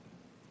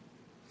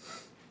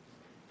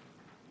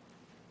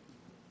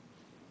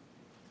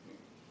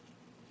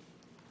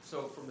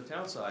 So from the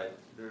town side,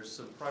 there's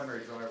some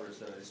primary drivers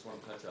that I just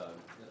want to touch on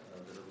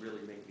that are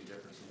really making a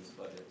difference in this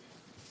budget.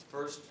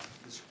 First,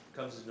 this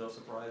comes as no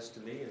surprise to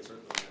me, and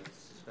certainly I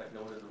suspect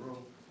no one in the room.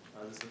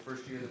 This is the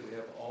first year that we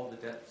have all the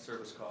debt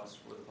service costs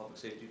for the public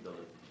safety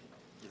building.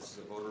 This is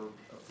a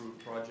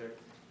voter-approved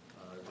project.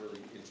 Really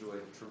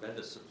enjoyed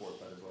tremendous support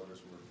by the voters.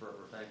 We're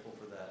forever thankful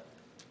for that.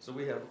 So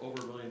we have over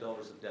 $1 million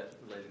of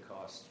debt-related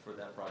costs for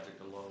that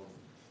project alone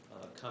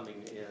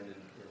coming in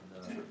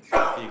and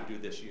being due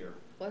this year.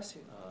 Bless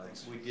you.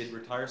 We did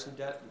retire some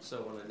debt, and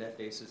so on a net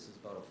basis, it's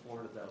about a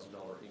 $400,000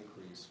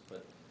 increase,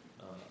 but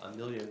 $1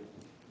 million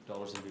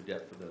in new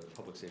debt for the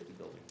public safety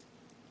building.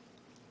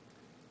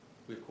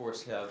 We, of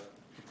course, have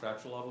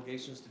contractual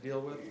obligations to deal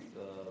with.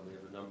 We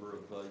have a number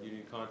of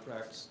union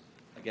contracts.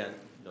 Again,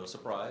 no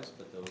surprise,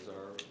 but those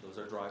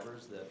are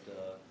drivers that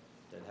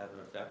have an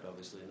effect,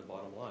 obviously, in the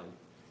bottom line.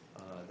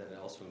 That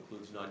also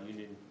includes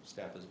non-union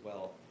staff as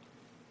well.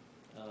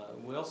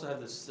 We also have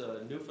this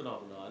new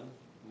phenomenon.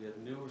 We have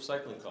new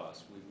recycling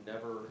costs. We've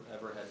never,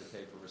 ever had to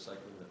pay for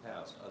recycling in the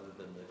past, other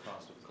than the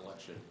cost of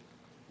collection.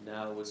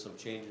 Now, with some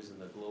changes in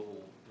the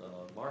global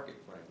market,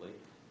 frankly,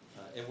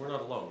 and we're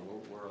not alone.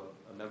 We're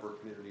a member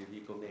community of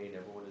Maine.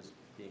 Everyone is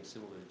being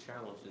similarly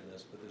challenged in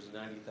this, but there's a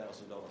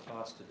 $90,000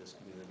 cost to this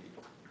community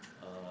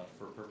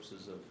for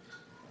purposes of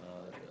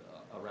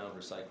around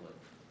recycling.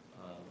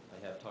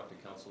 I have talked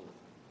to Council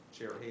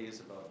Chair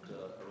Hayes about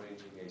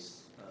arranging a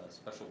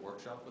special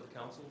workshop with the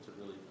council to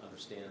really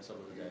understand some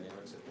of the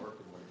dynamics at work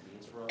and what it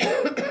means for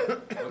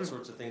us. What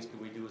sorts of things can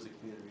we do as a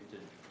community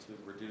to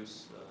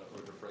reduce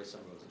or defray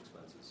some of those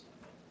expenses?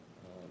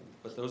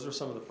 But those are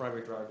some of the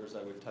primary drivers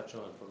I would touch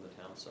on from the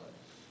town side.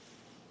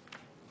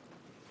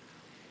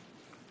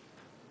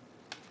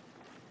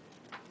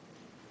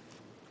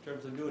 In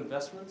terms of new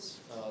investments,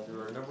 there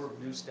are a number of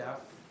new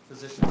staff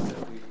positions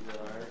that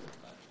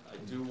I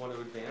do want to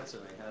advance,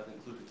 and I have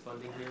included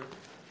funding here.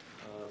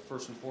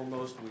 First and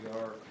foremost, we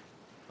are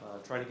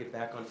trying to get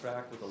back on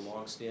track with a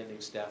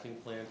long-standing staffing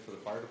plan for the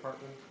fire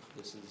department.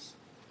 This has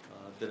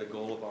been a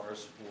goal of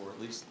ours for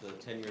at least the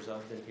 10 years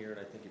I've been here,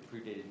 and I think it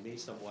predated me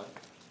somewhat.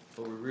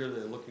 But we're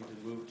really looking to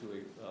move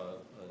to a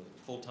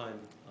full-time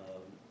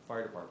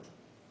fire department,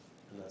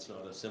 and that's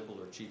not a simple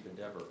or cheap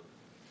endeavor.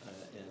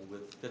 And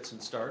with fits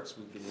and starts,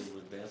 we've been able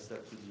to advance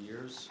that through the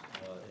years,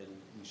 and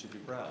we should be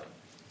proud.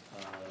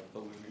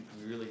 But we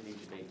really need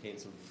to maintain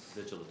some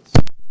vigilance.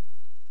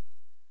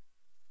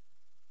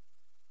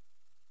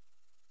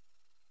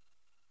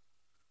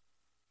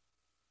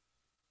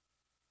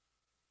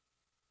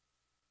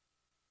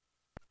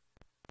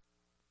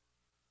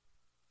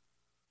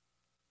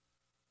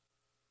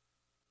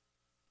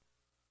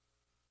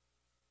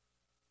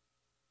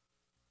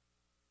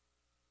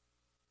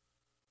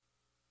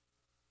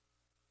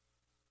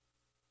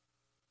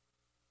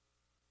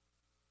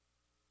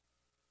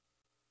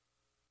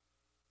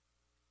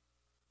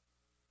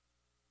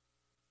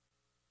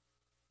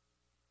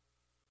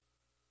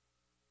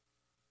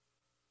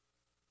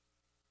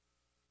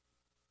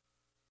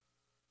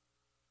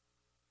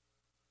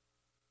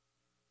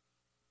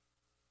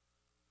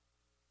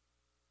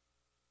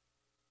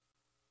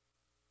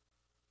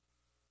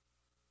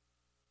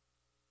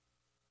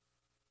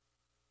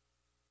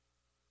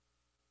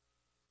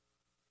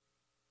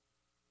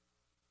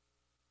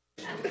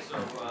 So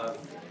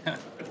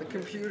the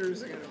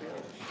computers are going to be.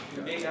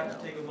 We may have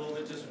to take a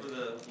moment just for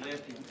the lamp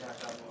to back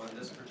up on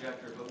this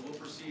projector, but we'll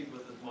proceed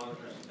with the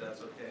monitors if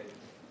that's okay.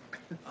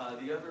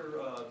 The other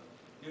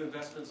new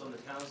investments on the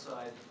town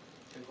side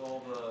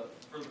involve,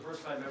 for the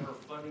first time ever,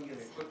 funding an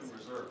equipment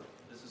reserve.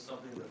 This is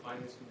something the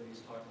Finance Committee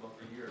has talked about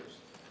for years.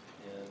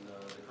 And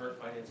the current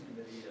Finance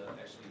Committee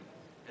actually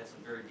had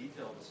some very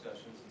detailed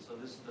discussions. And so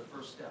this is the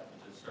first step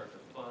to start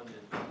to fund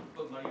and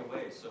put money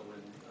away. So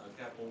when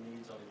capital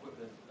needs on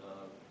equipment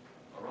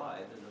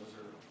arrive, and those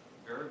are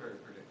very, very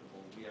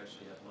predictable, we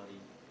actually have money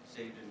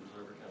saved in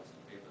reserve accounts to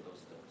pay for those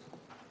things.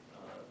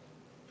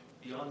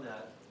 Beyond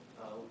that,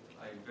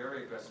 I'm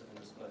very aggressive in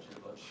this budget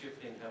about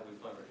shifting how we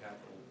fund our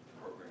capital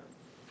program.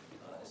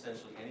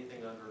 Essentially,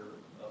 anything under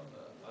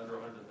 $100,000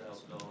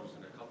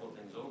 and a couple of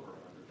things over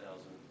 $100,000,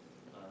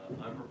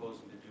 I'm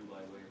proposing to do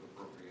by way of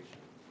appropriation.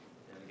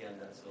 And again,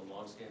 that's a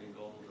long-standing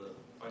goal of the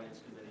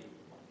Finance Committee.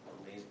 It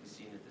remains to be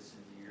seen if this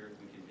is the year if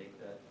we can make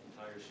that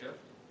entire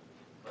shift.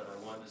 But I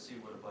wanted to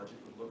see what a budget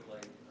would look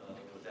like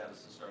with that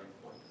as a starting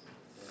point.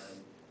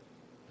 And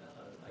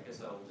I guess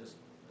I'll just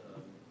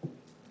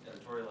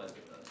editorialize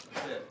it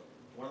a bit.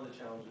 One of the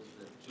challenges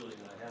that Julie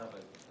and I have, I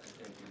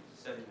think, in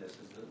setting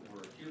this is that we're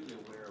acutely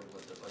aware of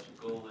what the budget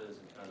goal is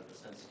and kind of of the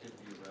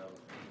sensitivity around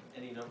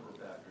any number of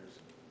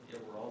factors,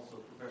 yet we're also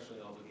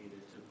professionally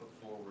obligated to put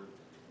forward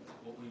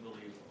what we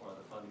believe are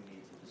the funding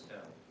needs of this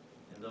town.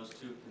 And those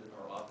two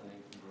are often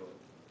incongruent.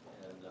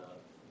 And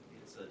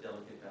it's a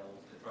delicate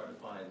balance to try to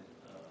find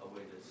a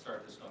way to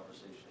start this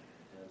conversation.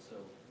 And so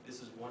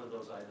this is one of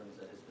those items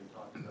that has been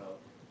talked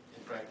about.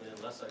 And frankly,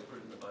 unless I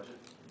put it in the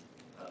budget,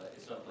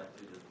 it's not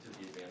likely to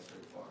be advanced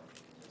very far.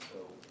 And so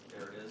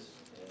there it is.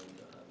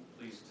 And I'm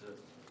pleased to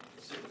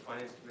sit with the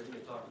Finance Committee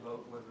and talk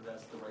about whether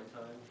that's the right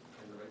time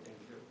and the right thing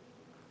to do.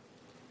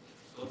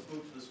 So let's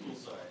move to the school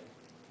side.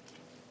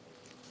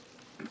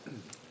 Is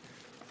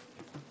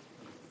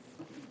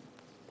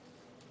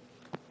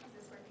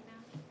this working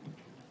now?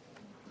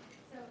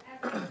 So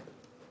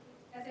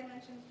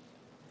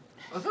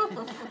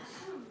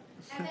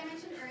as I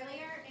mentioned,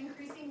 earlier,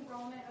 increasing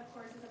enrollment, of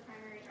course, is a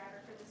primary driver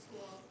for the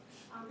schools,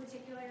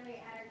 particularly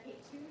at our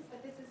K-2s,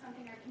 but this is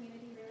something our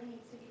community really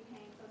needs to be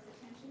paying close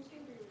attention to.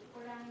 We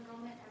report on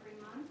enrollment every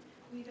month.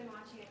 We've been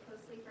watching it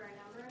closely for a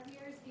number of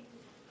years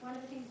because one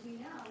of the things we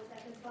know is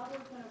that this bubble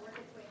is going to work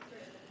its way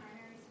through the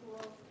primary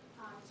school,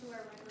 to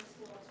our regular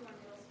school, to our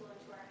middle school,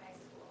 and to our high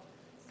school.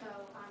 So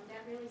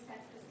that really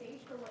sets the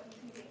stage for what you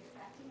can be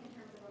expecting in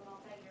terms of a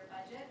multi-year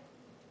budget.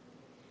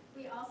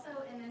 We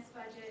also, in this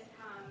budget,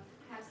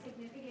 have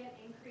significant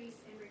increase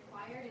in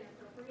required and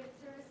appropriate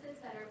services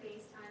that are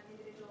based on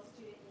individual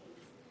student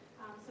needs.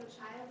 So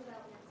child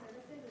development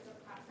services is a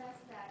process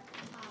that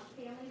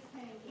families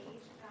can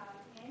engage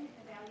in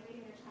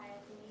evaluating their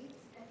child's needs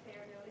if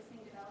they're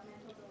noticing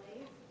developmental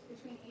delays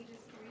between ages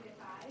 3 to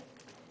 5.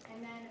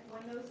 And then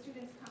when those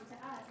students come to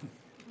us,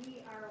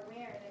 we are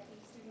aware that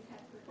these students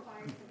have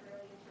required some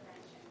early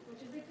intervention,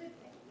 which is a good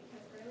thing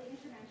because early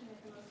intervention is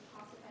the most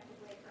cost-effective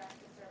way for us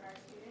to serve our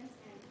students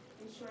and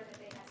ensure that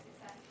they have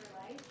success for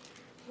life.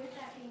 With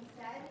that being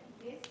said,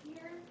 this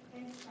year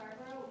in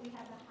Scarborough, we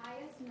have the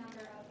highest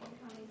number of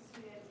incoming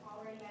students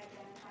already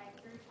identified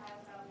through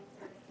child development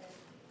services,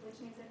 which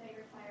means that they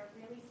require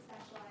really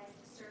specialized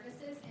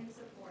services and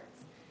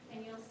supports.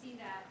 And you'll see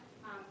that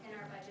in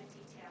our budget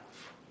detail.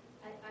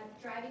 A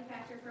driving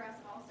factor for us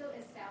also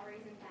is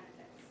salaries and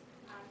benefits.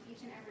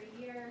 Each and every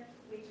year,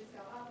 wages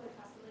go up with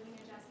cost of living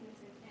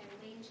adjustments and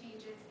lane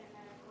changes, and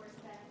then of course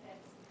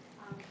benefits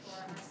for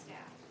our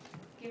staff.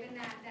 Given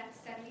that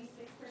that's 76%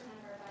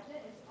 of our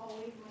budget, it's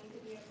always going to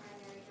be a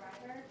primary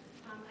driver.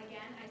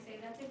 Again, I say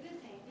that's a good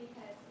thing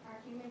because our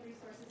human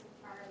resources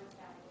are our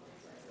most valuable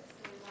resources,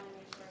 so we want to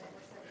make sure that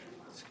we're serving them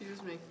well.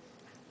 Excuse me.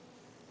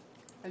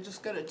 I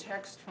just got a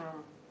text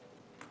from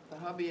the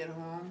hubby at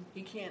home.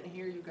 He can't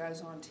hear you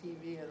guys on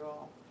TV at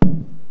all.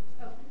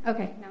 Oh,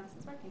 okay, now this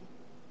is working.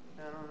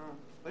 I don't know.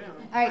 Wait a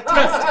minute. All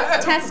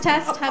right,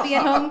 test, hubby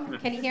at home.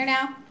 Can you hear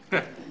now?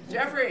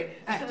 Jeffrey.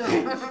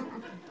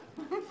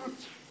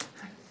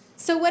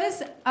 So what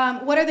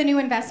are the new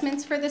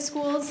investments for the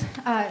schools?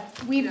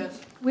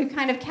 We've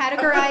kind of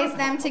categorized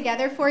them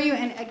together for you,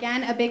 and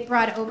again, a big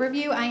broad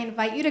overview. I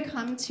invite you to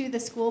come to the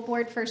school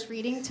board first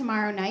reading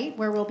tomorrow night,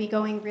 where we'll be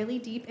going really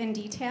deep in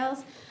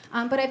details.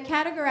 But I've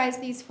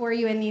categorized these for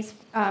you in these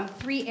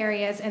 3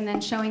 areas, and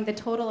then showing the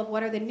total of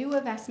what are the new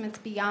investments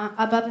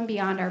above and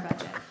beyond our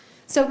budget.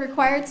 So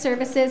required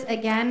services,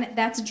 again,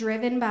 that's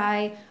driven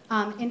by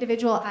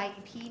individual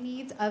IEP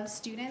needs of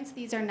students.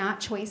 These are not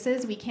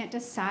choices. We can't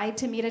decide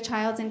to meet a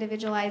child's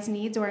individualized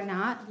needs or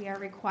not. We are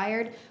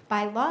required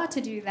by law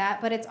to do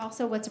that, but it's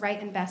also what's right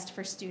and best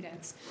for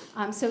students.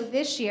 So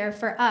this year,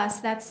 for us,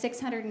 that's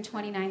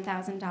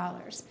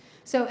 $629,000.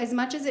 So as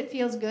much as it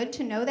feels good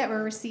to know that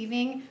we're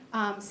receiving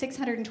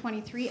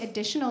 $623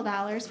 additional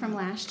dollars from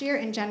last year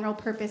in general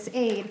purpose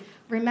aid,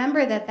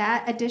 remember that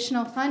that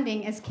additional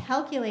funding is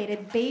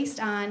calculated based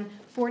on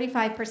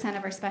 45%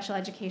 of our special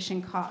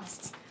education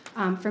costs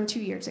from 2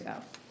 years ago.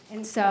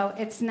 And so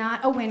it's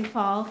not a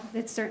windfall.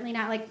 It's certainly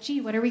not like,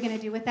 gee, what are we going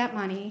to do with that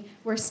money?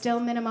 We're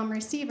still minimum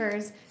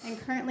receivers and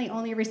currently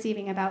only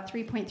receiving about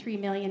 $3.3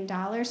 million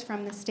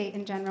from the state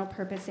in general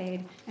purpose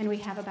aid, and we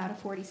have about a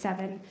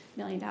 $47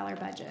 million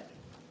budget.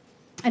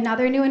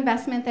 Another new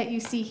investment that you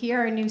see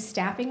here are new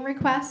staffing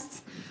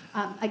requests.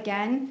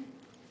 Again,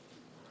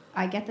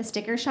 I get the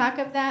sticker shock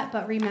of that,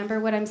 but remember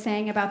what I'm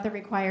saying about the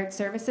required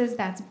services.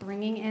 That's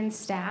bringing in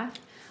staff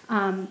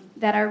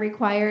that are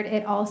required.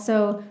 It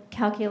also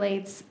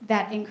calculates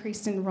that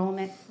increased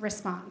enrollment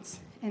response.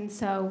 And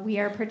so we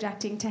are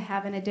projecting to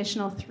have an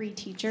additional 3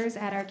 teachers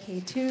at our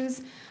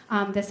K-2s.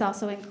 This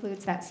also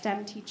includes that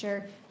STEM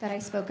teacher that I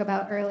spoke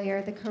about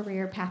earlier, the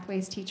career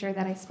pathways teacher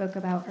that I spoke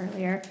about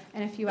earlier,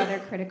 and a few other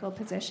critical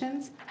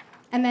positions.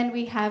 And then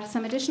we have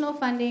some additional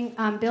funding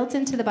built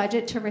into the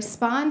budget to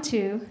respond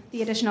to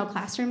the additional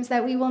classrooms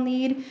that we will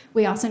need.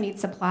 We also need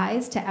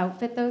supplies to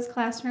outfit those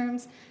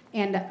classrooms.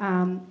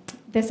 And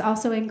this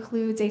also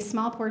includes a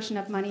small portion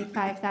of money,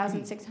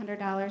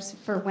 $5,600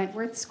 for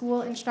Wentworth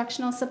School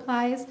instructional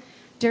supplies.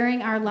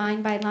 During our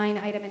line-by-line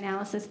item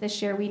analysis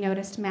this year, we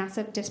noticed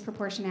massive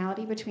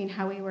disproportionality between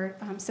how we were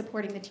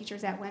supporting the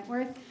teachers at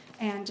Wentworth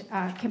and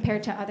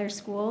compared to other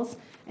schools.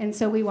 And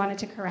so we wanted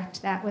to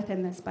correct that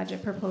within this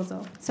budget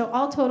proposal. So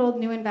all totaled,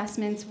 new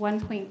investments,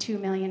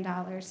 $1.2 million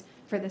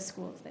for the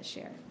schools this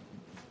year.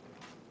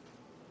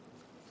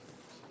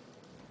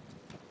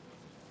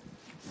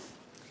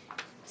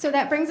 So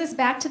that brings us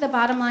back to the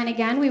bottom line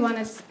again. We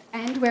want to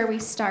end where we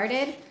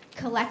started.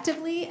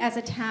 Collectively, as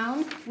a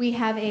town, we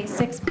have a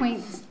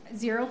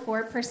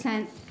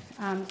 6.04%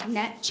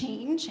 net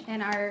change in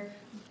our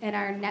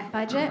net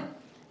budget.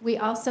 We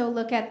also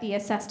look at the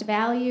assessed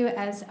value,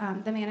 as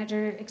the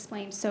manager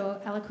explained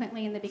so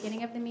eloquently in the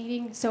beginning of the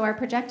meeting. So our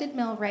projected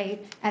mill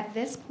rate at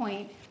this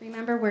point,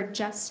 remember, we're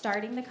just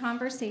starting the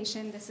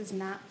conversation. This is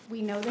not,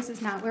 we know this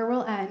is not where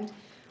we'll end,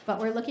 but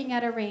we're looking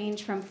at a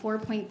range from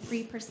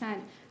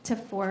 4.3% to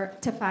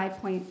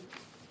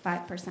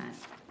 5.5%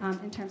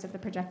 in terms of the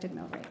projected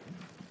mill rate.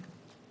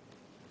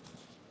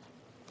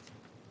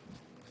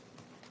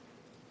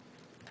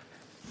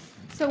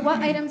 So what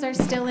items are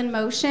still in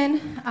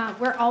motion?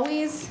 We're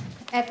always,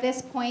 at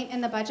this point in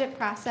the budget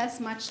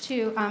process, much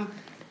to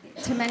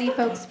many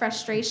folks'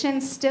 frustration,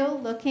 still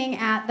looking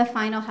at the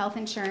final health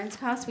insurance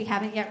costs. We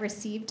haven't yet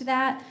received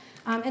that.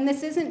 And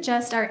this isn't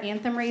just our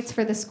anthem rates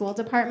for the school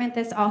department.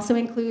 This also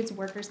includes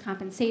workers'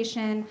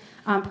 compensation,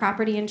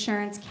 property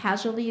insurance,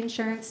 casualty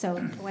insurance, so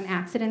when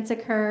accidents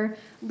occur,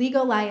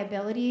 legal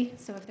liability,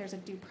 so if there's a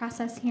due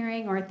process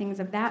hearing or things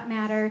of that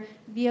matter,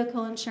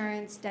 vehicle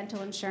insurance,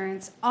 dental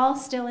insurance, all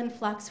still in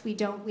flux. We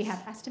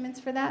have estimates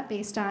for that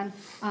based on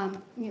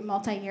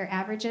multi-year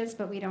averages,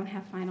 but we don't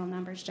have final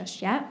numbers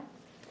just yet.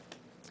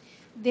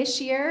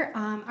 This year,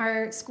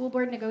 our school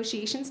board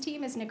negotiations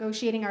team is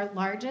negotiating our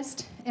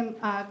largest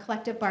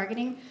collective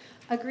bargaining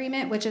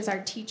agreement, which is our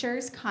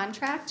teachers'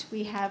 contract.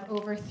 We have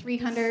over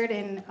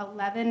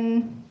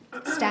 311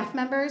 staff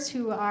members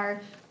who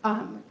are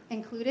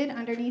included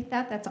underneath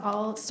that. That's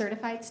all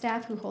certified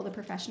staff who hold a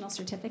professional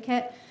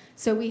certificate.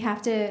 So we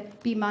have to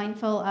be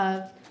mindful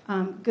of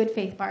good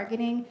faith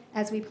bargaining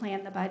as we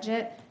plan the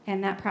budget,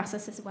 and that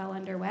process is well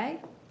underway.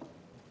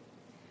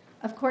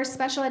 Of course,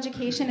 special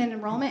education and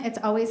enrollment, it's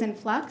always in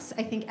flux.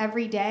 I think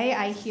every day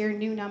I hear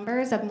new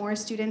numbers of more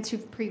students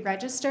who've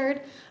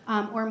pre-registered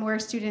or more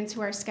students who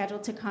are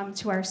scheduled to come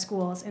to our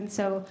schools. And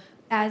so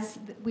as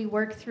we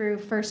work through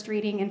first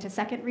reading into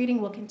second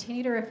reading, we'll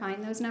continue to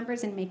refine those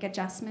numbers and make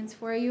adjustments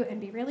for you and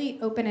be really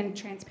open and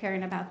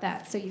transparent about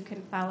that so you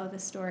can follow the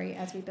story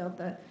as we build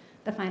the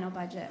final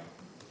budget.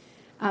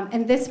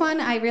 And this one,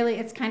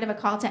 it's kind of a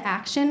call to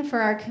action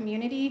for our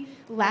community.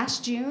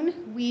 Last June,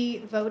 we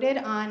voted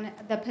on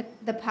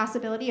the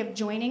possibility of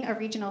joining a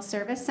regional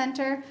service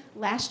center.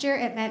 Last year,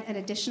 it meant an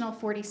additional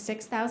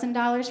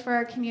 $46,000 for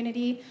our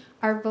community.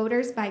 Our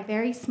voters, by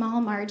very small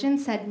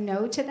margins, said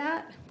no to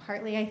that.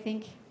 Partly, I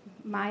think,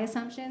 my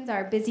assumptions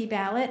are busy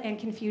ballot and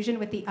confusion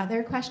with the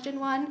other question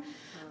one.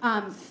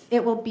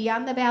 It will be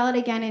on the ballot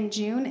again in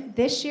June.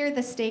 This year,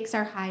 the stakes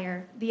are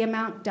higher. The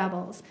amount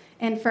doubles.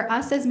 And for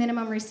us as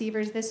minimum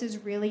receivers, this is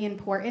really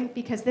important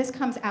because this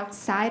comes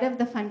outside of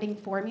the funding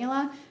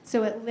formula.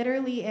 So it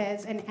literally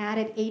is an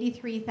added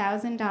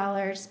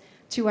 $83,000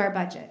 to our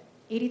budget.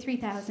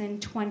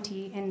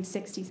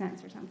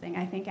 $83,020.60 or something,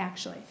 I think,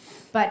 actually.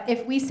 But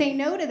if we say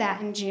no to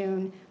that in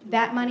June,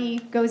 that money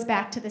goes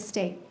back to the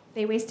state.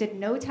 They wasted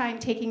no time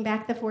taking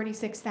back the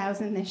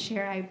 $46,000 this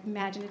year. I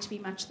imagine it to be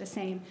much the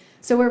same.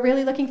 So we're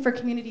really looking for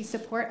community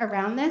support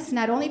around this.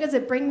 Not only does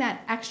it bring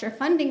that extra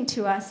funding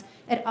to us,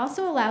 it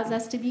also allows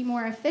us to be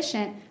more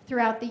efficient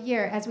throughout the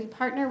year as we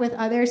partner with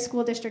other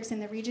school districts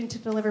in the region to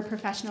deliver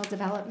professional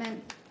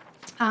development,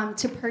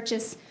 to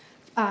purchase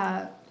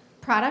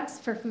products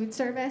for food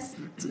service,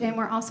 and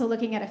we're also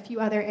looking at a few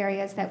other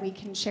areas that we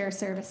can share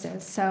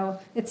services. So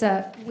it's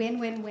a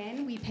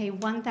win-win-win. We will pay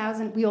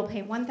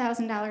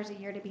 $1,000 a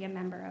year to be a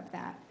member of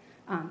that.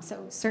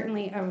 So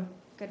certainly a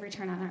good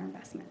return on our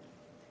investment.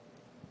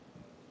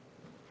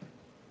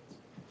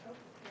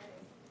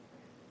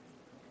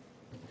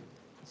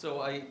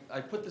 So I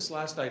put this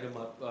last item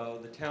up.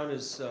 The town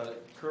is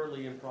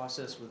currently in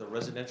process with a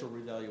residential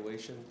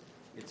revaluation.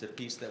 It's a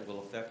piece that will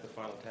affect the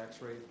final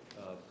tax rate.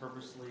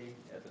 Purposely,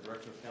 at the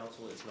direction of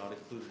council, it's not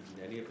included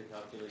in any of the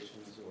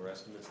calculations or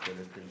estimates that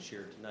have been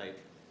shared tonight.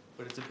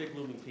 But it's a big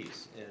looming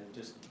piece, and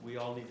just we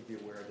all need to be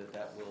aware that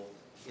that will,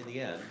 in the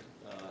end,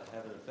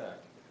 have an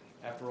effect.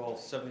 After all,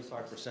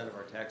 75% of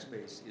our tax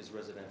base is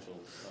residential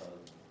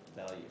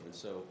value, and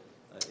so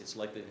it's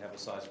likely to have a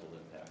sizable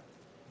impact.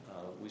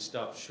 We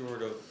stopped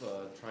short of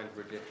trying to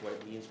predict what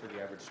it means for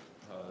the average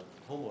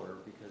homeowner,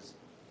 because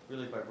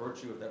really by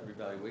virtue of that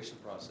revaluation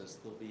process,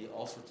 there'll be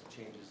all sorts of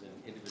changes in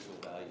individual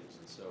values.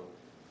 And so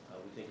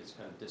we think it's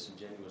kind of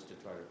disingenuous to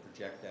try to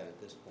project that at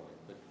this point.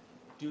 But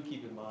do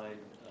keep in mind,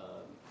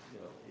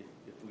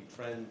 if we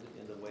trend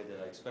in the way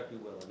that I expect we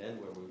will and end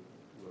where we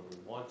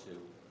want to,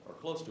 or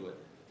close to it,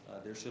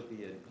 there should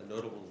be a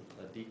notable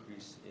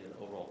decrease in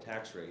overall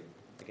tax rate.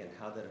 Again,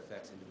 how that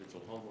affects individual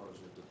homeowners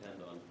will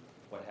depend on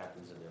what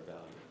happens in their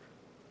value.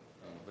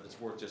 But it's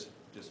worth just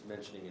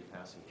mentioning in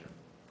passing here.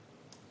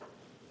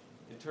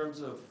 In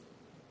terms of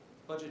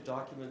budget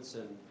documents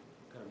and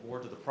kind of more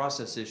to the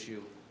process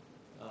issue,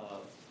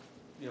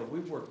 you know,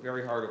 we've worked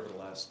very hard over the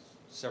last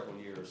several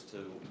years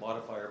to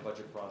modify our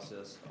budget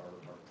process,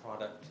 our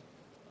product.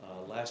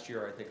 Last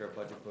year, I think our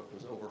budget book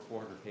was over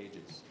 400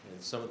 pages,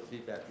 and some of the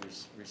feedback we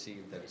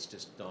received that it's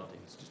just daunting,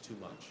 it's just too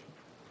much.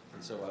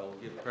 And so I will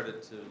give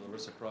credit to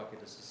Larissa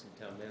Crockett, Assistant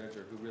Town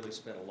Manager, who really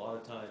spent a lot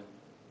of time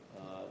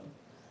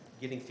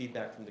getting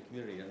feedback from the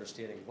community,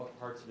 understanding what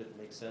parts of it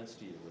make sense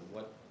to you and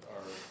what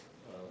are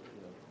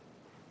you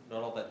know,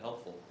 not all that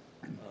helpful.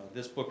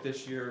 This book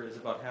this year is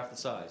about half the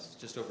size. It's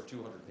just over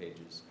 200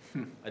 pages.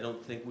 I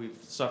don't think we've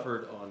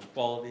suffered on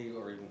quality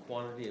or even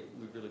quantity.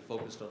 We've really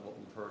focused on what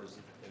we've heard as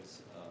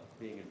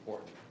being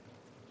important.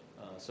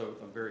 So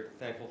I'm very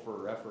thankful for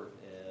her effort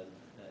and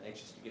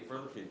anxious to get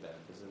further feedback,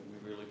 because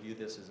we really view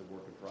this as a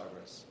work in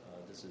progress.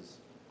 This is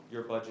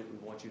your budget. We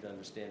want you to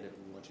understand it.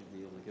 We want you to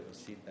be able to give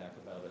us feedback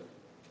about it.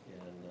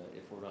 And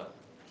if we're not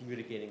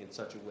communicating in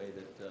such a way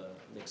that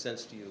makes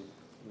sense to you,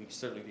 we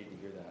certainly need to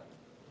hear that.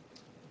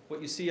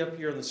 What you see up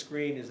here on the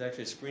screen is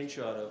actually a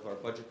screenshot of our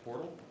budget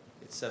portal.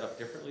 It's set up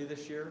differently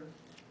this year.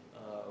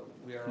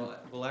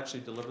 We'll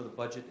actually deliver the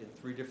budget in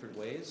 3 different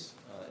ways.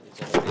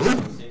 It's all based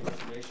on the same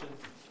information.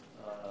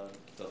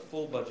 The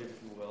full budget,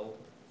 if you will,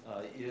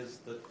 is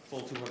the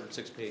full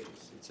 206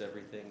 pages. It's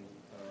everything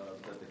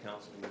that the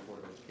Council and the Board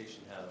of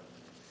Education have.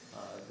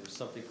 There's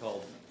something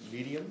called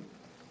medium,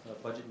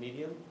 budget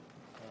medium.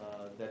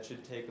 That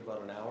should take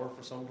about an hour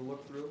for someone to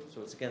look through.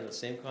 So it's, again, the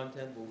same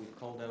content, but we've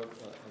called out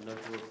a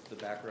number of the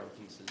background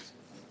pieces.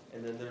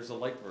 And then there's a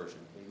light version,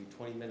 maybe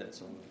 20 minutes,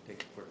 someone can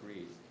take a quick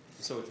read.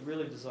 So it's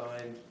really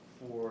designed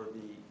for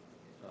the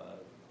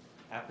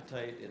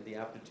appetite and the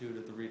aptitude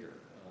of the reader.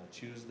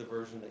 Choose the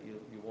version that you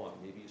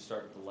want. Maybe you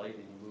start at the light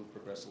and you move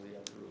progressively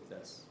up through if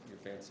that's your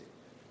fancy.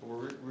 But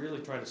we're really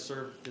trying to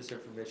serve this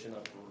information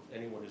up for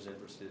anyone who's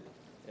interested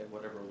at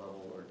whatever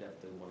level or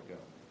depth they want to go.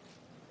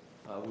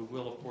 We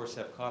will, of course,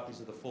 have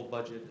copies of the full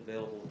budget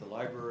available at the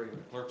library and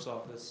the clerk's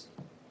office,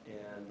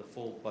 and the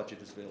full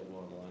budget is available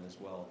online as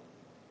well.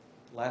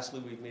 Lastly,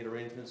 we've made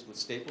arrangements with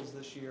Staples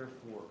this year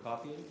for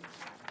copying.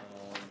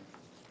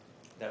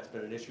 That's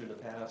been an issue in the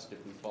past.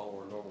 If we follow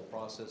our normal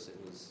process, it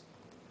was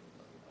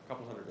a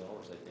couple $100, I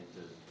think,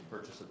 to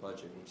purchase a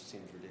budget, which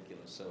seems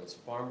ridiculous. So it's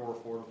far more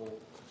affordable.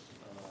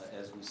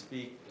 As we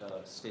speak,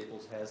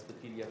 Staples has the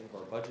PDF of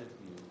our budget.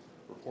 You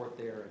report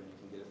there, and you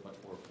can get it much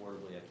more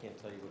affordably. I can't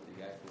tell you what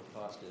the actual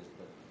cost is,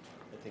 but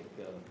I think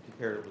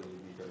comparatively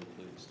we'd be very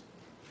pleased.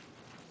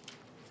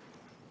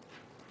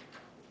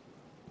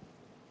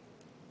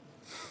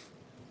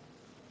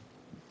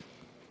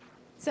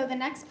 So the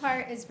next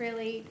part is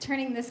really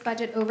turning this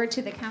budget over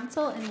to the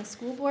council and the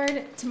school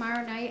board.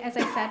 Tomorrow night, as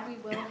I said, we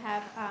will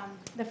have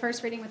the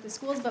first reading with the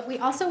schools, but we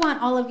also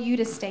want all of you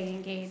to stay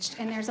engaged.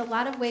 And there's a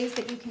lot of ways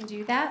that you can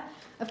do that.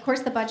 Of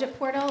course, the budget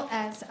portal,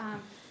 as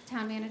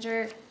town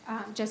manager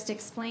just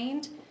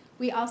explained.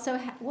 We also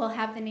will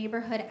have the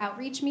neighborhood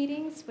outreach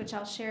meetings, which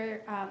I'll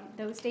share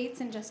those dates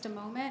in just a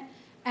moment.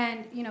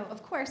 And, you know,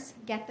 of course,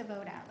 get the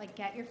vote out. Like,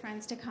 get your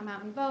friends to come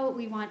out and vote.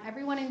 We want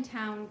everyone in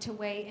town to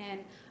weigh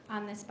in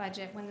on this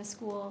budget when the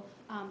school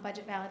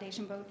budget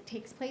validation vote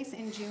takes place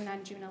in June,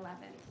 on June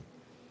 11th.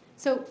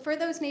 So for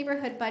those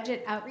neighborhood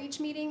budget outreach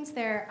meetings,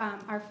 there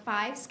are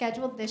 5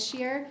 scheduled this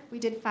year. We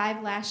did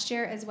 5 last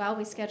year as well.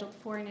 We scheduled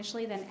 4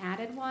 initially, then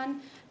added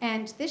 1.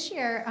 And this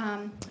year,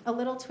 a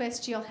little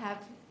twist, you'll have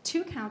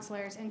 2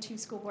 counselors and 2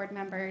 school board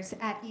members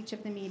at each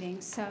of the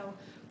meetings. So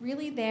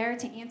really there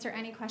to answer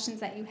any questions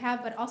that you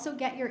have, but also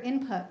get your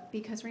input,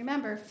 because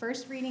remember,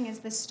 first reading is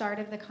the start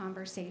of the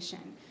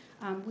conversation.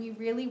 We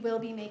really will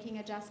be making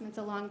adjustments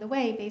along the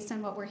way based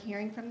on what we're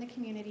hearing from the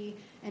community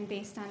and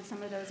based on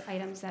some of those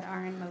items that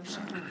are in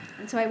motion.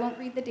 And so I won't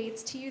read the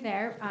dates to you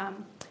there,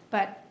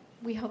 but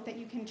we hope that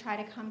you can try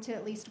to come to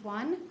at least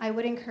 1. I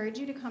would encourage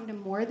you to come to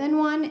more than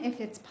 1 if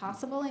it's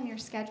possible in your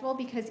schedule,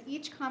 because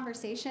each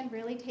conversation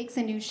really takes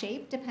a new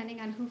shape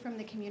depending on who from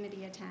the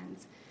community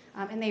attends.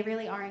 And they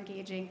really are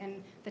engaging,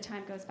 and the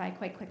time goes by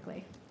quite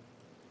quickly.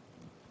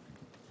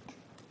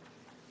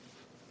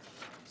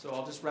 So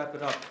I'll just wrap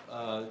it up.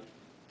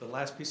 The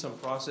last piece on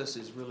process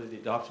is really the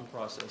adoption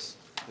process.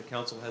 The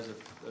council has a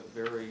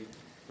very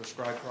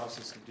prescribed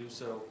process to do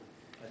so.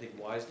 I think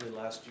wisely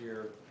last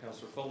year,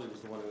 Councillor Foley was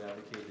the one who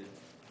advocated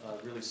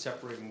really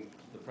separating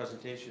the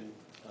presentation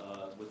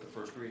with the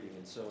first reading.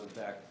 And so, in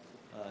fact,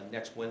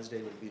 next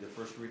Wednesday would be the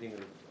first reading of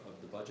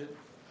the budget.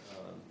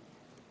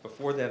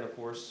 Before then, of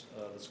course,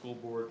 the school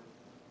board.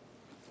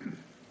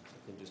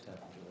 Something just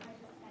happened to it.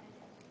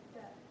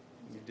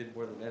 You did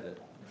more than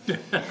edit.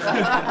 I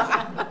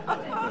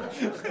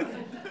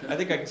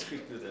think I can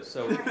speak through this.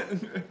 So,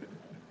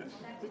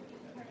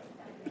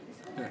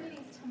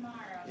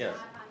 yes.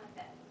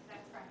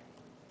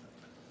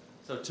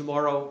 So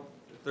tomorrow,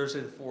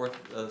 Thursday the 4th,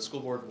 the school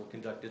board will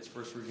conduct its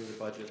first reading of the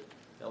budget.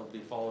 That will be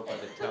followed by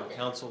the town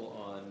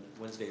council on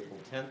Wednesday, April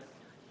 10th.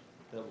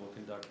 That will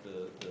conduct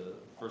the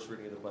first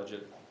reading of the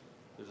budget.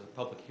 There's a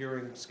public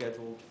hearing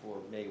scheduled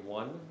for May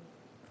 1.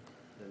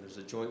 Then there's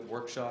a joint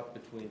workshop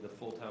between the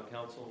full town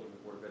council and the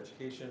Board of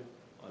Education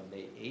on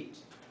May 8th.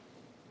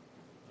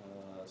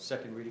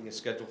 Second reading is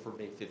scheduled for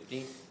May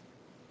 15th.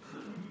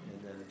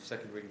 And then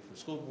second reading for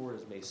school board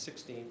is May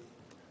 16th.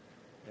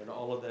 And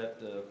all of that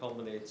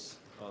culminates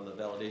on the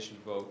validation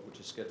vote, which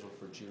is scheduled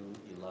for June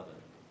 11th.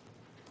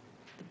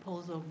 The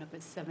polls open up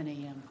at 7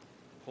 a.m.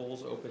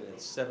 Polls open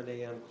at 7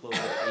 a.m., close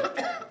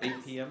at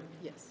 8 p.m.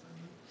 Yes.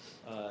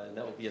 And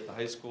that will be at the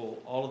high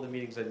school. All of the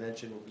meetings I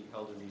mentioned will be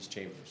held in these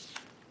chambers.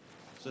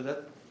 So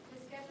that. The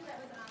schedule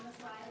that was on the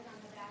slide is on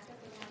the back of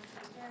the one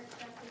pager.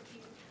 Just if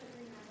you could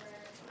remember,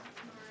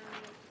 tomorrow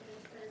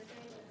is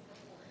Thursday, but it's the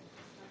 4th.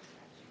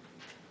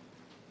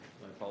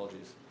 My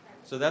apologies.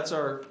 So that's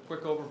our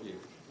quick overview.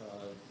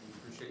 We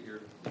appreciate your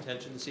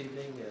attention this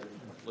evening and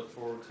look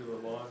forward to a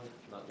long,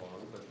 not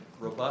long, but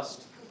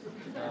robust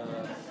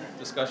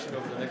discussion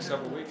over the next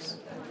several weeks.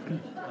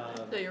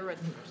 No, you're right.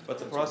 But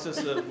the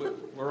process,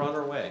 we're on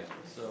our way.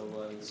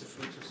 So in 6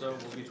 weeks or so,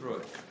 we'll be through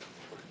it.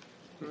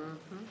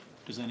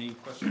 Does any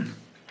questions?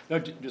 No,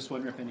 just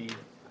wonder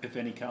if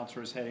any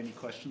counselors had any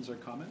questions or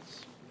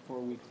comments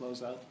before we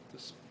close out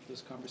this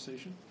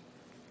conversation.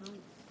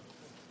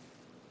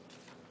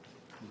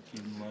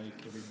 Looking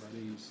like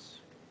everybody's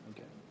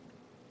okay.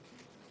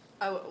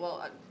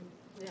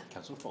 Yeah.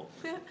 Councilor Full.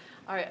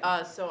 All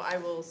right, so I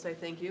will say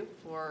thank you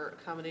for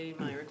accommodating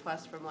my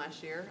request from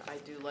last year. I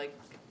do like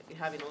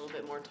having a little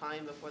bit more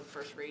time before the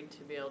first read to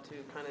be able to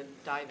kind of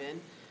dive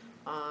in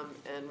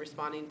and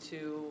responding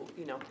to,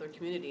 their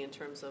community in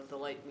terms of the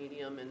light,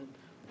 medium, and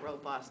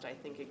robust. I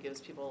think it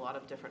gives people a lot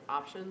of different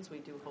options. We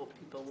do hope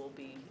people will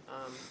be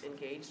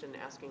engaged and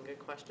asking good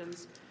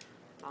questions.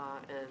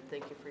 And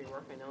thank you for your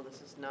work. I know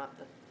this is not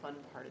the fun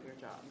part of your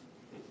job.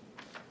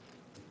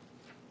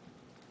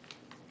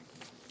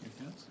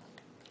 Anything else?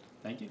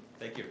 Thank you.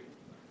 Thank you.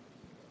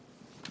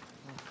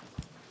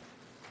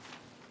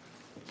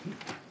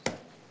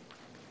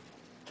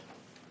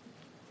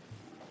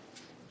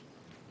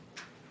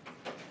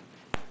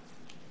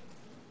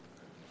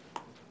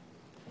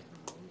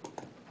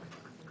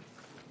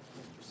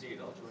 Proceed.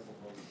 I'll join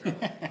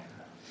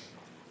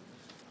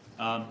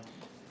the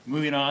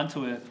Moving on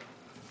to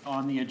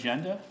on the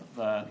agenda,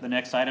 the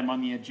next item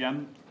on the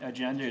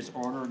agenda is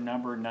order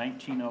number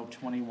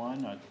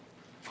 19021, a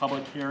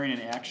public hearing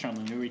and action on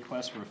the new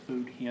request for a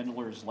food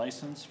handler's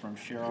license from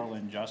Cheryl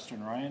and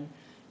Justin Ryan,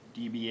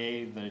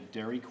 DBA The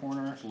Dairy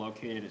Corner,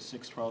 located at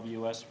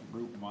 612 US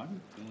Route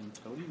 1. And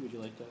Cody, would you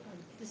like to?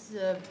 This is,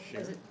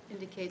 as it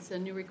indicates, a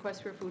new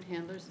request for food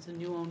handlers. It's a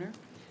new owner.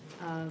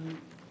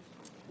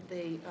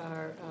 They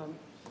are,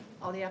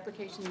 all the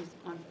applications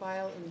on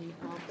file in the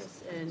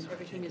office, and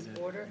everything is in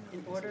order,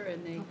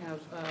 and they have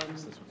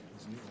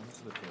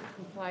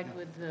complied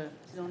with the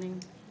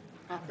zoning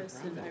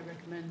office, and I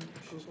recommend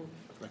approval.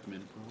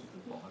 Recommend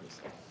approval.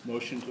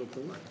 Motion to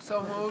approve.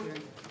 So moved.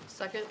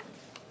 Second.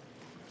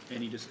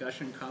 Any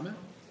discussion, comment?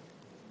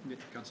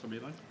 Councilor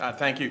Mabon?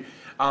 Thank you.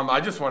 I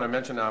just want to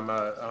mention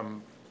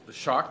I'm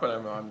shocked,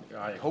 but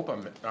I hope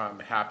I'm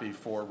happy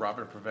for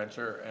Robin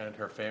Preventure and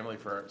her family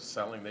for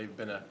selling. They've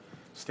been a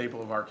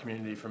staple of our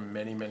community for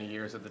many, many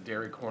years at the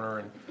Dairy Corner,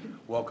 and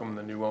welcome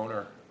the new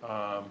owner.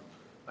 I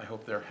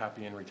hope they're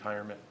happy in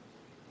retirement.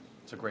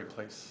 It's a great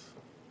place.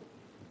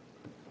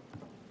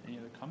 Any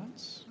other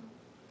comments?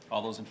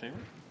 All those in favor?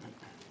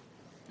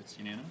 It's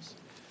unanimous.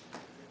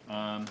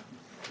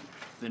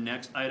 The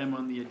next item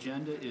on the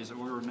agenda is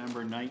order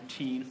number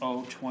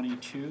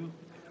 19022.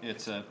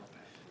 It's a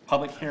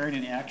public hearing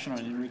and action on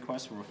a new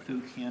request for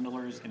food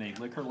handlers and a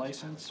liquor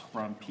license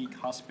from Peak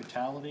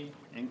Hospitality,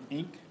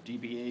 Inc.,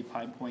 DBA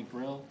Pine Point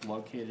Grill,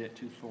 located at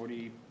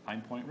 240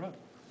 Pine Point Road.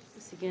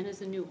 This again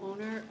is a new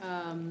owner.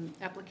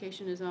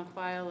 Application is on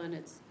file, and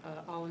it's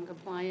all in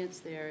compliance.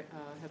 They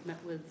have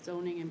met with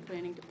zoning and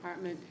planning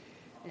department,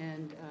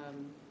 and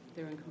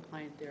they're in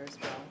compliance there as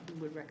well, and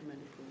would recommend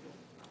approval.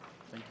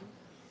 Thank you.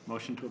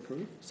 Motion to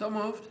approve. So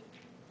moved.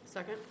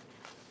 Second.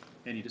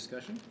 Any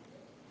discussion?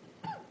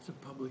 It's a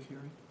public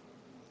hearing.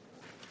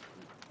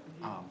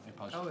 I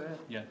apologize. Oh,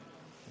 yeah. Yeah, I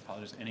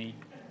apologize.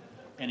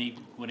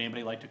 Would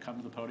anybody like to come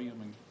to the podium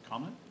and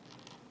comment?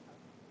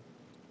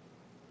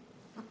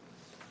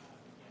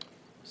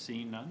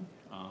 Seeing none,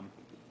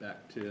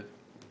 back to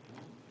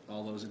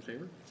all those in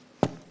favor?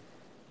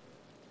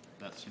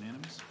 That's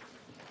unanimous.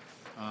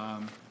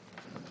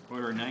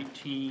 Order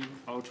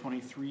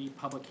 19023,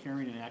 public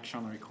hearing and action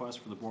on the request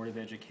for the Board of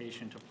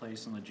Education to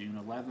place on the June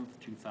 11th,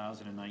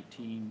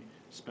 2019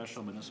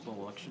 special municipal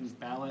elections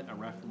ballot a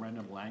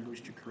referendum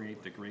language to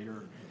create the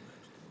Greater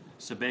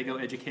Sebago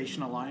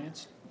Education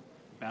Alliance.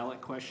 Ballot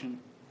question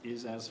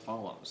is as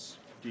follows.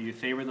 Do you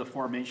favor the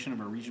formation of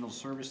a regional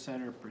service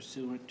center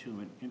pursuant to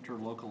an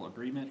interlocal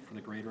agreement for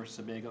the Greater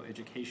Sebago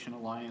Education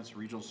Alliance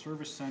Regional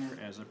Service Center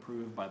as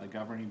approved by the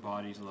governing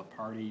bodies of the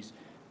parties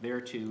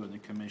thereto and the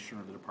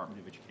Commissioner of the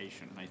Department of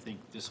Education? And I think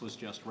this was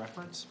just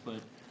reference,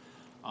 but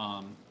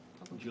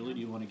Julie, do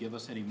you want to give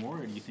us any more,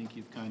 or do you think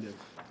you've kind of...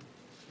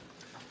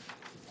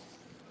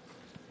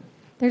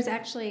 There's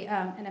actually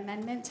an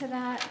amendment to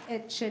that.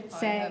 It should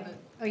say... I have it.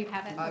 Oh, you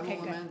have it? I Okay,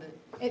 will good. amend it.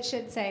 It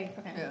should say,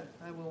 okay. Yeah,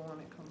 I will when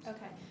it comes.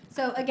 Okay.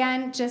 So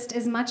again, just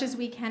as much as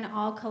we can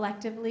all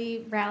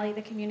collectively rally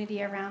the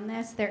community around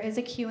this, there is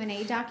a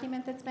Q&A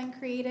document that's been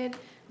created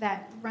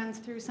that runs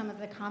through some of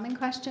the common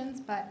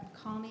questions, but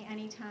call me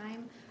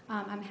anytime.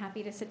 I'm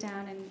happy to sit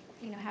down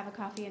and have a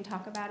coffee and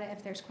talk about it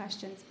if there's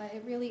questions, but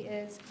it really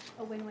is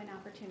a win-win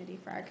opportunity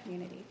for our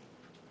community.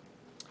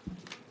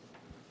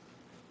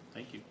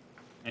 Thank you.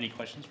 Any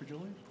questions for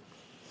Julie?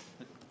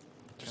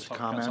 Just a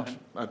comment.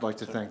 I'd like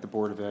to thank the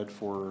Board of Ed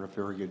for a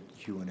very good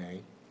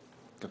Q&A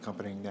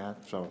accompanying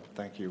that, so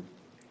thank you.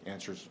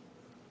 Answers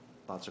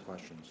lots of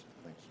questions.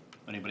 Thanks.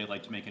 Anybody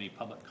like to make any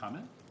public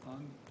comment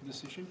on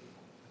this issue?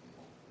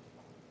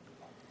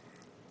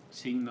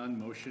 Seeing none,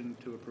 motion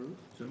to approve?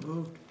 So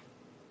moved.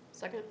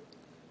 Second?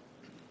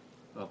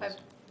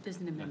 There's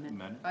an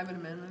amendment. I have an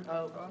amendment.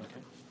 Oh,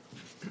 Okay.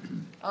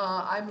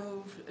 I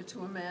move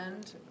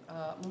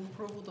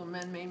approval to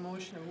amend main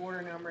motion of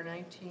order number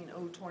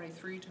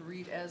 19023 to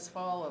read as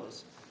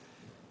follows.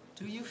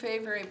 Do you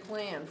favor a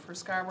plan for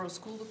Scarborough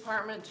School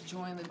Department to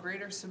join the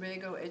Greater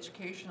Sebago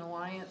Education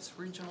Alliance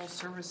Regional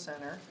Service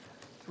Center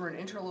through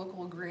an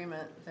interlocal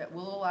agreement that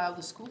will allow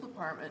the school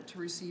department to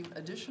receive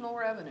additional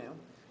revenue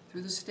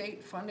through the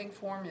state funding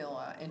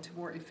formula and to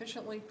more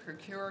efficiently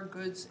procure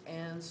goods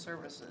and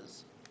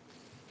services?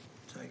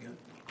 Second.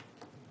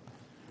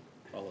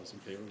 All those in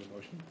favor of the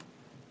motion?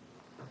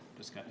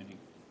 Just got any?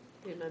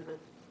 The amendment.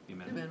 The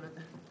amendment.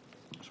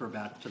 So we're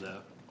back to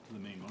the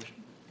main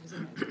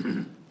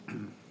motion.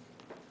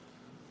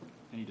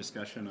 Any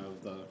discussion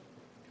of the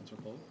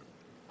Councilor Foley?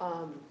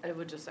 I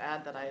would just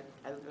add that I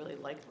really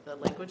like the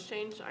language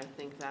change. I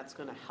think that's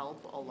going to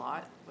help a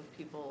lot with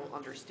people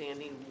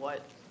understanding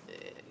what,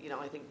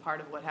 I think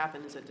part of what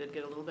happened is it did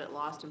get a little bit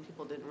lost and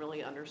people didn't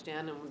really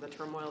understand, and with the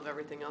turmoil of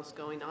everything else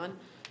going on,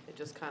 it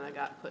just kind of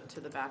got put to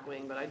the back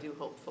wing. But I do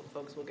hope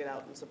folks will get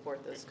out and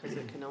support this because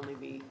it can only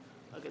be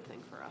a good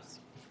thing for us.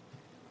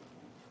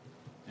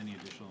 Any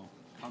additional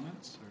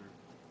comments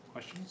or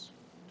questions,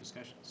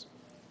 discussions?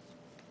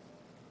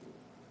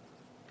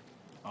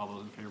 All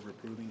those in favor of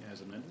approving as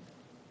amended?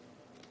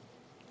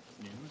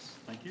 Unanimous.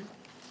 Thank you.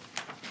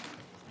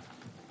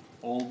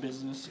 Old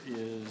business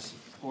is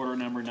order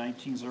number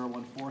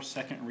 19014,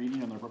 second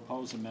reading on the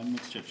proposed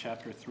amendments to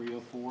Chapter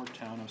 304,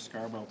 Town of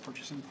Scarborough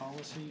Purchasing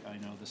Policy. I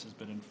know this has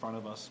been in front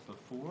of us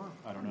before.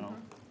 I don't know,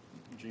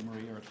 Jean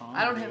Marie or Tom?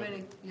 I don't have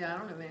anything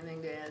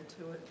to add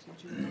to it.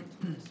 Did you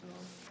want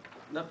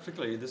to? Not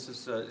particularly. This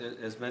is,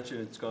 as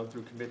mentioned, it's gone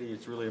through committee.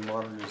 It's really a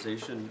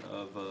modernization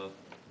of a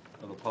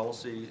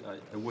policy.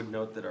 I would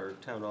note that our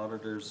town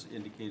auditors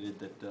indicated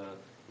that it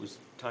was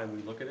time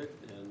we look at it,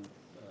 and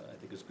I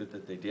think it's good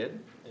that they did.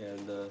 And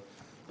the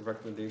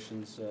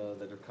recommendations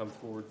that have come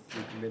forward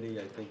through committee,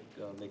 I think,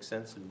 make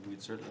sense, and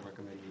we'd certainly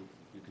recommend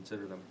you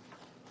consider them.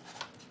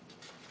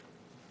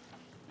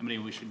 Anybody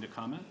wishing to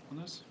comment on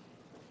this?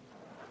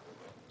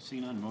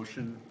 Seeing none,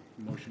 motion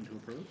to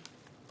approve?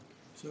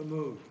 So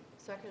moved.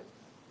 Second.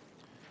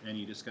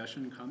 Any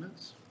discussion,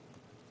 comments?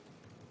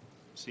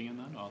 Seeing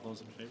none, all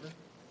those in favor?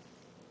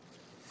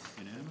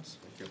 Unanimous?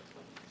 Thank you.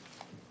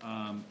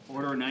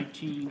 Order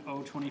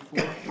 19024,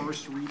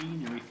 first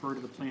reading, and refer to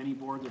the planning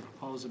board the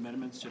proposed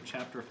amendments to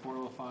Chapter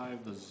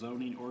 405, the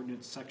zoning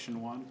ordinance,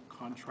 Section 1,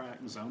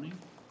 contract zoning.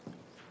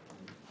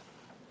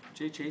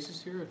 Jay Chase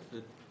is here. If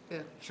it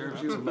Yeah.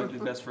 serves you, it might be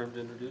best for him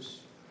to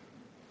introduce.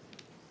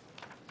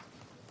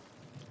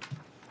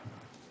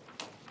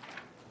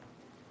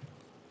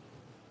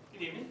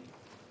 Good evening.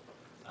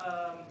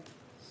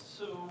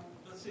 So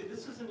let's see,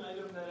 this is an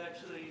item that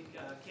actually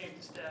came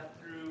to staff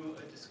through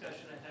a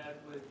discussion I had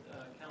with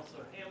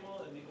Councilor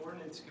Hamill and the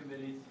Ordinance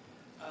Committee.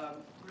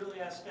 Really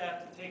asked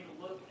staff to take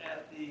a look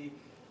at the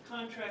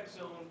contract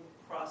zone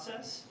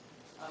process.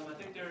 I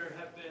think there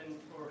have been,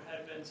 or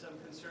had been, some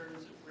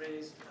concerns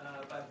raised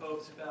by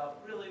folks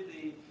about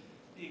really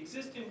the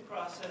existing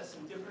process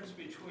and difference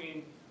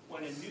between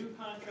when a new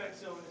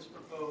contract zone is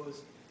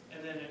proposed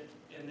and then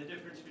and the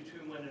difference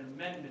between when an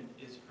amendment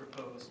is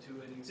proposed to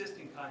an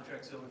existing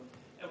contract zone,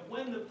 and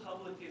when the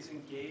public is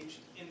engaged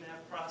in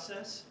that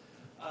process.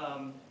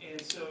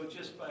 And so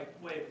just by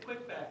way of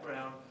quick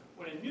background,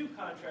 when a new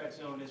contract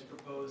zone is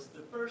proposed,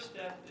 the first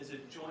step is a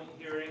joint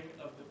hearing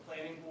of the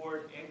planning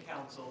board and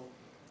council,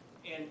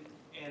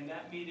 and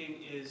that meeting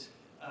is,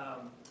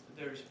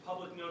 there's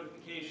public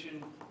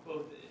notification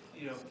both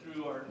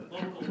through our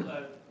local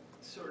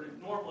sort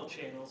of normal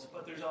channels,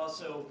 but there's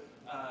also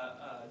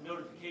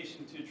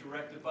notification to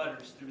direct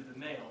abutters through the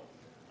mail.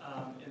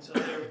 And so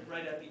they're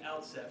right at the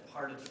outset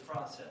part of the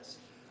process.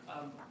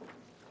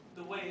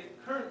 The way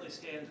it currently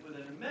stands with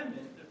an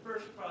amendment, the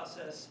first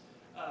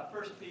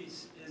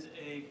piece is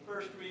a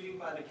first reading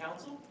by the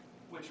council,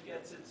 which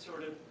gets it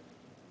sort of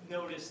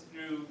noticed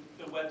through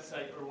the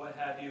website or what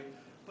have you,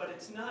 but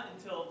it's not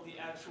until the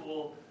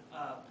actual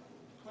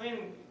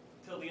planning,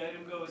 till the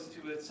item goes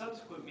to a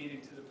subsequent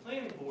meeting to the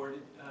planning board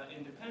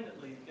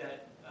independently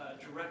that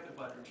direct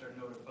abutters are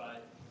notified.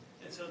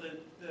 And so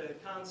the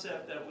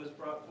concept that was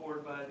brought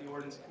forward by the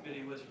ordinance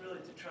committee was really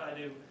to try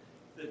to,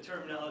 the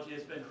terminology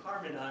has been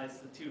harmonize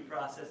the two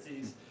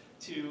processes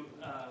to,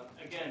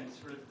 again,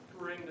 sort of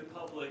bring the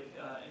public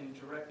and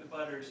direct the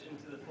butters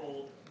into the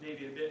fold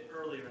maybe a bit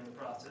earlier in the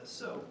process.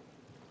 So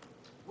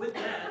with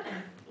that,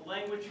 the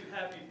language you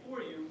have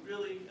before you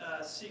really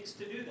seeks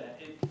to do that.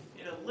 It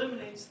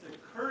eliminates the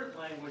current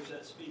language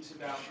that speaks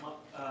about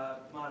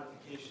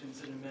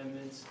modifications and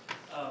amendments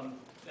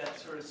that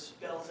sort of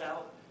spells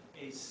out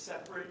a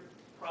separate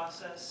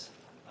process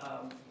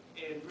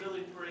and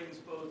really brings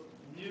both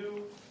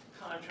new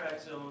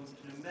contract zones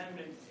and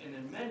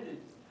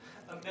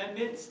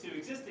amendments to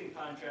existing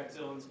contract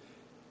zones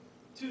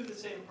to the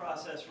same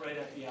process right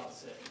at the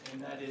outset.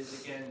 And that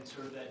is, again,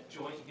 sort of that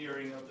joint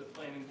hearing of the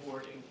planning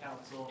board and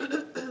council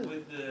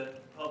with the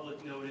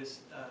public notice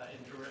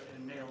and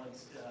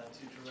mailings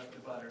to direct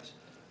abutters.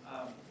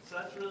 So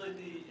that's really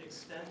the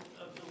extent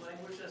of the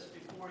language that's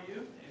before you.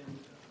 And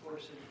of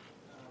course,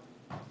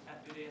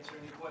 happy to answer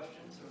any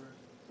questions, or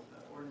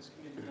ordinance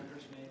committee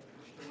members may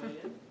wish to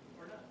weigh in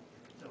or not.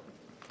 So.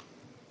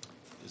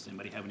 Does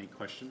anybody have any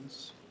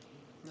questions?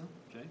 No.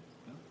 Okay.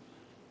 No.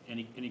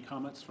 Any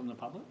comments from the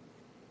public?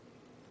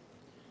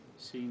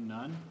 Seeing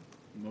none,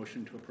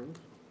 motion to approve.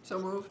 So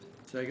moved.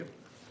 Second.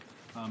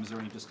 Is there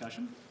any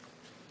discussion?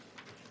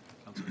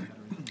 Councilor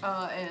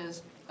Katarina?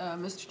 As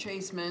Mr.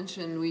 Chase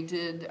mentioned, we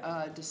did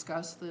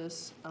discuss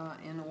this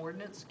in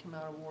ordinance, came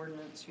out of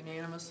ordinance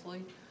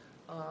unanimously.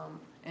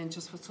 And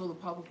just so the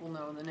public will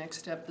know, the next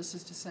step, this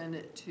is to send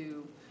it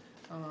to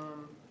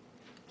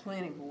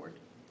planning board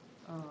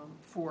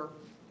for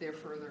their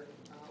further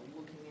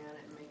looking at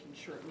it and making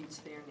sure it meets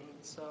their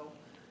needs. So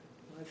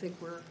I think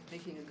we're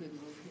making a good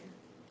move here.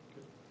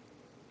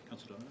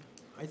 Councilor Donovan?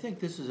 I think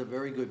this is a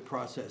very good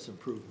process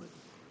improvement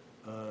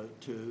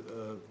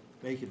to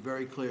make it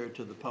very clear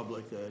to the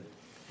public that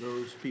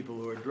those people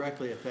who are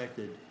directly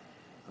affected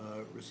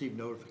receive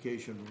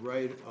notification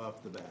right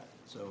off the bat.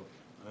 So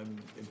I'm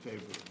in favor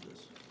of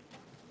this.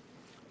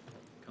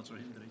 Councilor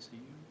Hayden, did I see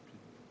you?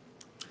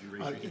 Did you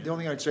raise your hand? The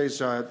only thing I'd say is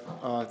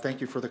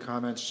thank you for the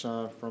comments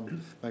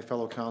from my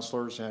fellow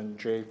councilors and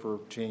Jay for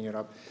teeing it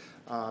up.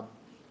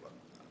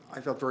 I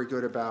felt very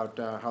good about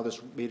how this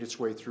made its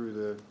way through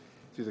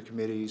the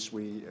committees.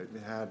 We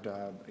had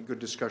a good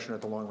discussion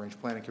at the Long Range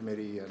Planning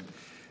Committee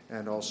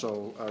and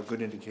also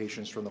good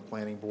indications from the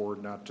Planning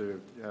Board not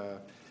to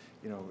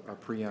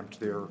preempt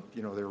their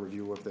their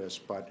review of this,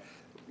 but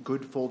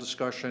good full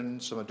discussion,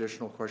 some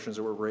additional questions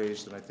that were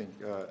raised and I think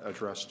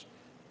addressed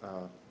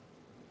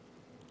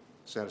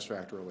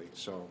satisfactorily.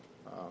 So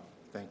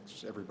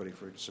thanks everybody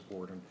for your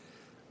support, and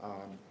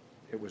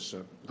it was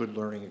a good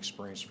learning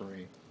experience for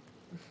me.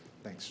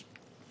 Thanks.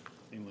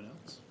 Anyone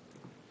else?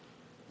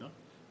 No?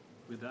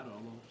 With that,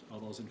 all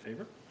those in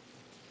favor?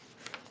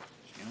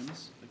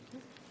 Unanimous. Thank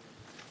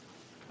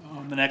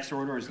you. The next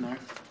order is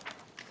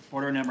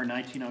order number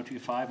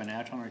 19025, an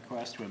act on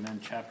request to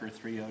amend Chapter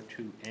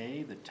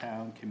 302A, the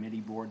Town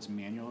Committee Board's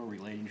manual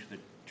relating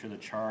to the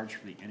charge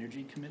for the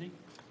Energy Committee.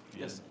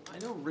 Yes, I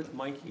know Rick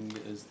Miking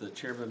is the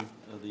chairman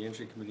of the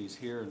Energy Committee is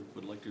here and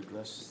would like to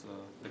address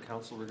the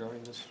council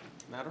regarding this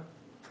matter.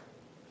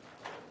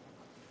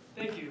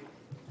 Thank you.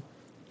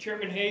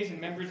 Chairman Hayes and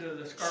members of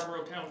the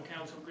Scarborough Town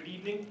Council, good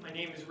evening. My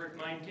name is Rick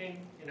Miking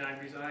and I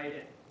reside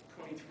at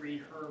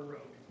 23 Hearn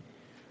Road.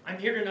 I'm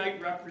here tonight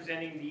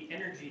representing the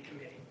Energy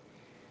Committee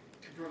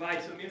to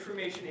provide some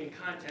information and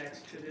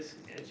context to this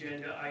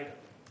agenda item.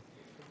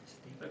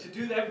 But to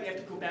do that, we have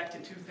to go back to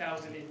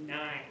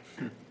 2009,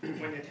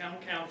 when the Town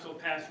Council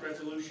passed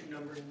resolution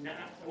number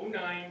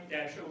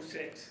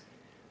 09-06,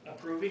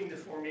 approving the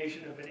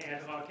formation of an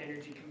ad hoc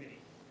energy committee.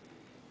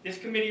 This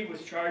committee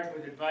was charged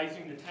with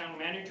advising the town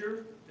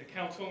manager, the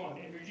council on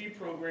energy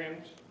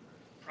programs,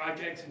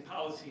 projects, and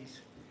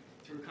policies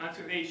through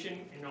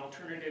conservation and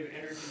alternative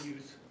energy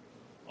use,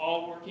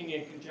 all working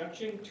in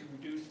conjunction to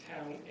reduce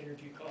town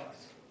energy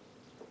costs.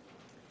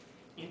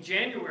 In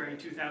January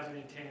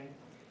 2010,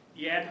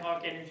 the Ad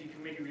Hoc Energy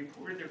Committee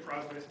reported their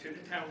progress to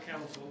the Town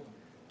Council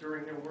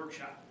during their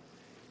workshop.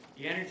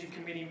 The Energy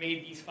Committee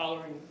made these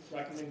following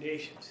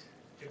recommendations: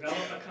 develop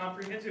a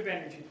comprehensive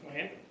energy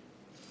plan,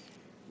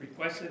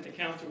 request that the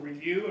Council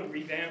review and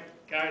revamp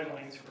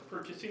guidelines for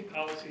purchasing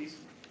policies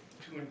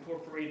to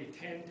incorporate a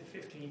 10 to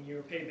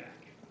 15-year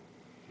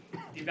payback,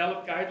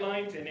 develop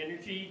guidelines and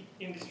energy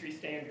industry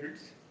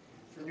standards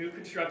for new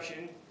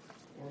construction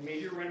or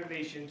major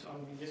renovations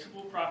on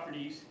municipal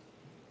properties,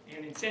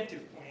 and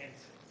incentive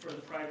plans for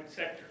the private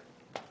sector.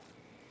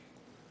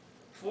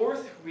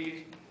 Fourth,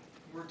 we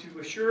were to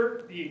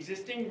assure the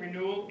existing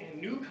renewal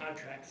and new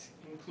contracts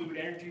include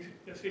energy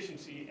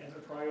efficiency as a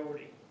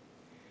priority.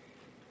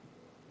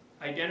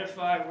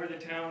 Identify where the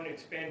town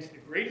expends the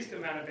greatest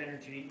amount of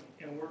energy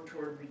and work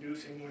toward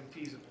reducing when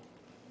feasible.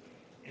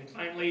 And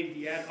finally,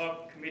 the ad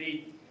hoc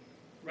committee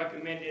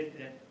recommended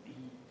that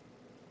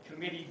the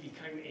committee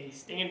become a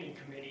standing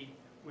committee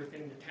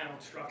within the town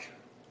structure.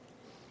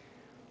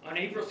 On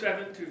April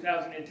 7th,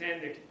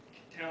 2010, the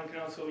Town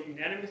Council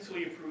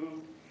unanimously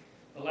approved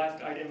the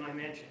last item I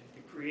mentioned,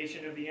 the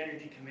creation of the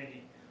Energy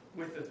Committee,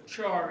 with the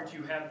charge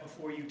you have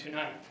before you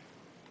tonight,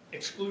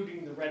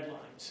 excluding the red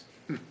lines.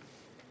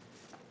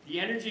 The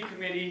Energy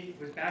Committee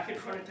was back in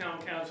front of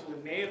Town Council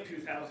in May of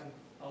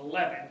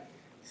 2011,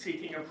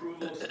 seeking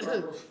approval of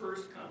Scarborough's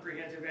first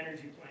comprehensive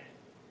energy plan.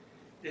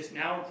 This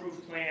now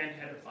approved plan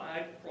had a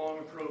 5-prong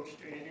approach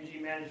to energy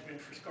management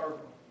for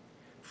Scarborough.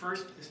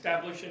 First,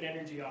 establish an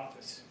energy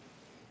office.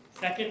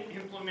 Second,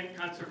 implement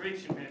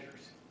conservation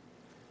measures.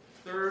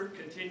 Third,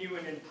 continue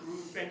and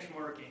improve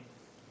benchmarking.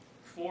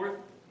 Fourth,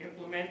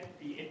 implement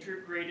the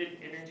integrated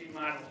energy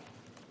model,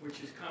 which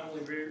is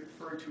commonly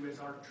referred to as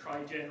our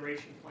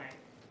tri-generation plan.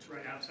 It's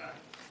right outside.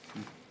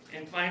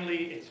 And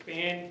finally,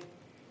 expand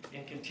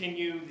and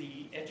continue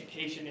the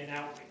education and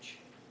outreach.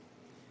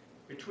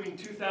 Between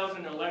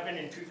 2011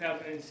 and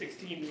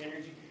 2016, the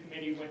Energy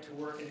Committee went to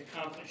work and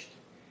accomplished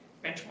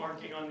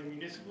benchmarking on the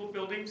municipal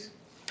buildings.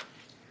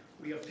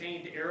 We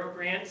obtained aero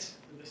grants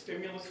for the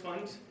stimulus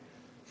funds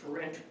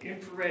for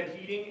infrared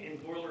heating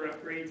and boiler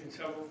upgrades in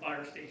several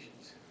fire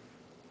stations.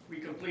 We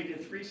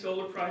completed 3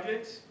 solar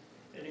projects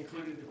that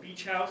included the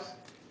beach house,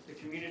 the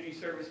community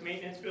service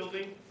maintenance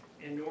building,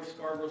 and North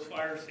Scarborough's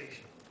fire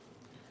station.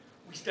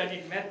 We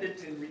studied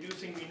methods in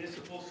reducing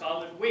municipal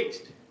solid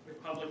waste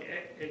with public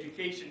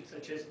education,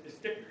 such as the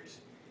stickers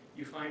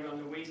you find on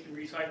the waste and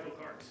recycle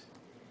cards.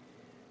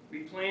 We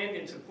planned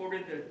and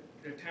supported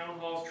the Town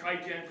Hall's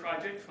Tri-Gen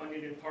project,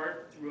 funded in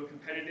part through a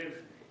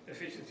competitive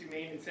Efficiency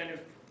Maine incentive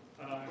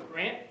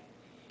grant.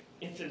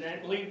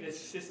 Incidentally, this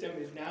system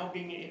is now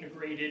being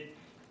integrated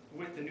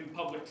with the new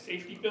public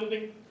safety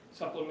building,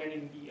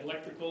 supplementing the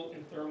electrical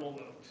and thermal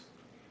loads.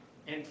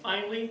 And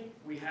finally,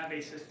 we have a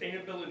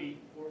sustainability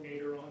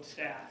coordinator on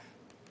staff.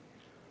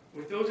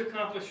 With those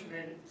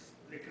accomplishments,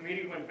 the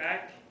committee went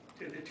back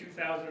to the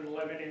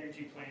 2011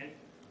 energy plan,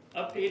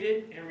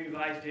 updated and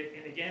revised it,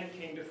 and again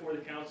came before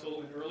the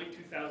council in early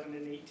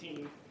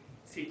 2018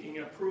 seeking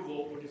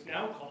approval of what is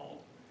now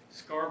called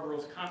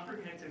Scarborough's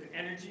Comprehensive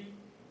Energy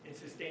and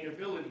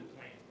Sustainability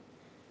Plan.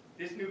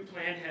 This new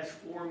plan has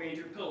 4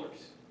 major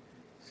pillars: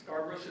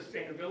 Scarborough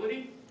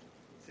sustainability,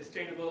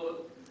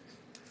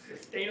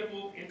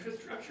 sustainable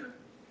infrastructure,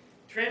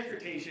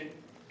 transportation,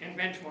 and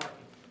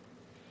benchmarking.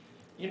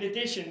 In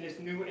addition, this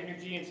new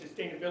energy and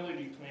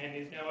sustainability plan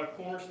is now a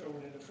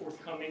cornerstone in the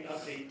forthcoming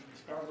update to the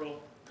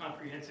Scarborough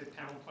Comprehensive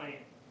Town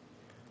Plan.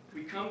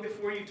 We come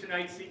before you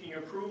tonight seeking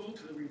approval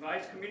to the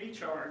revised committee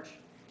charge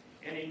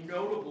and a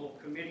notable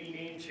committee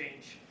name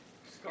change,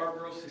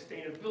 Scarborough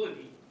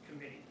Sustainability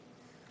Committee.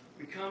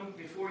 We come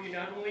before you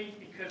not only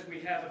because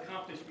we have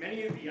accomplished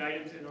many of the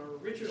items in our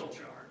original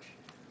charge,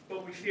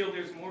 but we feel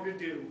there's more to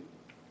do,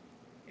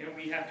 and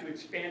we have to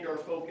expand our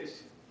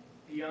focus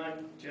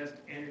beyond just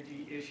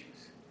energy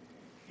issues.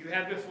 You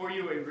have before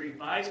you a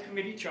revised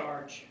committee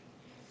charge,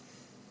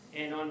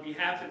 and on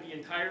behalf of the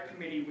entire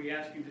committee, we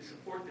ask you to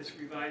support this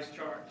revised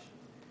charge.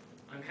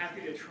 I'm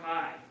happy to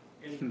try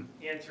and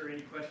answer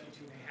any questions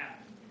you may have.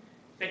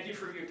 Thank you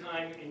for your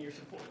time and your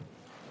support.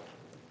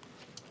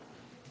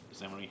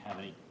 Does anybody have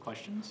any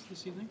questions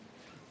this evening?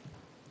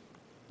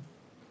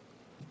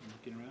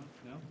 Looking around?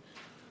 No?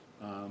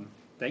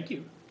 Thank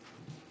you.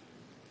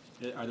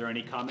 Are there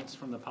any comments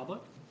from the public?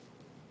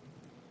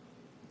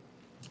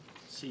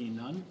 Seeing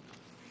none,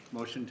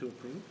 motion to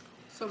approve.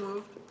 So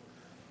moved.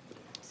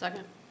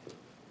 Second.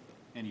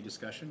 Any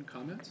discussion,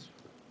 comments?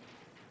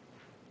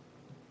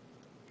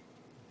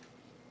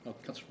 Oh,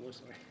 Councilor Fuller,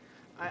 sorry.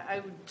 I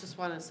would just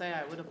want to say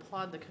I would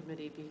applaud the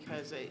committee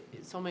because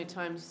so many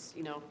times,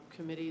 you know,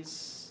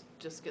 committees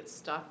just get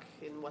stuck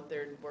in what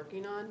they're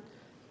working on,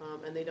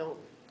 and they don't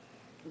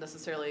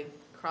necessarily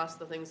cross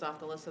the things off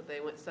the list that they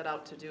set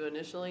out to do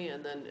initially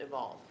and then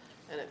evolve.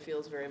 And it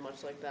feels very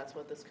much like that's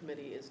what this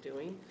committee is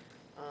doing.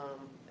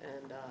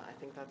 I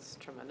think that's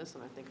tremendous,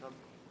 and I think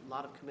a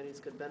lot of committees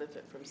could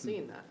benefit from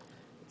seeing that.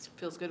 It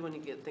feels good when you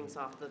get things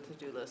off the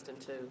to-do list and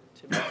to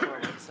move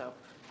forward. So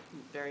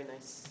very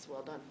nice,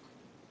 well done.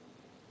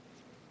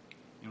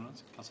 Anyone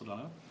else? Councilor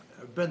Donovan?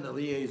 I've been the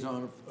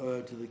liaison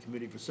to the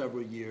committee for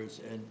several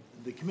years, and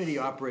the committee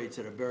operates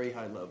at a very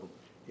high level.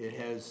 It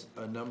has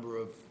a number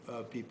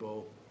of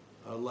people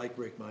like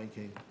Rick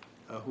Meinking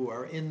who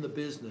are in the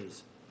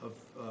business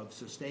of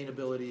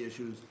sustainability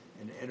issues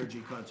and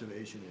energy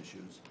conservation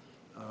issues.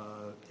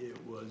 It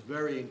was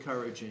very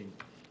encouraging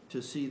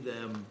to see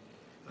them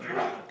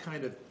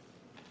kind of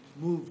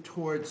move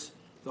towards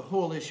the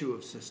whole issue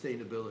of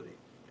sustainability,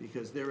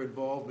 because their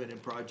involvement in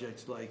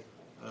projects like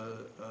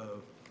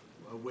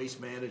waste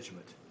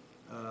management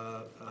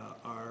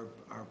are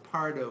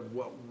part of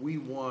what we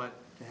want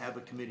to have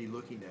a committee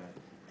looking at.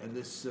 And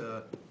this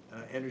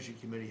Energy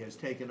Committee has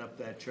taken up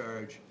that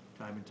charge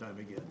time and time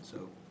again.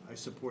 So I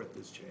support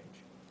this change.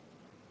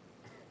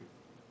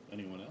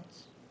 Anyone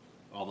else?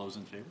 All those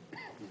in favor?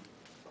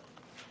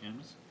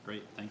 Unanimous?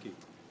 Great, thank you.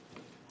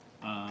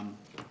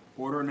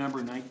 Order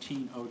number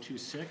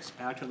 19026,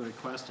 act on the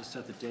request to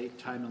set the date,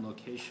 time, and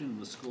location of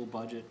the school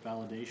budget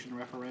validation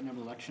referendum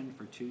election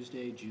for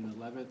Tuesday, June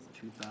 11th,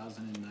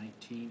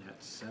 2019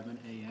 at 7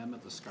 a.m.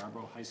 at the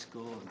Scarborough High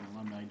School and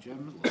Alumni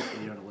Gym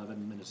located on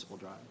 11 Municipal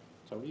Drive.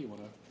 Tony, you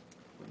want to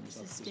What's This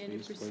up is to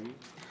standard speed, proc- Squiggy?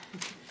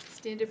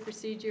 Standard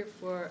procedure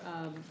for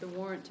the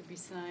warrant to be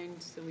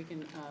signed so we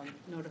can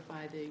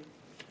notify the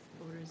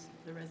voters,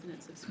 the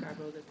residents of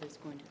Scarborough, that there's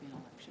going to be an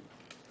election.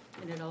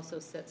 And it also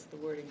sets the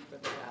wording for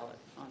the ballot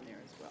on there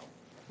as well,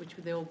 which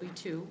there will be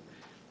two.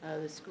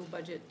 The school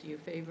budget, do you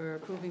favor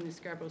approving the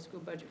Scarborough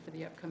school budget for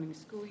the upcoming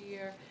school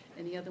year?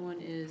 And the other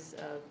one is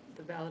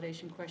the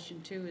validation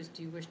question 2 is,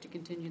 do you wish to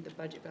continue the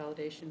budget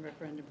validation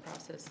referendum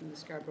process in the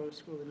Scarborough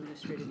School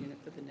Administrative Unit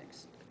for the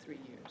next 3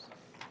 years?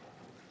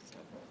 So.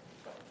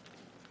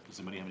 Does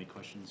anybody have any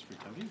questions for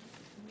Tony?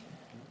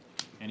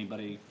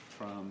 Anybody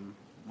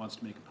wants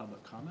to make a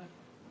public comment?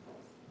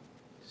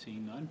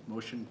 Seeing none,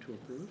 motion to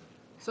approve?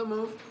 So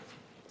moved.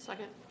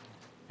 Second.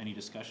 Any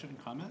discussion,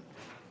 comment?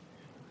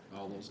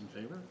 All those in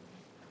favor?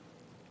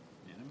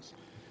 Unanimous.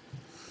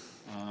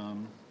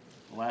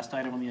 The last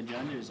item on the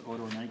agenda is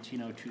Order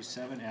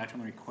 19027, act on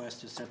the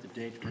request to set the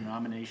date for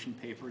nomination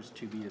papers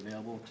to be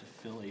available to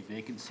fill a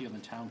vacancy on the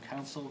town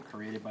council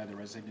created by the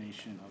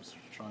resignation of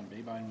Sean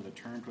Babine with a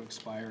term to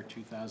expire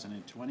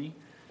 2020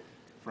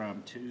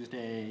 from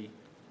Tuesday,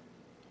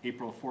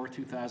 April 4,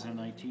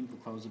 2019, for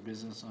close of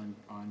business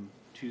on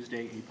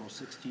Tuesday, April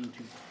 16,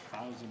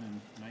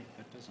 2009.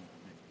 That doesn't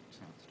make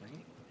sense, does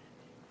it?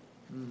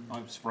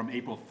 It's from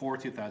April 4,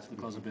 2000 to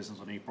the close of business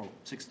on April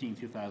 16,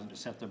 2000 to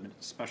set the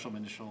special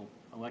municipal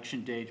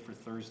election date for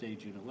Thursday,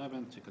 June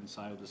 11th to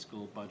coincide with the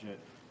school budget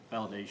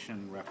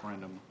validation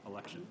referendum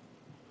election.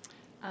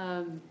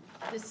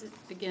 This,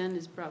 again,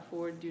 is brought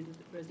forward due to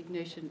the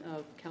resignation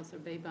of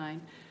Councillor Babine.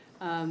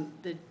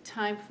 The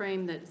time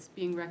frame that's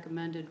being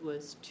recommended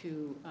was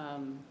to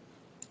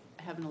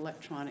have an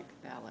electronic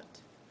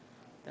ballot.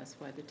 That's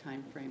why the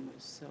time frame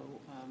was so,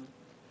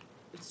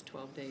 it's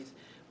 12 days.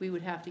 We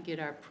would have to get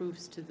our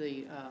proofs to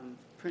the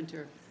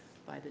printer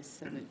by the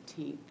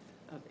 17th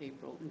of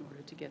April in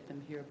order to get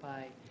them here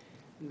by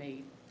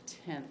May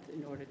 10th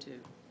in order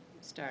to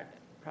start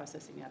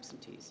processing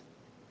absentees.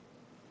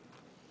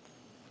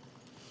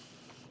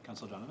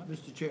 Councilor Donovan?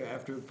 Mr. Chair,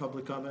 after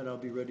public comment, I'll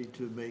be ready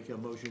to make a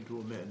motion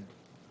to amend.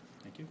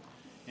 Thank you.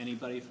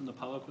 Anybody from the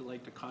public would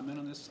like to comment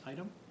on this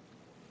item?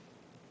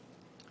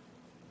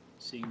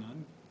 Seeing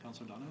none,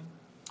 Councilor Donovan?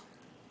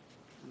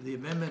 The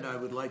amendment I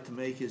would like to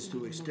make is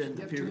to extend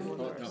the period.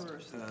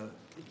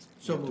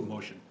 So moved.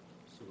 Motion.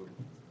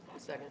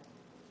 Second.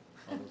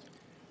 All those.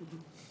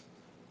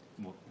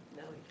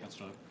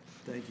 Councilor Donovan?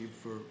 Thank you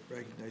for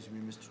recognizing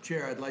me, Mr.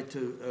 Chair. I'd like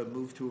to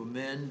move to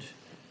amend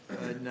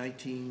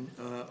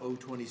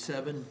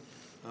 19027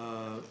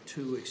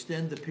 to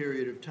extend the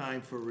period of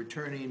time for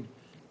returning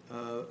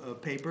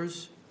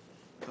papers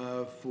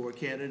for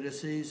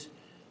candidacies.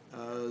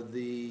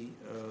 The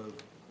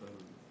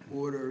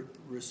order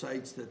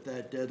recites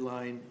that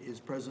deadline is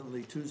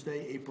presently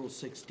Tuesday, April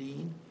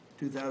 16,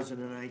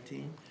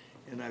 2019,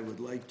 and I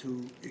would like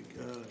to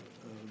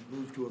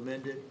move to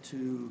amend it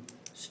to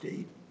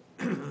state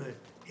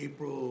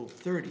April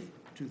 30,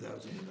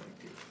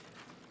 2019.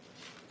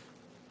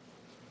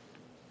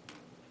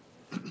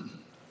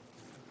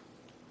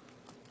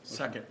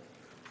 Second.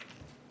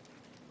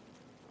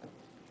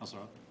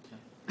 Councilor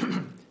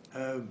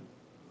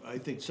I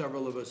think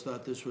several of us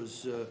thought this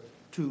was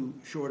too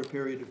short a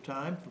period of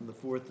time, from the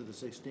 4th to the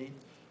 16th.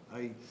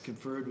 I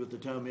conferred with the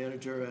town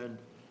manager and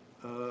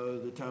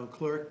the town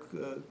clerk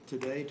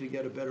today to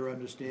get a better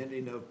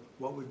understanding of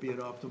what would be an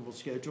optimal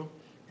schedule,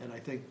 and I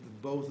think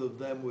both of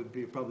them would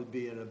probably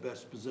be in a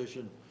best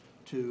position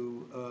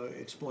to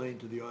explain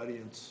to the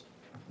audience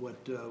what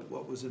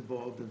was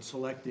involved in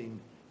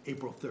selecting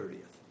April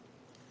 30th.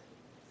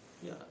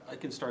 Yeah, I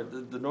can start.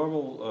 The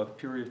normal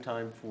period of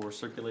time for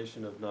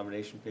circulation of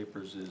nomination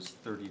papers is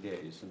 30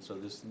 days, and so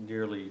this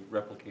nearly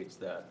replicates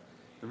that.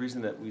 The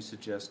reason that we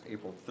suggest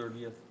April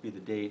 30th be the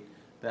date,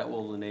 that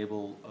will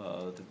enable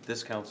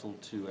this council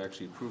to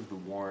actually approve the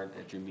warrant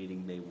at your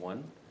meeting May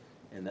 1,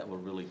 and that will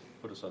really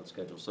put us on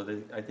schedule. So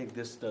I think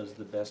this does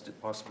the best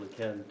it possibly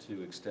can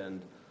to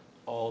extend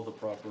all the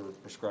proper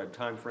prescribed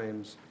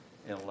timeframes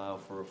and allow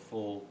for a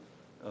full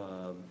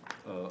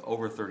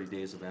over 30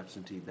 days of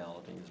absentee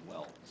balloting as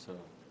well. So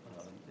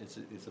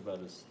it's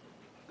about as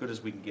good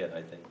as we can get,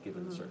 I think,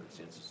 given the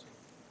circumstances.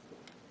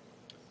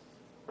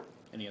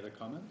 Any other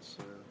comments?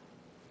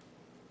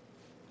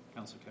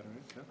 Councilor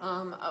Kettering?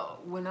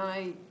 When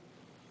I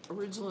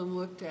originally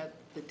looked at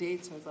the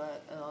dates, I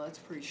thought, oh, that's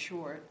pretty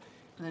short.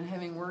 And then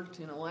having worked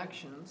in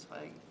elections,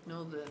 I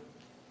know that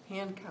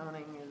hand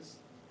counting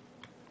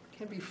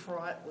can be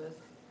fraught with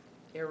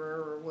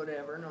error or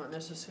whatever, not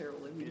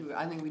necessarily.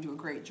 I think we do a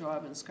great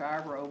job in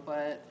Scarborough,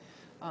 but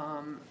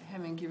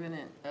having given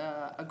it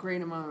a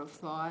great amount of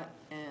thought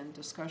and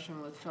discussion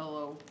with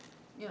some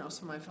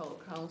of my fellow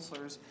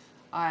counselors,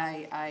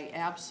 I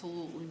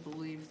absolutely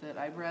believe that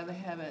I'd rather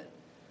have it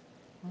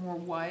more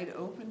wide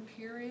open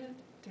period,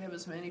 to have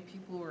as many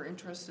people who are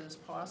interested as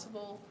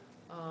possible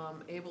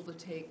able to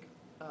take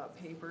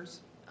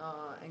papers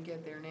and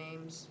get their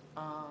names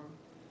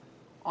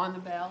on the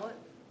ballot.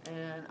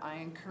 And I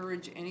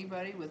encourage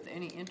anybody with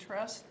any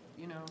interest,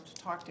 to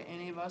talk to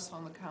any of us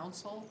on the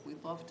council.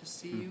 We'd love to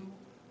see you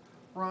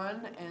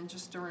run, and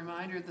just a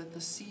reminder that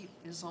the seat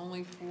is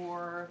only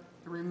for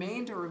the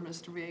remainder of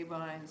Mr.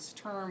 Babine's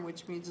term,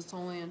 which means it's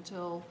only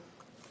until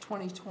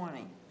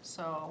 2020.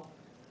 So,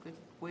 good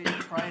way to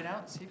try it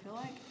out, see if you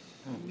like it.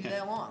 Won't be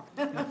that long.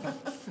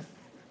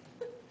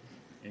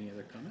 Any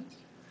other comments?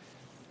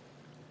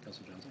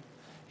 Councilor Johnson?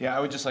 Yeah, I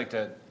would just like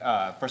to,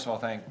 first of all,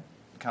 thank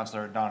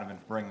Councilor Donovan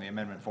for bringing the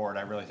amendment forward.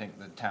 I really think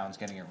the town's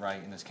getting it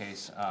right in this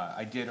case.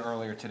 I did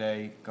earlier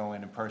today go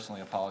in and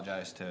personally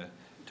apologize to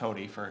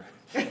Tody for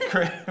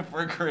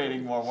for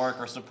creating more work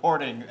or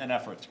supporting an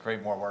effort to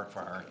create more work for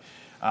her.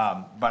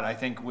 But I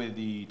think with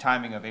the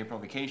timing of April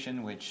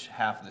vacation, which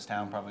half of this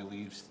town probably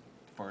leaves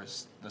for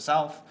the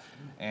south,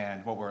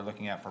 and what we're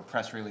looking at for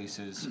press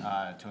releases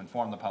to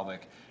inform the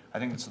public, I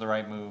think it's the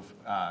right move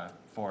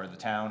for the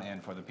town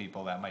and for the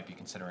people that might be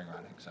considering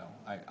running. So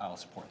I'll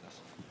support this.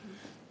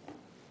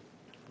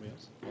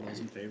 Yes. All those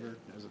in favor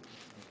as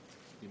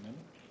the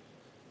amendment?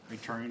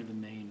 Returning to the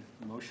main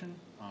motion,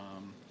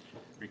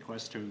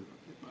 request to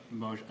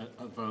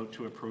a vote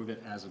to approve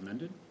it as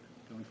amended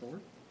going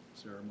forward.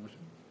 Is there a motion?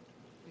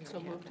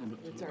 So moved.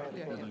 It's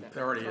already,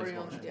 There already is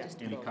motion.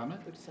 Any comment?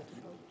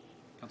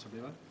 Councilor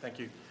Bailey? Thank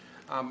you.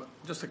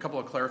 Just a couple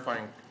of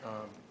clarifying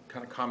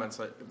kind of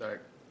comments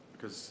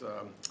because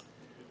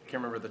I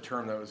can't remember the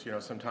term that was,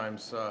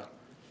 sometimes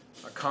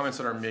comments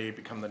that are made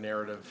become the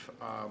narrative.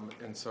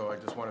 And so I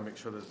just want to make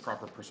sure there's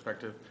proper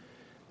perspective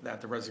that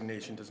the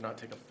resignation does not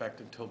take effect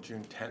until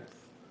June 10th.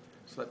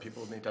 So that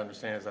people need to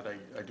understand is that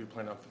I do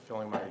plan on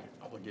fulfilling my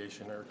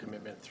obligation or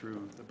commitment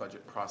through the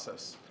budget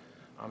process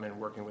and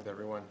working with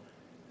everyone.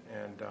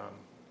 And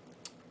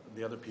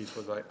the other piece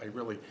was I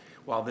really,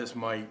 while this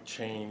might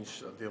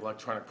change the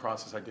electronic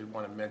process, I did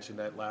want to mention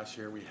that last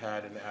year we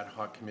had an ad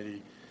hoc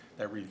committee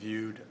that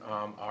reviewed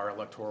our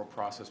electoral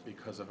process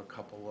because of a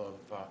couple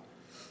of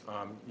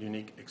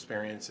unique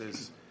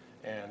experiences.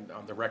 And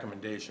the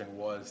recommendation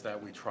was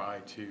that we try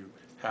to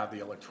have the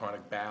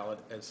electronic ballot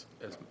as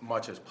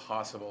much as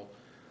possible.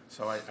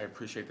 So I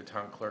appreciate the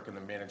town clerk and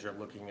the manager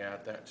looking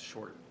at that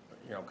short,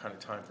 kind of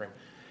time frame.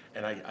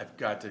 And I've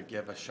got to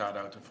give a shout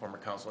out to former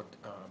councilor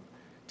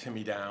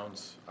Timmy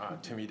Downs.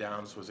 Timmy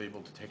Downs was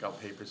able to take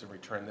out papers and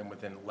return them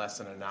within less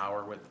than an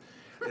hour.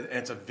 And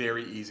it's a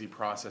very easy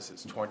process.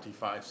 It's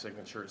 25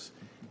 signatures,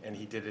 and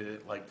he did it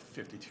at like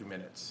 52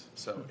 minutes.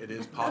 So it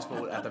is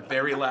possible at the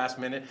very last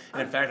minute.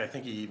 And in fact, I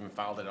think he even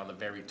filed it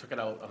took it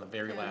out on the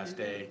very last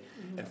day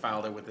and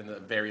filed it within the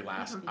very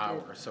last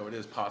hour. So it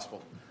is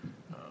possible.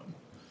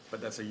 But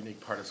that's a unique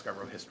part of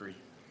Scarborough history.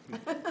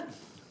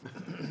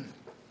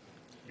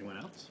 Anyone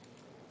else?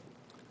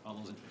 All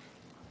those in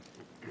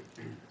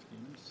favor?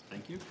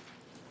 Thank you.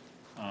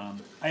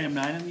 Item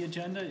 9 on the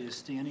agenda is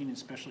standing and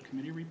special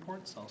committee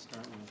reports. I'll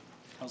start with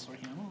Councilor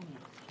Hamel.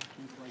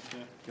 If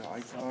you'd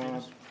like to update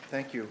us.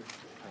 Thank you,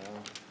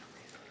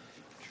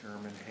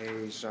 Chairman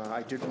Hayes.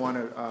 I did want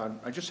to.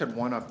 I just had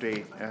one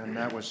update, and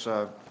that was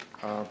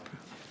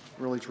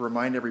really to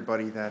remind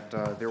everybody that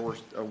there were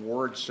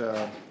awards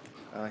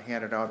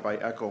handed out by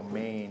Echo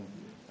Maine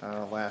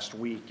last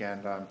week,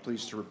 and I'm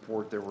pleased to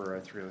report there were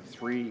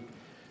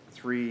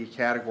three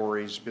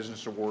categories: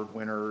 business award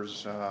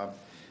winners.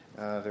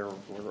 There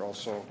were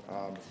also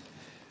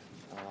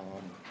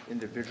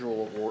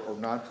individual award or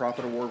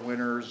nonprofit award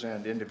winners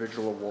and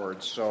individual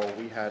awards. So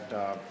we had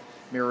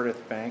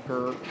Meredith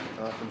Banker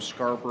from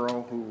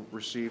Scarborough who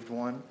received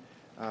one.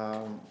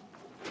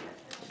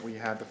 We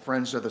had the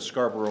Friends of the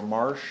Scarborough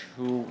Marsh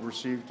who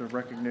received the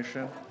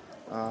recognition.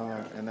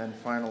 And then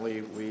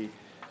finally we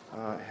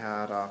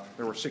had,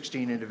 there were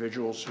 16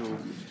 individuals who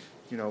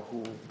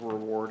were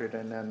awarded,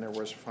 and then there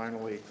was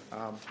finally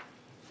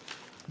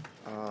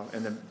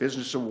and the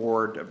business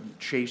award,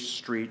 Chase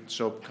Street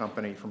Soap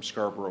Company from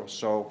Scarborough.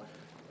 So,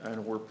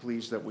 and we're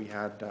pleased that we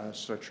had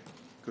such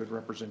good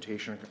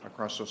representation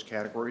across those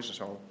categories.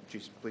 So,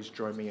 please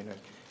join me in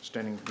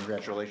extending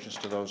congratulations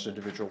to those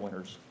individual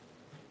winners.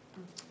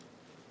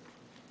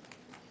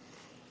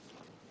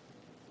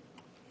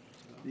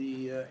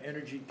 The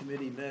Energy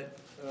Committee met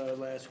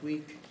last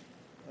week.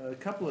 A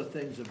couple of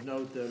things of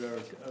note that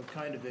are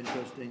kind of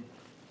interesting.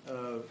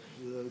 The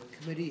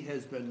committee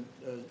has been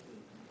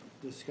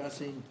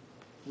discussing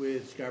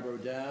with Scarborough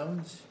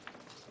Downs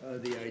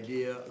the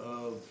idea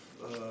of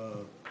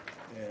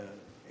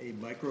a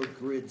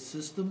microgrid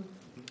system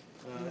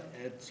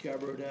at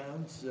Scarborough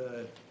Downs.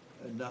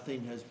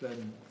 Nothing has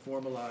been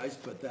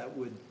formalized, but that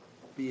would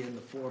be in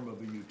the form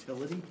of a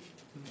utility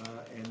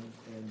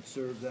and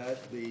serve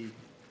that. The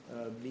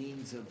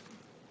means of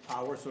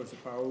power, source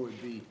of power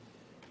would be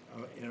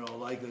in all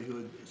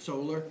likelihood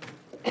solar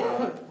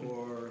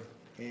or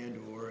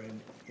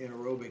an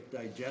anaerobic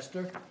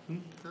digester,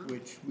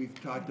 which we've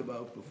talked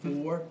about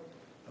before,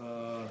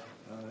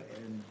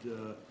 and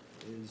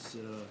is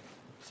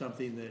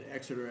something that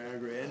Exeter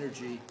Agri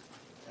Energy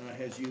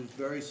has used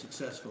very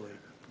successfully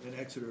in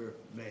Exeter,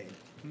 Maine.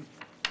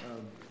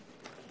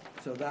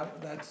 So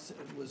that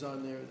was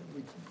on there.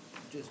 We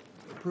just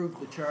approved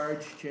the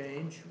charge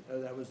change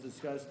that was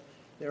discussed.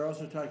 They're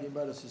also talking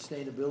about a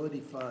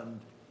sustainability fund,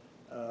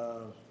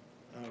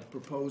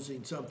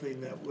 proposing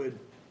something that would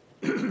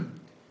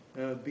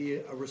be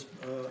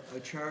a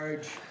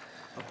charge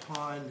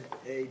upon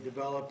a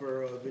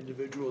developer of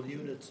individual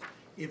units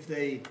if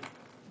they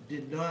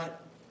did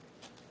not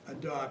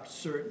adopt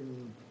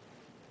certain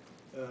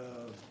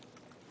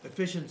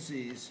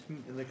efficiencies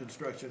in the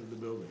construction of the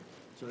building.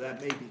 So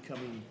that may be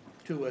coming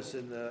to us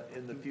in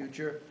the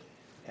future.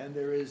 And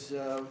there is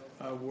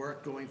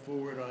work going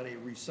forward on a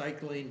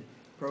recycling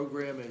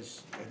program,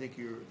 as I think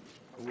you're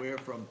aware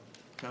from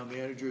town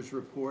manager's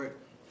report.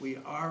 We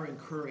are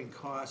incurring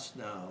costs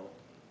now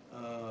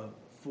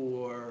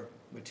for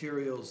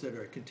materials that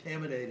are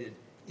contaminated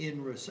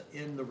in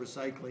the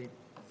recycling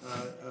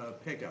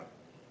pickup.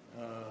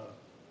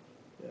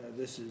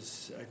 This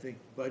is, I think,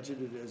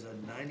 budgeted as a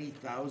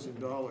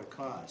 $90,000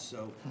 cost,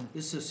 so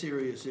this is a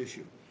serious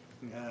issue.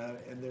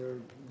 And they're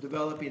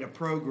developing a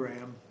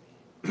program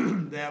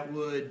that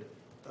would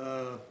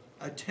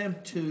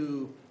attempt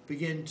to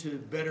begin to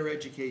better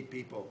educate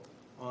people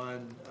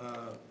on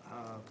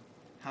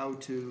how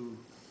to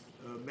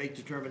make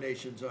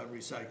determinations on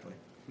recycling.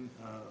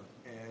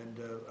 And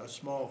a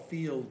small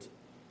field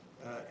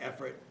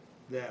effort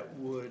that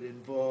would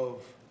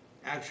involve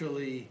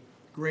actually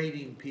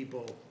grading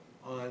people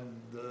on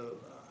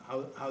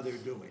how they're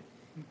doing.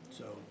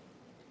 So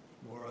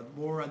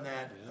more on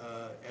that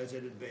as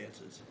it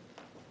advances.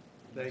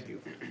 Thank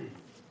you.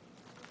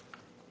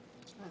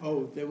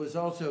 Oh, there was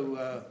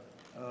also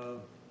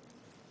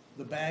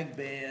the bag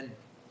ban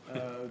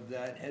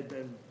that had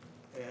been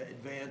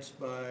advanced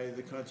by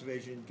the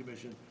Conservation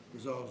Commission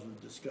was also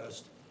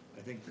discussed.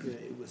 I think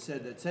it was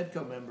said that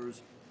SEDCO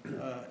members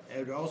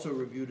had also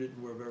reviewed it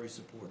and were very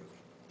supportive.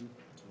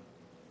 So,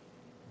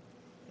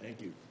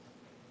 thank you.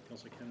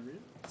 Councilor Kennedy?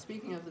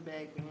 Speaking of the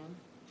bag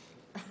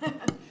ban,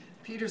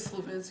 Peter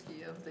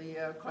Slavinsky of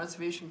the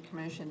Conservation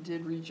Commission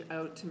did reach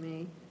out to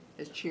me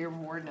as chair of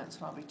ordinance,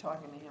 and I'll be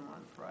talking to him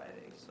on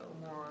Friday, so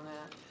more on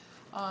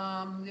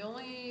that. The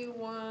only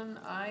one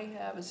I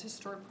have is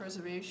historic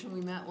preservation.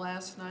 We met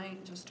last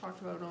night, just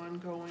talked about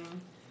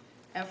ongoing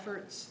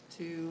efforts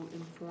to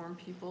inform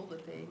people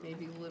that they may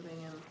be living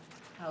in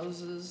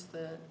houses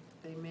that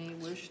they may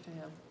wish to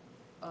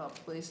have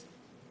placed,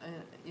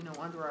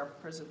 under our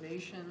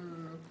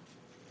preservation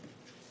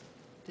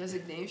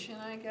designation,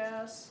 I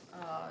guess.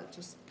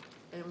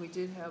 And we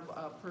did have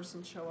a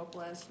person show up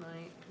last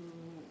night who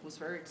was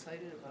very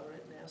excited about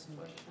it and asked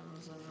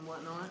questions and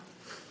whatnot.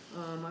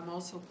 I'm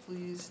also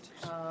pleased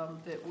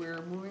that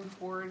we're moving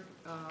forward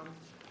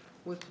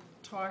with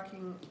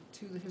talking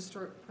to the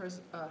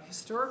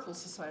Historical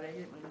Society, I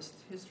get my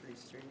history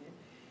straight,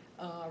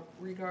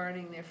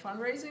 regarding their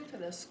fundraising for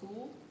their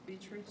school,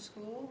 Beach Ridge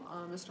School.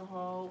 Mr.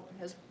 Hall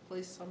has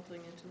placed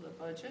something into the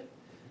budget,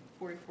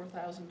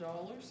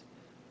 $44,000,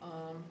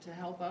 to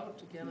help out,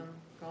 to get them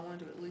going,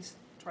 to at least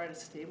try to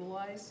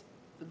stabilize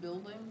the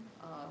building.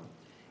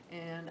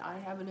 And I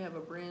happen to have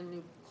a brand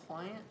new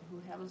client who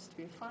happens to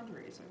be a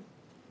fundraiser.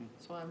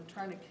 So I'm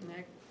trying to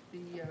connect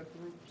the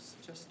groups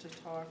just to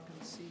talk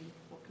and see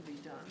what can be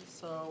done.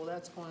 So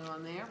that's going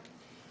on there.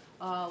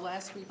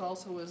 Last week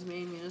also was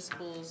Maine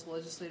Municipal's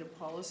Legislative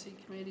Policy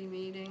Committee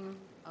meeting.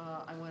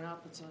 I went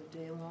up, it's a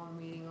day-long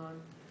meeting on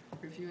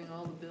reviewing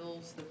all the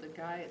bills that the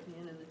guy at the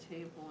end of the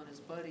table and his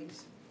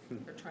buddies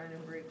are trying to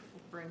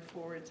bring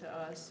forward to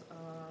us.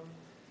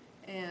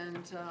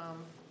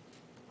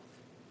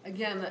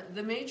 Again,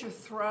 the major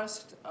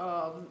thrust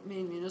of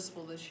Maine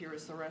Municipal this year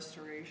is the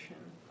restoration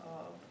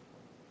of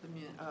the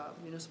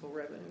municipal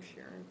revenue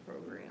sharing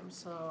program.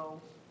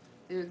 So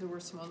there were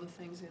some other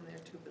things in there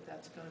too, but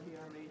that's going to be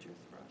our major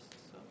thrust.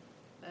 So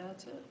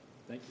that's it.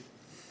 Thank you.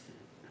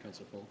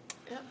 Councilor Paul?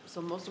 Yep,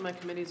 so most of my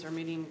committees are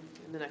meeting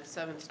in the next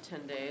 7 to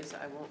 10 days.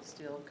 I won't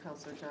steal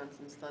Councilor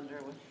Johnson's thunder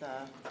with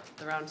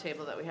the round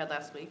table that we had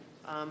last week.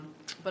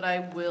 But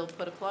I will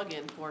put a plug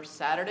in for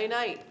Saturday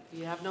night. If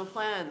you have no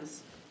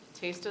plans,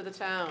 Taste of the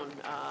Town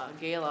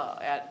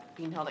gala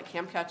being held at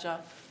Camp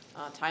Ketcha.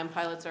 Time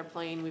Pilots are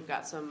playing. We've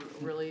got some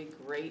really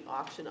great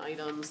auction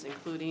items,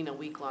 including a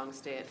week-long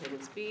stay at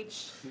Higgins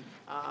Beach.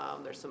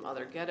 There's some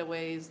other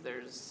getaways.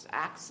 There's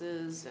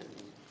axes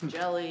and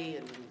jelly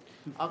and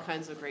all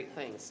kinds of great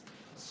things.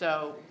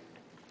 So,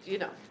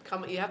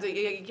 come. You have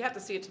to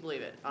see it to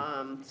believe it.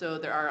 So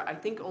there are, I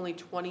think, only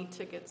 20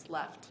 tickets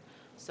left.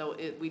 So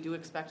we do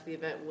expect the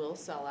event will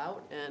sell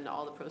out, and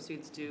all the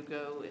proceeds do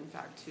go, in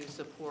fact, to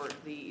support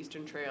the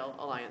Eastern Trail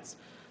Alliance.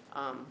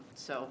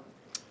 So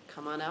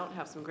come on out,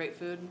 have some great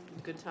food,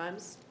 good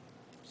times.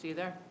 See you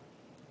there.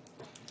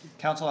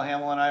 Councilor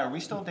Hamill and I, are we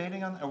still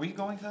dating are we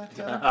going to that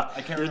together?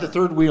 I can't You're remember. the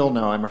third wheel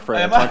now, I'm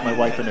afraid. I talked my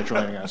wife into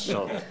joining us,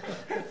 so.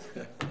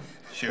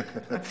 Shoot.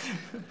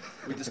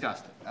 We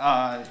discussed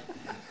it.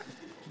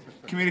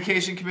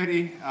 Communication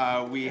Committee,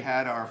 we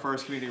had our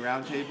first community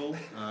roundtable,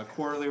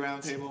 quarterly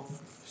roundtable.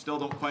 Still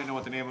don't quite know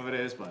what the name of it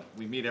is, but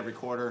we meet every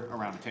quarter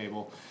around a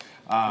table.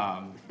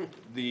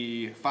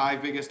 The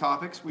 5 biggest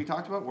topics we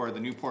talked about were the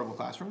new portable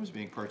classrooms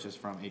being purchased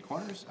from 8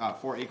 Corners,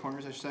 for 8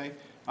 Corners, I should say.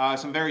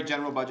 Some very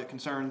general budget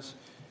concerns.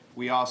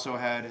 We also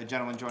had a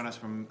gentleman join us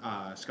from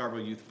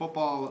Scarborough Youth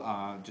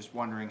Football, just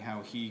wondering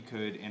how he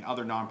could and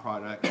other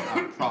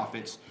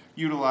profits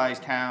utilize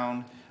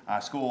town,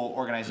 school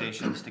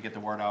organizations to get the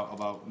word out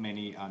about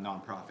many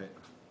nonprofit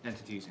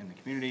entities in the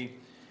community.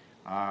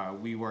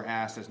 We were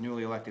asked as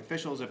newly elected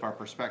officials if our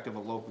perspective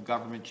of local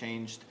government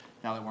changed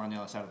now that we're on the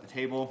other side of the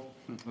table.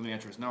 And the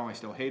answer is no, I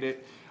still hate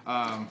it.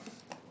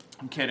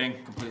 I'm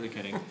kidding, completely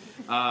kidding.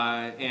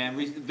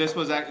 This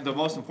was the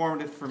most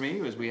informative for me.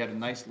 Was we had a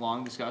nice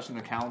long discussion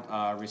about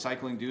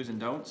recycling do's and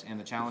don'ts and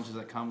the challenges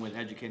that come with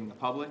educating the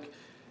public.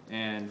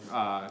 And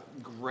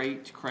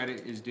great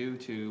credit is due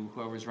to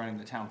whoever's running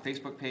the town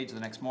Facebook page the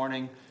next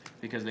morning,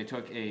 because they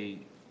took a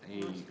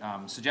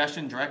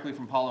suggestion directly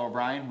from Paula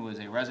O'Brien, who is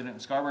a resident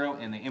of Scarborough,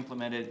 and they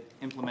implemented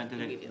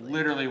it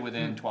literally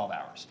within 12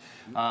 hours.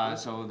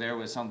 So there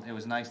was it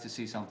was nice to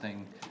see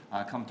something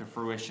come to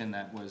fruition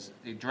that was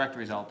a direct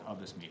result of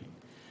this meeting.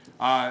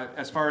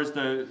 As far as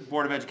the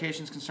Board of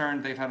Education is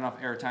concerned, they've had enough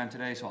airtime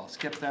today, so I'll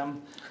skip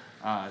them.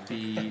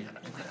 The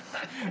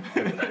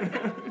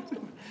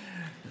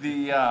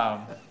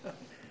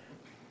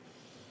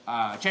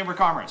Chamber of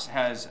Commerce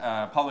has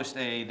published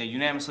they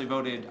unanimously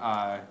voted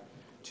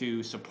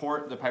to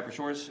support the Piper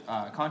Shores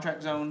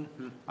contract zone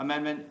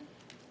amendment.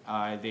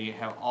 They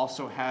have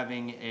also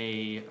having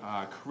a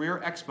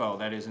career expo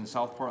that is in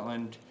South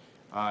Portland.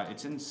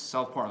 It's in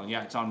South Portland,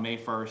 yeah, it's on May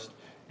 1st.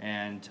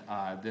 And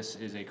this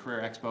is a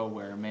career expo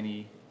where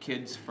many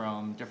kids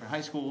from different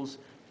high schools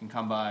can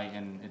come by,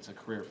 and it's a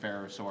career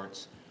fair of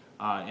sorts.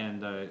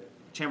 And the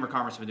Chamber of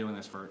Commerce has been doing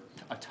this for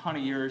a ton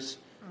of years.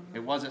 It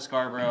was at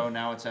Scarborough,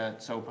 now it's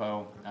at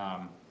SOPO.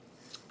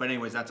 But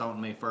anyways, that's out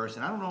on May 1st.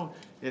 And I don't know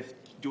if,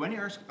 do any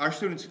of our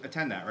students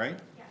attend that, right?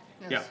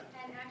 Yes. Yeah.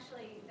 And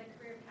actually, the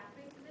career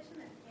pathways position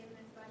that's in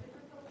this budget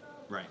proposal,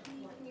 Right.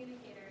 key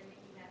communicator in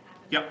making that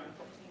happen. Yep. for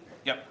the chamber.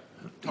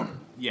 Yep. Totally.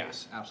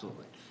 Yes,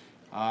 absolutely.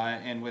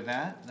 And with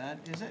that, that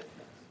is it.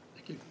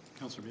 Thank you.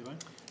 Councilor Beeline?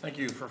 Thank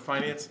you. For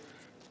finance,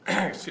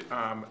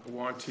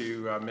 want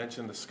to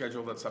mention the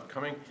schedule that's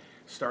upcoming.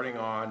 Starting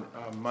on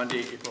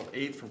Monday, April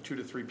 8th from 2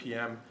 to 3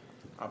 p.m.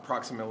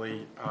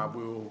 approximately,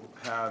 we will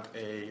have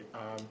a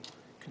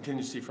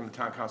contingency from the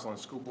Town Council and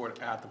School Board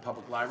at the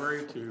Public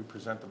Library to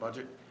present the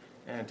budget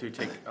and to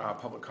take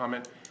public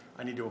comment.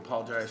 I need to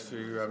apologize to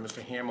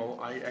Mr. Hamill.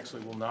 I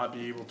actually will not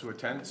be able to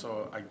attend,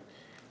 so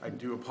I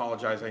do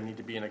apologize. I need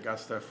to be in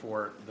Augusta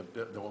for the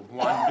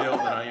one bill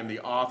that I am the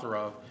author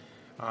of.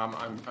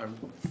 I'm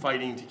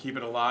fighting to keep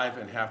it alive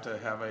and have to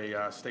have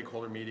a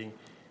stakeholder meeting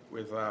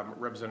with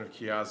Representative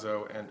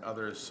Chiazzo and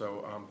others.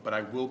 So, but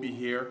I will be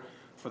here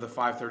for the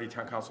 5:30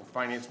 Town Council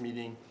Finance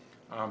meeting,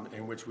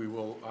 in which we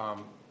will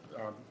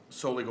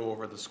solely go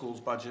over the school's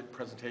budget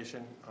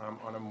presentation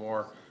on a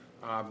more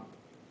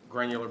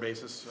granular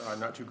basis,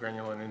 not too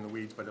granular and in the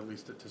weeds, but at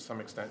least to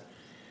some extent.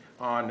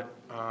 On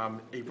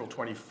April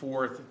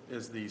 24th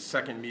is the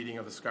second meeting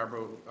of the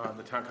Scarborough,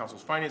 the Town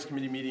Council's Finance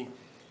Committee meeting.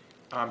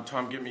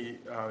 Tom, get me,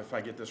 if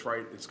I get this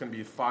right, it's going to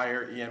be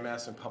fire,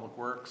 EMS, and Public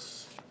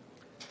Works.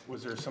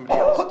 Was there somebody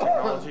else,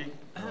 technology?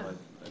 I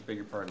beg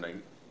your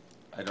pardon,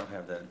 I don't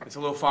have that. It's a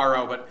little far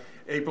out, but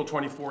April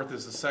 24th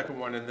is the second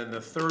one, and then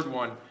the third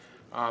one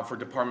for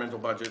departmental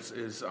budgets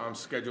is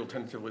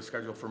tentatively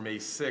scheduled for May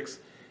 6th,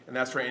 and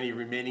that's for any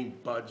remaining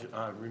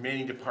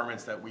remaining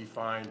departments that we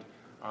find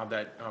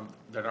that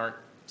aren't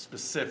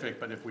specific,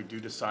 but if we do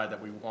decide that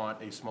we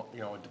want a small,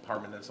 a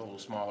department that's a little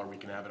smaller, we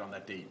can have it on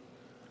that date.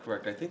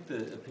 Correct. I think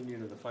the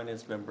opinion of the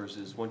finance members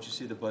is once you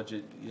see the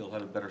budget, you'll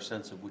have a better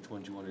sense of which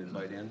ones you want to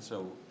invite in.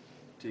 So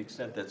to the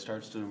extent that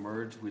starts to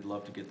emerge, we'd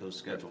love to get those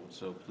scheduled.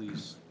 So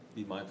please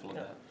be mindful of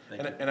that.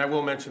 Thank you. And I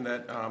will mention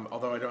that,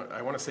 although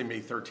I want to say May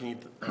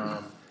 13th,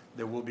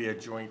 there will be a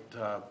joint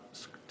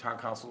Town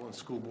Council and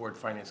School Board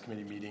Finance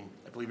Committee meeting.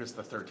 I believe it's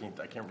the 13th.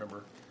 I can't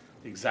remember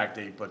the exact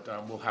date, but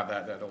we'll have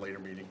that at a later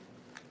meeting.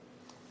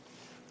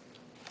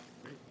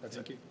 Great. That's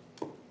Thank you.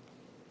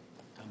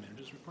 Town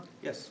Manager's report?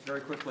 Yes, very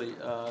quickly.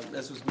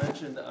 As was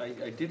mentioned,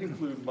 I did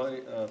include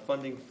my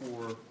funding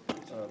for,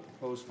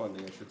 proposed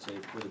funding, I should say,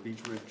 for the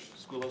Beach Ridge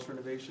Schoolhouse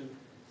renovation.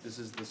 This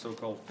is the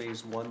so-called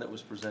Phase 1 that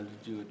was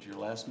presented to you at your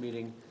last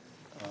meeting.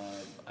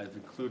 I've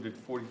included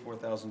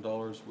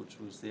 $44,000, which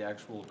was the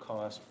actual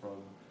cost from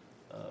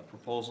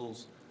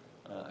proposals.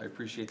 I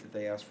appreciate that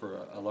they asked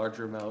for a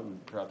larger amount,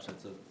 and perhaps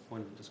that's a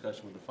point of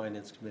discussion with the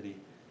Finance Committee.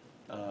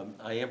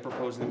 I am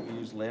proposing that we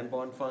use land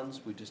bond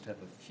funds. We just have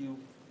a few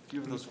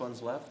of those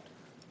funds left.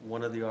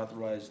 One of the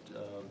authorized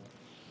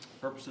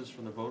purposes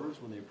from the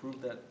voters when they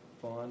approved that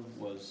bond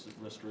was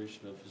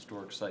restoration of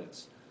historic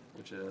sites,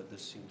 which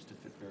this seems to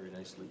fit very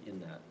nicely in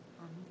that.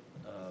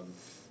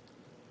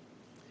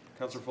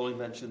 Councilor Foley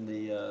mentioned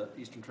the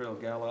Eastern Trail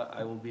Gala.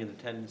 I will be in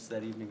attendance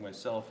that evening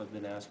myself. I've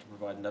been asked to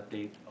provide an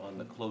update on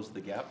the Close the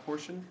Gap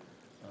portion.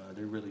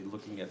 They're really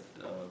looking at,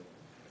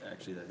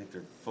 actually I think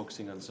they're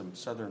focusing on some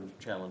southern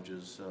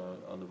challenges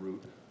on the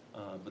route.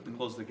 But the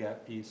Close the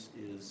Gap piece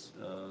is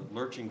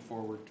lurching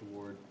forward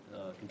toward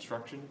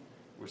construction.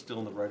 We're still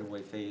in the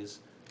right-of-way phase,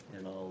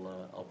 and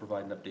I'll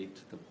provide an update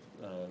to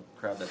the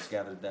crowd that's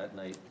gathered that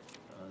night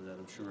that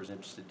I'm sure is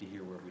interested to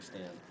hear where we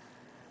stand.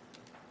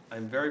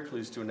 I'm very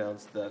pleased to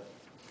announce that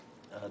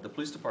the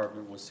police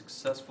department was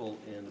successful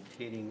in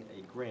obtaining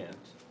a grant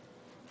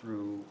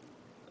through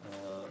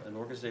an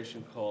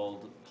organization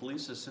called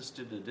Police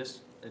Assisted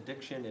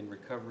Addiction and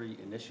Recovery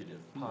Initiative,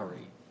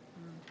 PARI.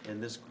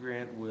 And this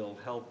grant will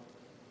help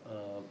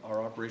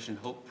our Operation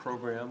Hope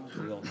program.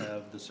 We'll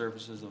have the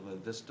services of a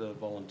VISTA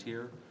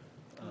volunteer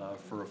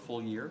for a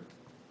full year.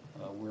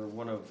 We're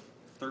one of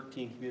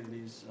 13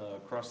 communities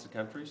across the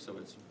country, so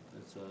it's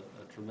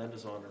a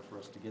tremendous honor for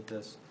us to get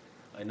this.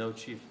 I know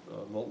Chief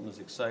Moulton is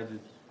excited.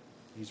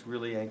 He's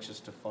really anxious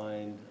to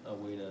find a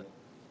way to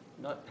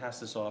not pass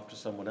this off to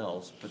someone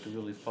else, but to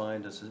really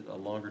find a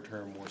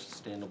longer-term, more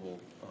sustainable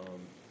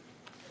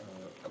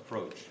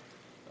approach.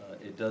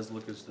 It does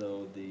look as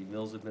though the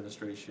Mills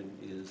administration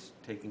is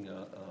taking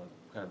a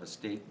kind of a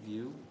state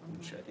view,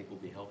 which I think will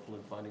be helpful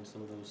in finding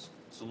some of those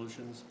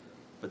solutions.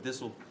 But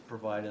this will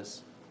provide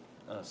us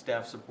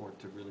staff support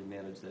to really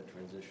manage that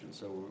transition.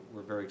 So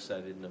we're very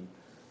excited, and I'm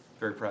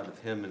very proud of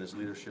him and his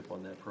leadership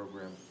on that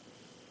program.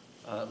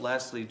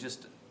 Lastly,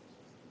 just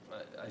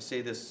I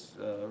say this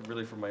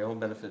really for my own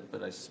benefit,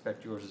 but I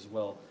suspect yours as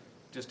well.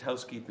 Just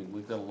housekeeping.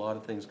 We've got a lot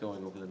of things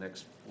going over the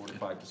next 4 to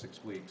 5 to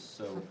 6 weeks.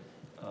 So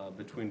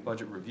between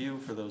budget review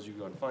for those of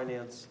you on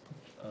finance,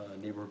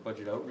 neighborhood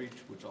budget outreach,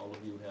 which all of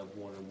you have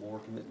one or more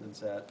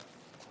commitments at,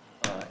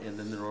 and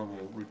then the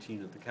normal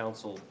routine of the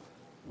council.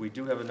 We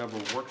do have a number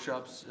of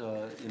workshops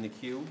in the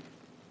queue.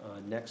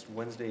 Next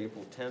Wednesday,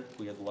 April 10th,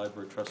 we have the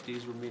library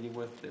trustees we're meeting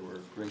with. They were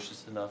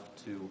gracious enough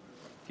to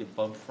get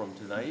bumped from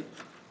tonight.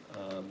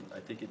 I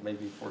think it may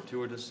be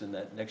fortuitous in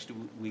that next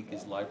week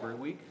is library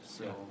week,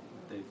 so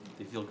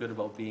they feel good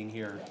about being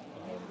here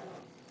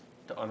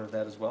to honor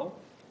that as well.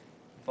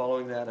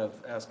 Following that, I've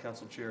asked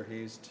Council Chair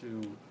Hayes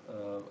to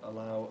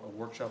allow a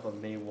workshop on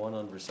May 1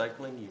 on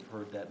recycling. You've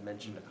heard that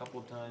mentioned a couple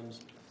of times.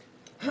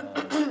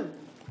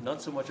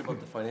 Not so much about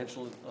the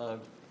financial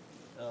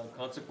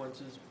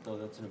consequences, though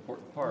that's an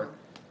important part.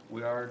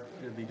 We are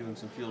going to be doing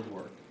some field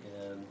work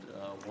and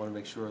want to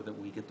make sure that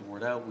we get the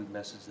word out, we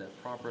message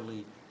that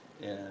properly,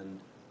 and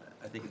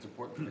I think it's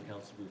important for the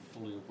council to be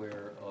fully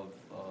aware of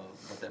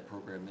what that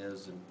program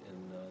is and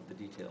the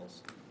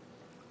details.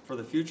 For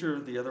the future,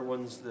 the other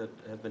ones that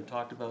have been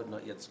talked about,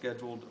 not yet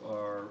scheduled,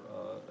 are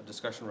a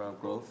discussion around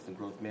growth and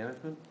growth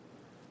management.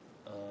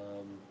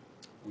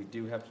 We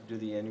do have to do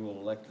the annual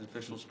elected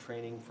officials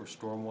training for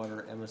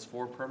stormwater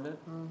MS4 permit.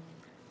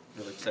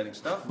 Really exciting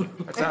stuff.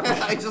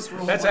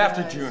 That's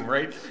after June,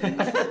 right?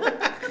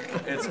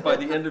 It's by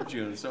the end of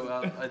June, so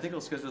I think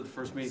I'll schedule the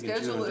first meeting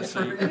in June. Just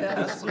so you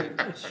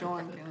can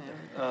Sean can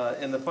have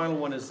it. And the final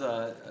one is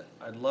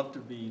I'd love to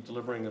be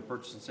delivering a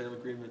purchase and sale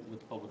agreement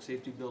with the public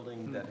safety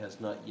building that has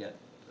not yet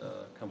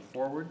come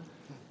forward.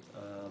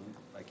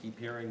 I keep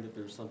hearing that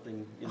there's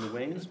something in the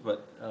wings,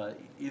 but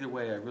either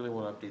way, I really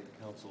want to update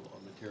the council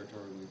on the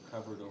territory we've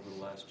covered over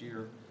the last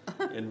year,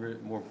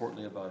 and more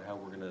importantly about how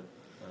we're going to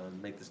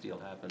make this deal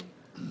happen.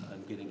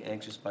 I'm getting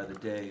anxious by the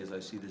day as I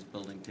see this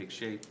building take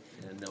shape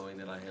and knowing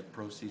that I have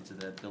proceeds of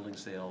that building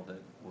sale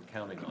that we're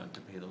counting on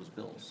to pay those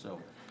bills.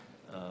 So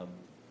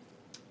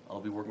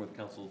I'll be working with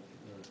Council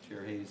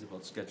Chair Hayes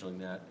about scheduling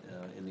that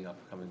in the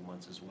upcoming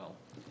months as well.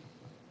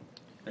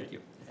 Thank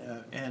you.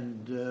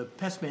 And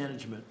Pest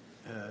Management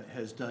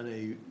has done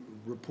a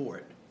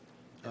report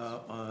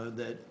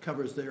that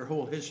covers their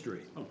whole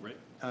history. Oh, great.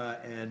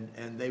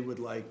 And they would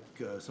like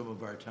some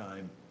of our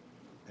time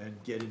and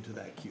get into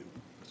that queue.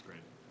 That's great.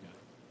 Yeah.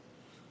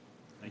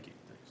 Thank you.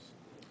 Thanks.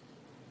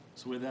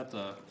 So with that,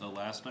 the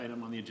last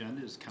item on the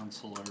agenda is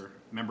councilor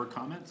member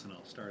comments, and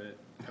I'll start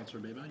at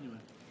Councilor Babine. You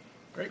want?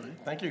 Great.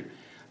 Thank you.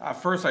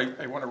 First,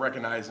 I want to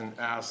recognize and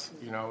ask,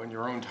 in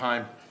your own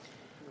time,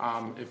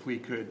 if we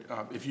could,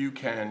 if you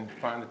can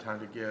find the time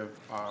to give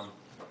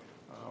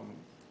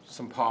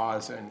some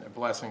pause and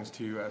blessings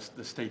to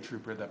the state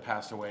trooper that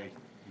passed away,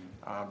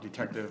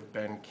 Detective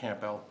Ben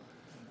Campbell,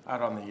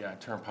 out on the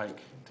turnpike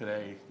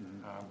today.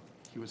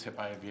 He was hit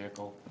by a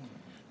vehicle,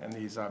 and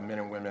these men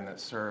and women that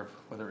serve,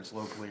 whether it's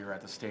locally or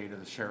at the state or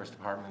the sheriff's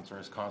departments or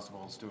as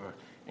constables, do an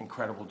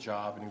incredible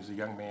job, and he was a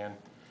young man.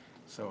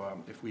 So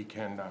if you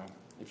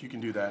can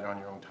do that on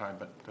your own time,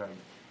 but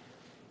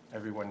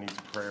everyone needs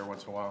a prayer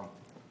once in a while.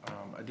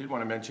 I did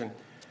want to mention,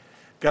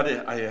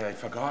 I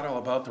forgot all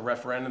about the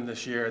referendum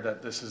this year,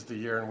 that this is the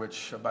year in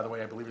which, by the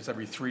way, I believe it's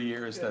every 3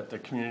 years that the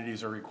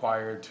communities are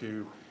required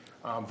to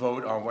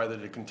vote on whether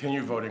to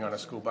continue voting on a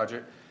school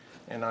budget.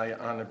 And I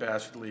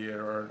unabashedly,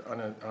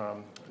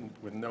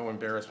 with no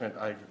embarrassment,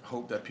 I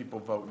hope that people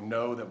vote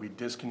no, that we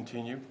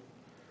discontinue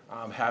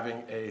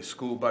having a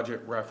school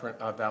budget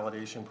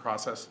validation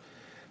process.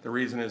 The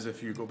reason is,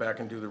 if you go back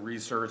and do the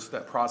research,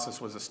 that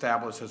process was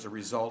established as a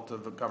result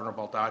of Governor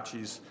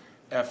Baldacci's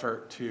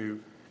effort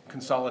to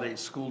consolidate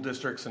school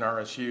districts and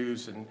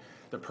RSUs, and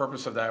the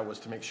purpose of that was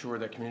to make sure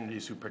that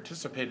communities who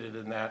participated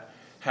in that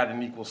had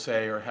an equal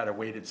say or had a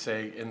weighted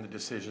say in the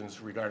decisions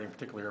regarding,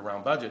 particularly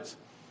around budgets.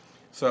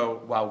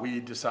 So while we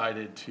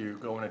decided to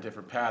go in a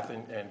different path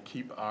and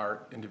keep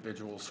our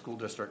individual school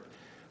district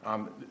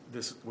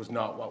This was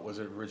not what was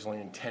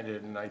originally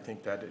intended, and I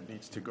think that it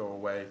needs to go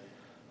away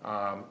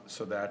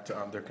so that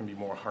there can be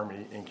more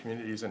harmony in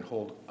communities and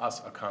hold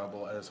us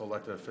accountable as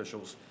elected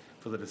officials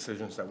for the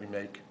decisions that we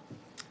make.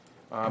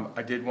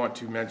 I did want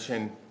to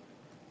mention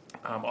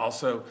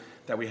also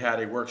that we had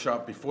a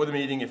workshop before the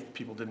meeting. If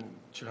people didn't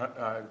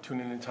tune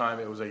in time,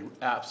 it was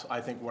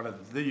I think one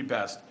of the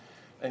best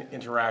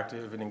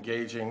interactive and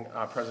engaging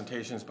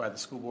presentations by the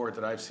school board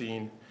that I've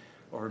seen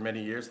over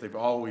many years. They've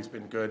always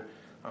been good.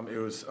 It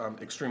was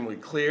extremely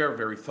clear,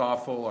 very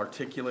thoughtful,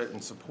 articulate,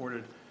 and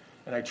supported.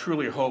 And I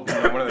truly hope,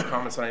 one of the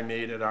comments that I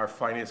made at our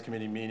Finance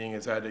Committee meeting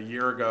is that a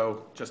year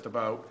ago, just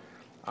about,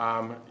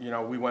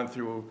 we went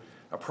through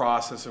a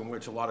process in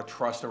which a lot of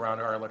trust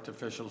around our elected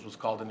officials was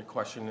called into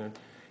question,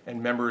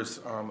 and members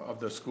of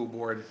the school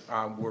board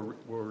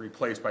were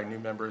replaced by new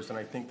members. And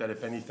I think that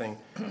if anything,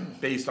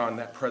 based on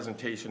that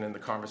presentation and the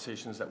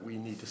conversations, that we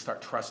need to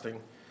start trusting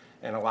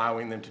and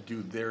allowing them to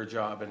do their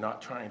job and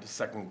not trying to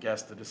second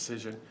guess the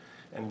decision,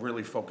 and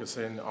really focus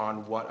in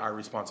on what our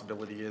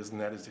responsibility is, and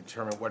that is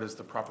determine what is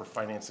the proper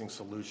financing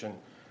solution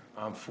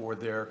for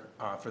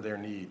their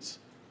needs.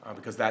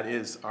 Because that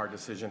is our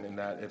decision, and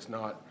that it's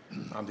not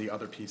the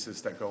other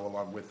pieces that go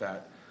along with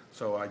that.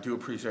 So I do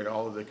appreciate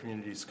all of the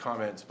community's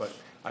comments, but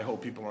I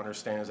hope people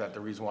understand is that the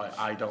reason why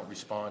I don't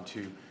respond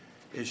to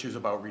issues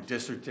about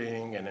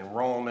redistricting and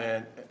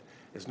enrollment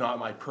is not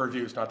my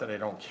purview. It's not that I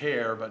don't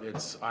care, but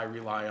I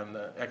rely on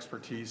the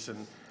expertise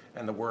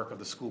and the work of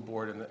the school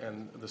board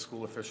and the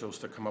school officials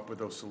to come up with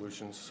those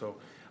solutions. So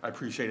I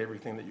appreciate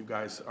everything that you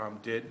guys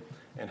did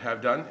and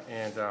have done,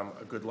 and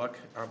good luck.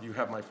 You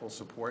have my full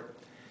support.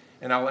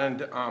 And I'll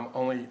end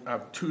only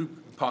two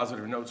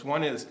positive notes.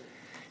 One is,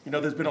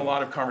 there's been a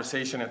lot of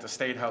conversation at the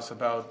State House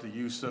about the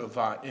use of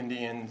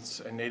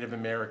Indians and Native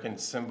American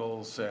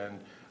symbols and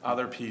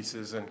other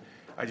pieces. And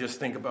I just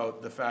think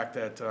about the fact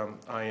that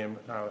I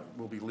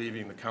will be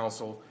leaving the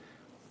council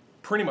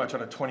pretty much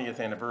on a 20th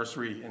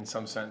anniversary in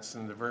some sense.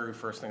 And the very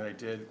first thing I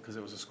did, because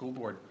it was a school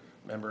board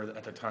member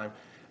at the time,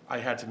 I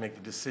had to make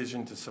the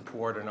decision to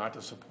support or not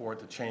to support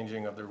the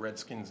changing of the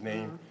Redskins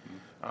name.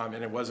 And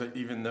it wasn't,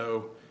 even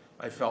though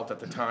I felt at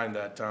the time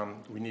that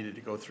we needed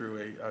to go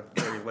through a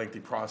very lengthy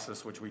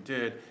process, which we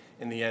did.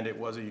 In the end, it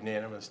was a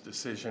unanimous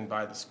decision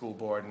by the school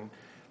board. And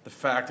the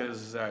fact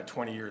is that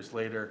 20 years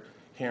later,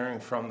 hearing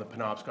from the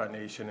Penobscot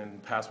Nation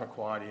and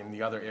Passamaquoddy and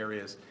the other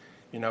areas,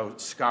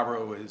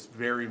 Scarborough is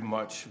very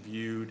much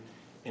viewed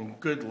in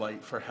good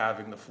light for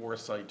having the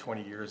foresight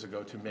 20 years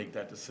ago to make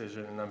that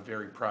decision. And I'm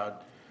very proud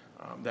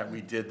that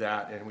we did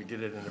that, and we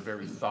did it in a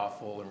very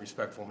thoughtful and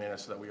respectful manner,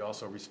 so that we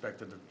also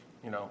respected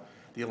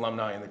the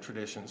alumni and the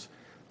traditions.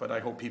 But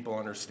I hope people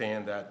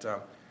understand that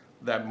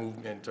that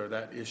movement or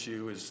that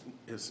issue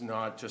is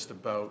not just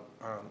about,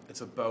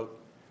 it's about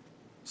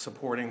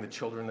supporting the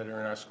children that are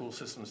in our school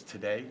systems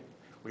today.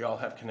 We all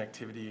have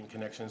connectivity and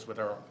connections with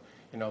our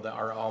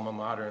alma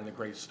mater and the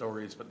great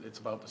stories, but it's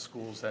about the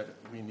schools that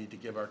we need to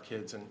give our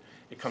kids, and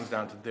it comes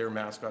down to their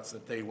mascots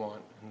that they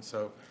want. And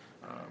so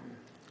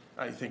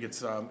I think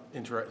it's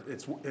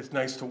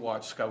nice to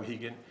watch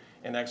Skowhegan.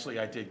 And actually,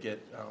 I did get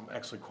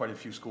quite a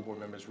few school board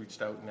members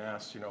reached out and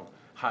asked,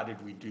 how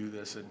did we do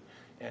this?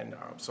 And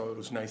so it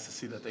was nice to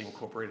see that they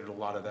incorporated a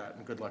lot of that,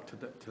 and good luck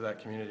to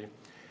that community.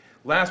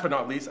 Last but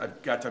not least,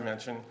 I've got to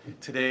mention,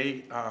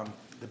 today,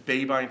 the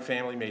Babine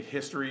family made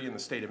history in the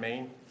state of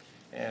Maine,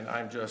 and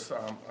I'm just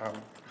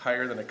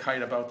higher than a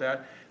kite about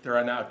that. There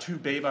are now 2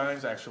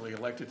 Babines actually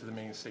elected to the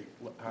Maine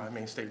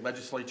State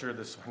Legislature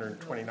this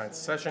 129th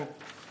session.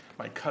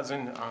 My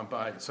cousin,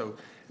 so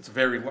it's a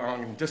very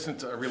long and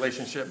distant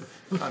relationship.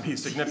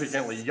 He's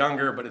significantly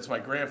younger, but it's my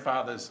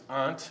grandfather's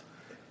aunt.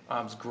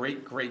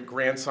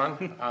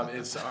 Great-great-grandson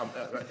is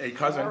a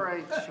cousin. All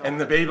right, Sean.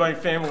 And the Babine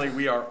family,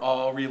 we are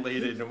all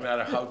related, no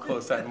matter how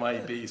close that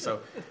might be. So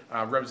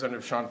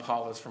Representative Sean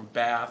Paul is from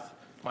Bath,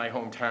 my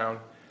hometown,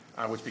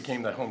 which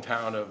became the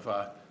hometown of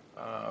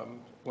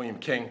William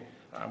King,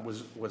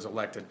 was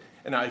elected.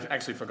 And I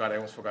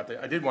almost forgot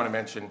that. I did want to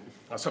mention,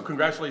 so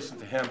congratulations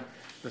to him.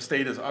 The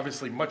state is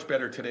obviously much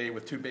better today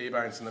with 2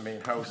 Babines in the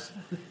main house.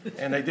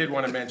 And I did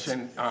want to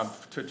mention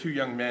to 2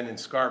 young men in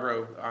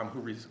Scarborough who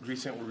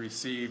recently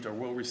received or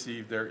will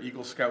receive their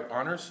Eagle Scout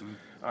honors.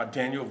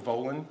 Daniel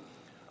Volan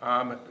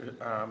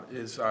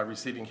is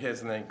receiving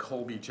his, and then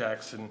Colby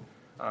Jackson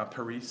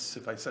Paris,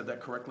 if I said that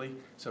correctly.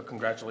 So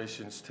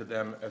congratulations to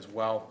them as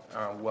well.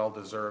 Well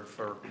deserved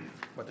for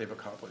what they've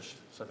accomplished.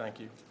 So thank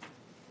you.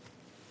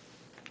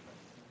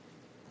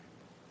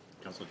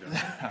 Councilor Jones.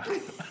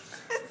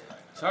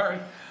 Sorry.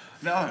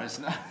 No, it's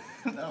not.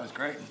 No, it's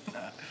great.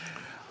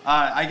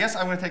 I guess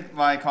I'm going to take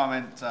my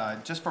comment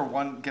just for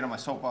get on my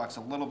soapbox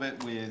a little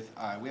bit with,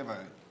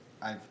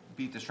 I've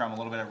beat this drum a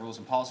little bit at rules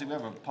and policy. We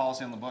have a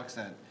policy on the books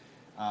that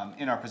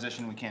in our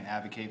position we can't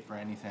advocate for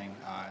anything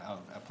of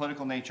a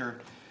political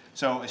nature.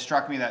 So it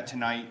struck me that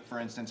tonight, for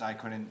instance, I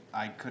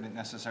couldn't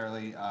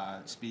necessarily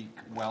speak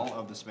well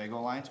of the Sebago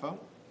Alliance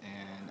vote,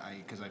 and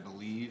because I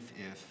believe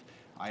if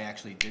I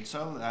actually did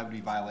so, that would be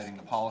violating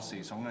the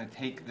policy. So I'm going to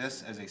take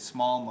this as a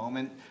small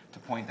moment to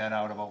point that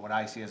out about what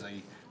I see as a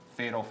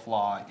fatal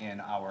flaw in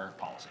our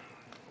policy.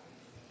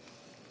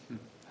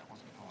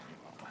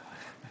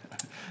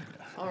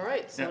 All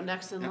right, so Yep.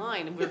 next in Yep.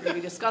 line, we're gonna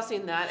be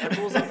discussing that at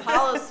Rules and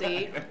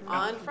Policy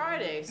on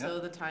Friday, so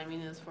the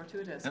timing is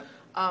fortuitous. Yep.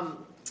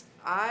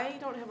 I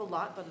don't have a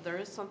lot, but there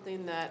is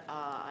something that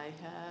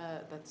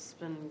that's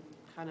been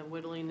kind of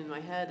whittling in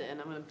my head,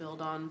 and I'm gonna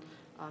build on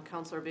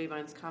Councilor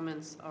Babine's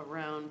comments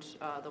around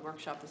the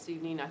workshop this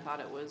evening. I thought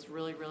it was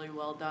really, really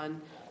well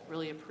done,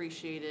 really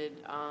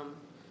appreciated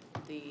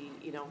the,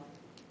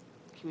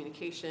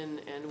 communication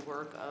and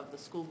work of the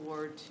school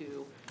board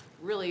to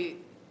really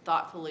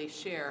thoughtfully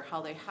share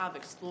how they have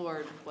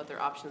explored what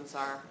their options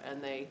are,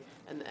 and they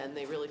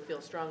really feel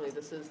strongly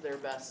this is their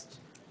best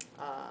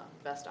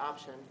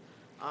option.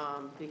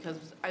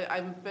 Because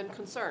I've been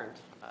concerned.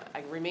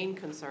 I remain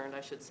concerned,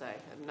 I should say.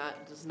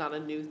 This is not a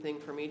new thing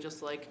for me,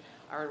 just like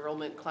our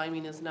enrollment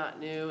climbing is not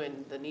new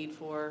and the need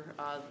for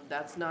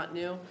that's not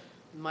new.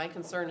 My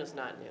concern is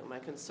not new. My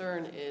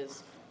concern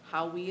is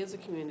how we as a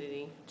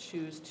community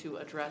choose to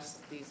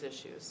address these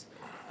issues.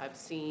 I've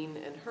seen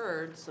and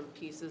heard some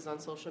pieces on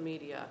social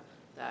media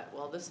that,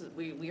 well, this is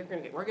we're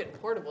getting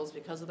portables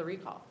because of the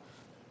recall.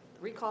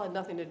 The recall had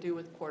nothing to do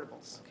with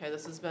portables. Okay,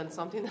 this has been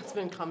something that's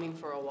been coming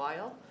for a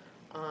while.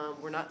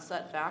 We're not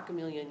set back a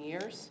million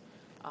years.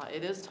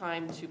 It is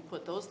time to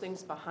put those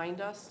things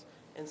behind us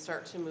and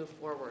start to move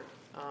forward.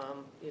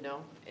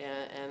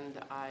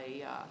 And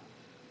I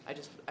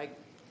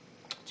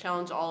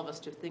challenge all of us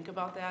to think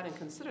about that and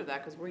consider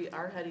that, because we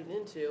are heading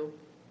into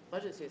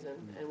budget season,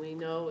 and we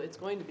know it's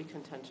going to be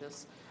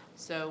contentious.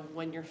 So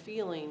when you're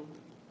feeling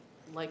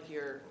like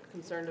you're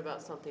concerned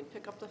about something,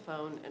 pick up the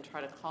phone and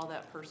try to call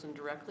that person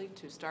directly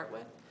to start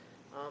with.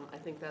 I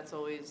think that's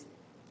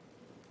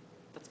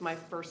my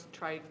first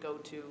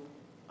go-to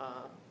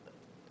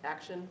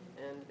action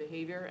and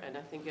behavior, and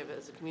I think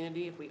as a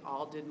community, if we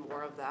all did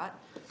more of that,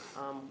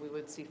 we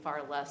would see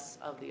far less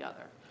of the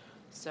other.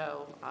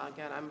 So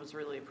again, I was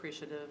really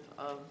appreciative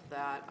of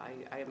that.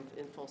 I am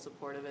in full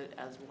support of it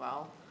as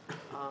well.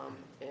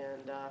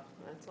 And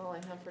that's all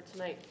I have for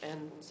tonight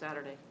and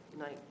Saturday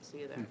night. See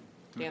you there.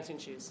 Dancing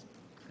shoes.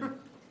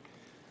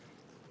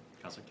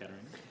 Councilor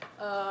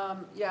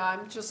Caterina? Yeah,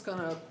 I'm just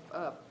gonna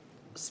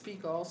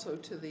speak also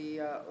to the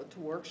to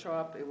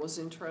workshop. It was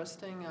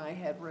interesting. I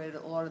had read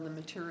a lot of the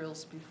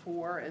materials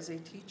before as a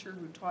teacher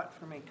who taught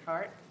from a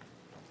cart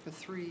for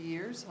 3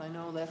 years. I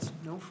know that's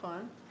no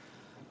fun.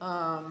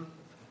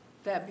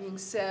 That being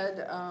said,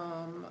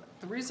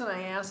 the reason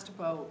I asked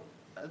about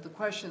the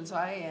questions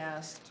I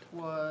asked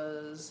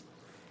was,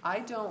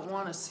 I don't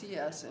want to see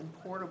us in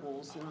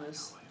portables in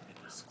this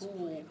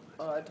school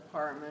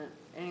department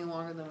any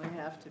longer than we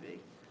have to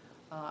be.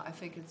 I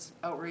think it's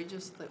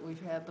outrageous that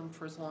we've had them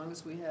for as long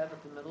as we have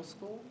at the middle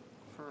school,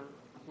 for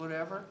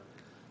whatever.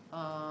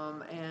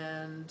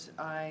 And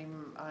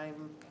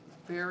I'm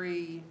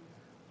very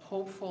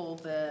hopeful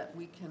that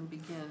we can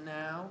begin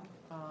now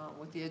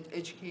with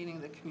educating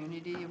the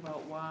community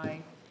about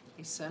why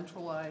a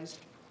centralized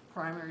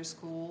primary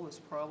school is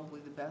probably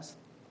the best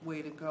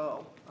way to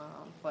go.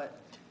 But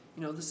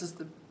this is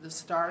the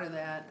start of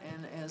that,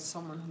 and as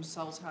someone who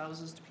sells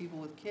houses to people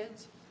with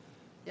kids,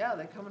 yeah,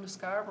 they're coming to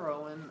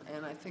Scarborough,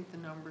 and I think the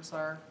numbers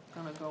are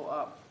going to go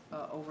up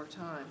over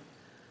time.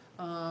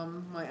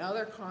 My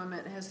other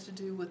comment has to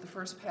do with the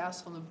first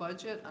pass on the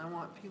budget. I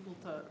want people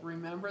to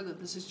remember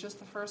that this is just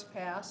the first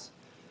pass.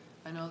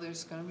 I know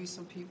there's going to be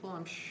some people,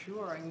 I'm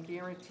sure, I can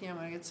guarantee I'm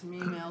going to get some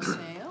emails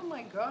saying, oh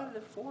my God, the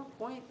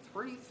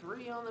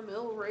 4.33 on the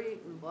mill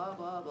rate and blah,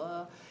 blah,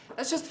 blah.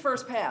 That's just the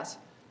first pass.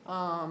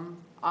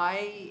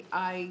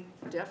 I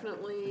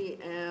definitely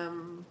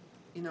am,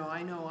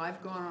 I know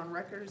I've gone on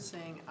record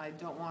saying I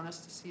don't want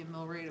us to see a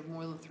mill rate of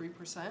more than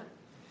 3%.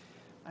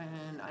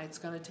 And it's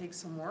going to take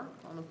some work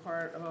on the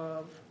part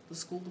of the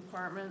school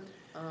department,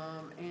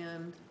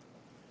 and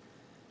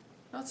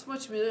not so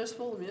much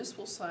municipal. The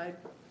municipal side,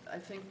 I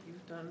think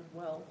you've done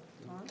well,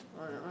 Tom,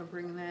 on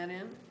bringing that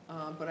in.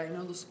 But I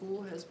know the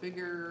school has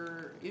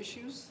bigger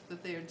issues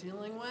that they are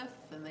dealing with,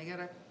 and they got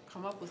to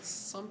come up with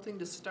something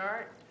to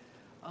start.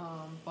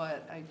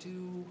 But I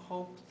do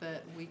hope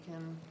that we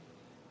can,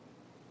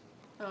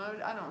 no,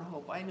 I don't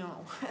hope, I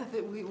know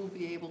that we will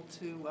be able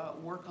to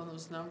work on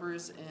those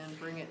numbers and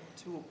bring it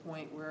to a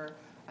point where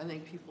I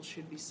think people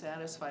should be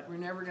satisfied. We're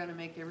never going to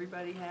make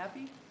everybody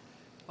happy,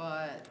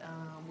 but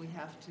we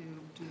have to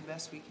do the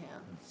best we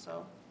can.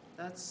 So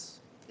that's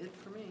it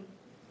for me.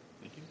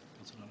 Thank you.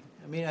 Councilor Donovan?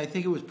 I mean, I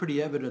think it was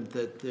pretty evident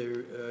that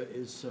there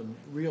is some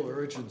real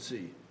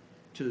urgency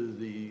to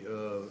the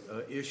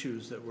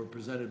issues that were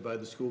presented by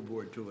the school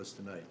board to us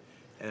tonight.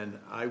 And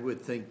I would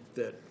think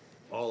that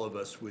all of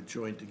us would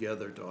join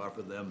together to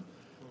offer them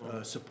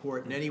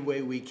support in any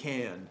way we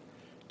can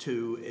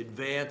to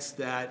advance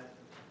that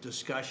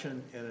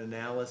discussion and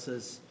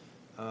analysis,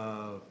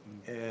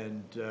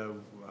 and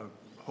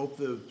hope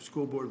the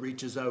school board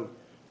reaches out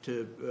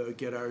to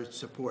get our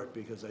support,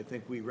 because I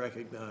think we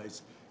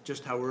recognize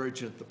just how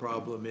urgent the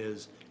problem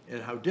is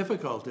and how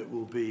difficult it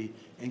will be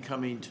in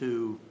coming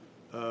to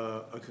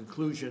a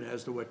conclusion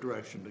as to what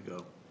direction to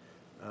go.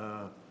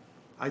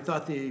 I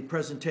thought the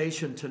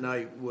presentation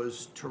tonight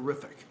was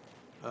terrific.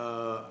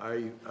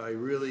 I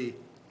really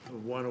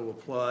want to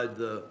applaud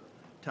the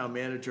town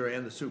manager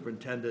and the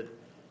superintendent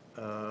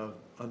on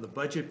the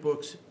budget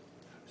books,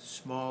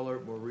 smaller,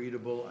 more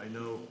readable. I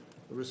know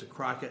Larissa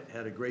Crockett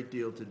had a great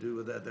deal to do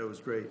with that. That was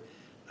great.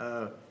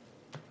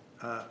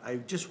 I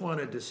just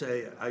wanted to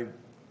say, I've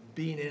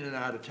been in and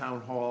out of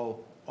town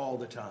hall all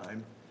the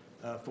time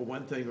for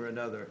one thing or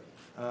another.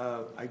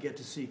 I get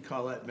to see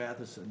Colette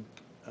Matheson,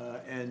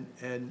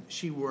 and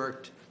she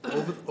worked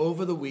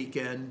over the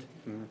weekend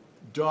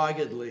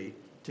doggedly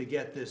to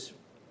get this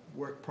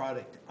work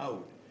product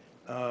out.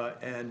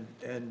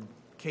 And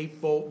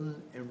Kate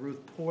Bolton and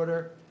Ruth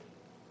Porter,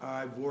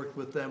 I've worked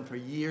with them for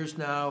years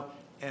now,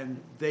 and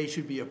they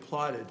should be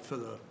applauded for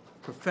the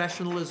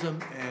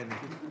professionalism and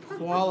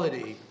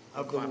quality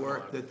of the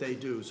work that they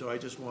do. So I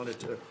just wanted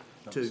to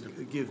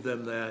give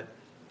them that.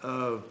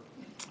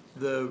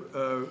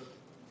 The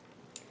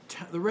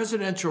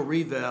residential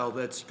reval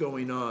that's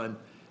going on,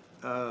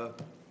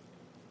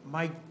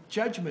 my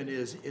judgment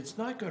is it's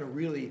not going to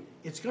really,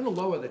 it's going to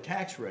lower the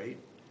tax rate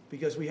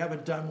because we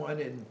haven't done one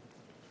in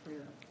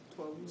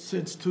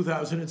since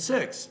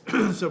 2006.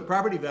 So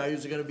property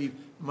values are going to be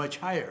much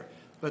higher,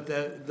 but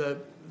the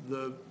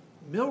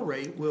mill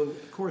rate will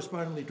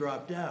correspondingly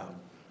drop down.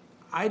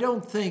 I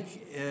don't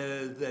think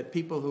that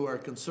people who are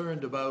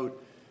concerned about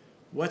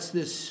what's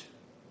this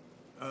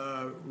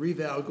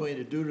reval going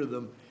to do to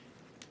them,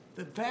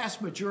 the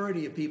vast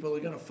majority of people are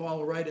going to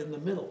fall right in the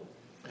middle.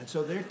 And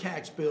so their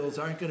tax bills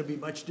aren't going to be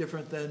much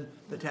different than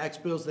the tax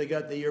bills they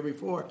got the year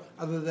before,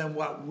 other than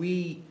what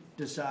we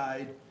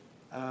decide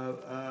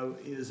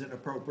is an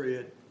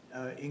appropriate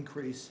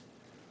increase,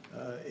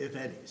 if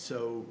any.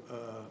 So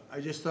I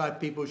just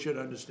thought people should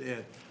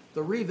understand.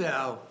 The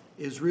reval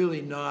is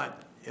really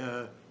not,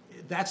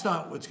 that's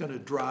not what's going to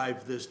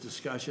drive this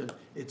discussion.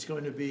 It's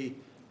going to be,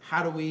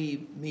 how do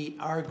we meet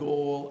our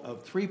goal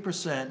of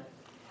 3%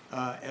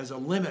 as a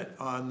limit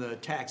on the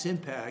tax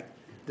impact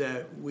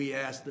that we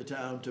ask the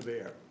town to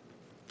bear?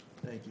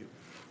 Thank you.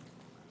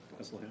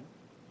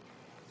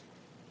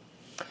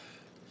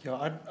 Yeah,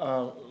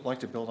 I'd like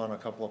to build on a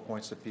couple of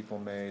points that people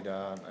made.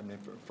 I mean,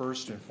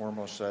 first and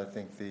foremost, I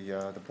think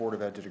the Board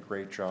of Ed did a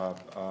great job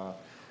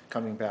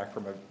coming back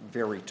from a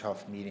very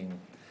tough meeting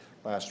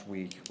last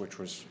week, which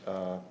was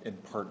in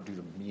part due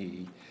to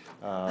me.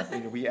 You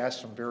know, we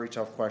asked some very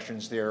tough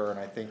questions there, and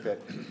I think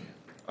that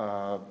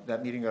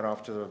that meeting got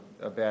off to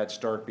a bad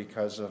start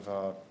because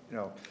of you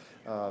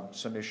know,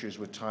 some issues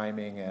with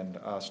timing and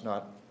us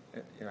not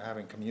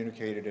having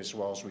communicated as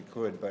well as we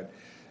could. But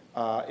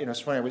you know, it's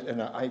funny,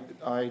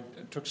 I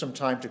took some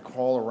time to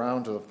call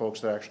around to the folks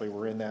that actually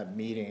were in that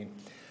meeting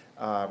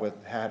with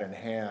hat in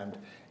hand.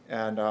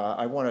 And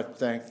I want to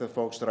thank the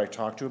folks that I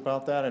talked to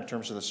about that in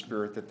terms of the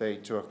spirit that they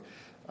took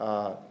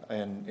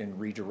in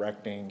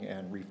redirecting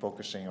and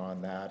refocusing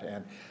on that.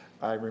 And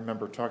I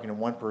remember talking to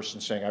one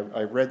person saying,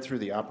 I read through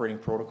the operating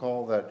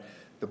protocol that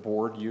the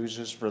board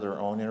uses for their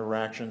own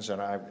interactions,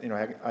 and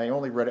I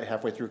only read it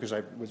halfway through because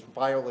I was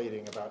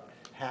violating about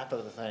half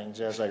of the things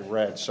as I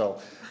read.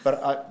 So,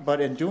 but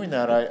in doing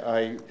that,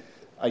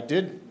 I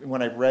did,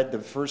 when I read the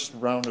first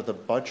round of the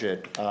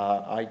budget,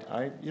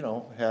 I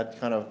had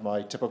kind of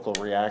my typical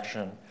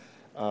reaction,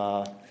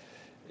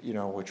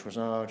 which was,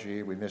 oh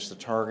gee, we missed the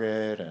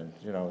target, and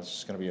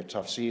it's going to be a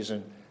tough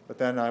season. But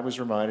then I was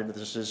reminded that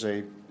this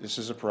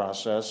is a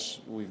process.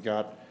 We've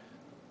got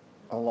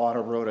a lot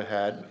of road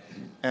ahead,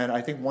 and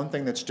I think one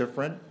thing that's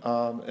different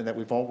and that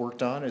we've all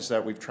worked on is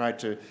that we've tried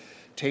to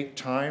take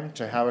time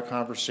to have a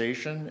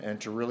conversation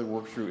and to really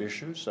work through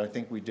issues. I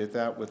think we did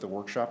that with the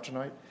workshop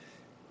tonight,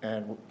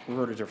 and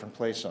we're at a different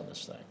place on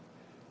this thing,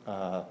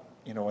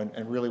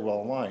 and really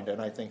well aligned.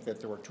 And I think that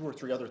there were 2 or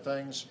 3 other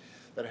things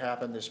that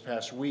happened this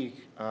past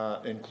week,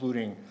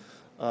 including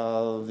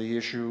the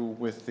issue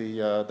with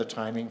the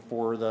timing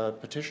for the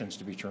petitions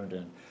to be turned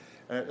in.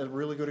 And a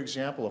really good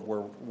example of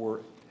where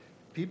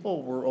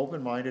people were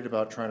open-minded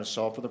about trying to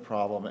solve for the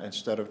problem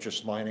instead of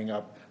just lining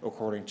up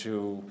according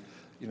to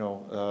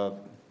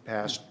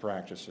past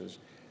practices.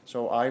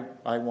 So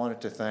I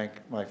wanted to thank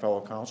my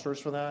fellow counselors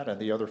for that and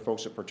the other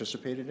folks that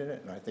participated in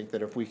it. And I think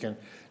that if we can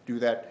do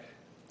that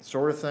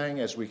sort of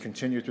thing as we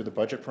continue through the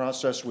budget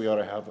process, we ought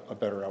to have a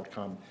better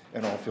outcome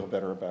and all feel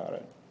better about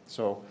it.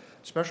 So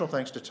special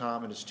thanks to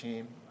Tom and his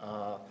team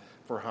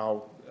for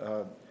how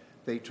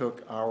they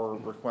took our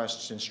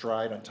requests in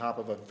stride on top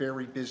of a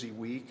very busy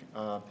week.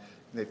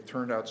 They've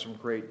turned out some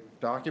great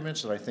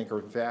documents that I think are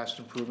a vast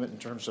improvement in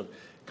terms of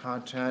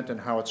content and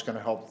how it's going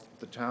to help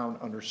the town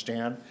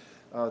understand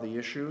the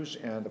issues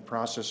and the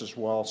process as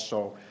well.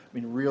 So, I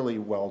mean, really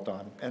well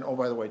done. And oh,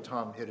 by the way,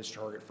 Tom hit his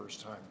target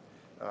first time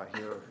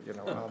here,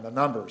 on the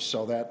numbers.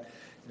 So that,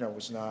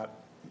 was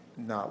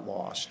not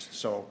lost.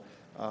 So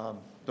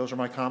those are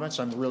my comments.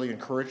 I'm really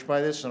encouraged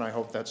by this, and I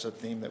hope that's a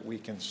theme that we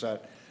can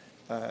set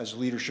as a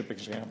leadership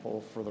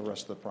example for the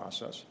rest of the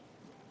process.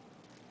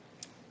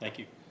 Thank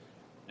you.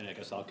 And I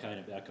guess I'll kind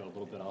of echo a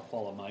little bit. I'll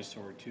follow my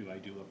sword too. I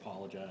do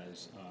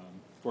apologize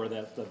for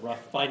the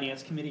rough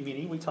finance committee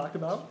meeting we talked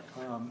about.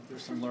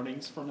 There's some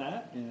learnings from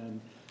that,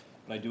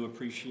 but I do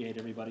appreciate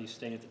everybody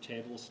staying at the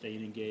table,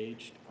 staying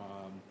engaged.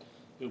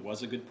 It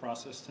was a good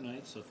process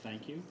tonight, so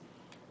thank you.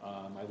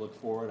 I look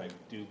forward. I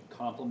do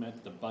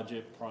compliment the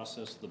budget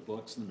process, the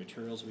books and the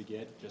materials we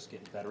get, just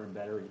getting better and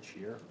better each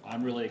year.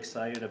 I'm really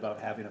excited about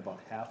having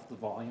about half the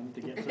volume to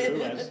get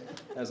through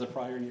as a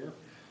prior year.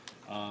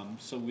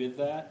 So with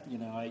that,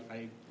 I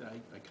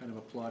kind of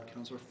applaud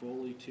Councilor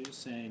Foley too,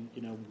 saying,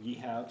 we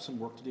have some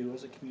work to do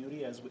as a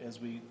community as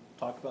we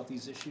talk about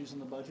these issues in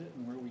the budget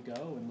and where we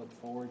go, and look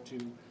forward to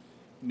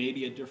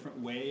maybe a different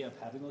way of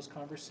having those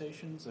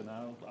conversations. And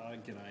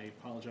I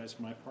apologize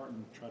for my part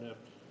and try to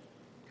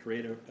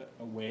create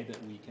a way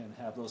that we can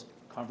have those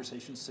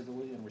conversations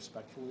civilly and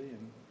respectfully.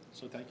 And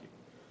so thank you.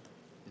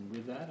 And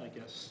with that, I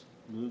guess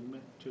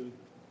movement to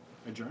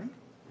adjourn,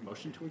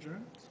 motion to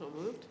adjourn. So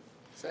moved.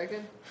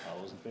 Second.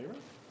 All those in favor?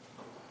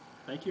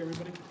 Thank you,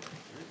 everybody.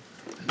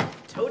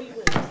 Toady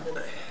wins.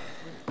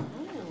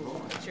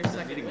 That's your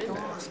second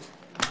win.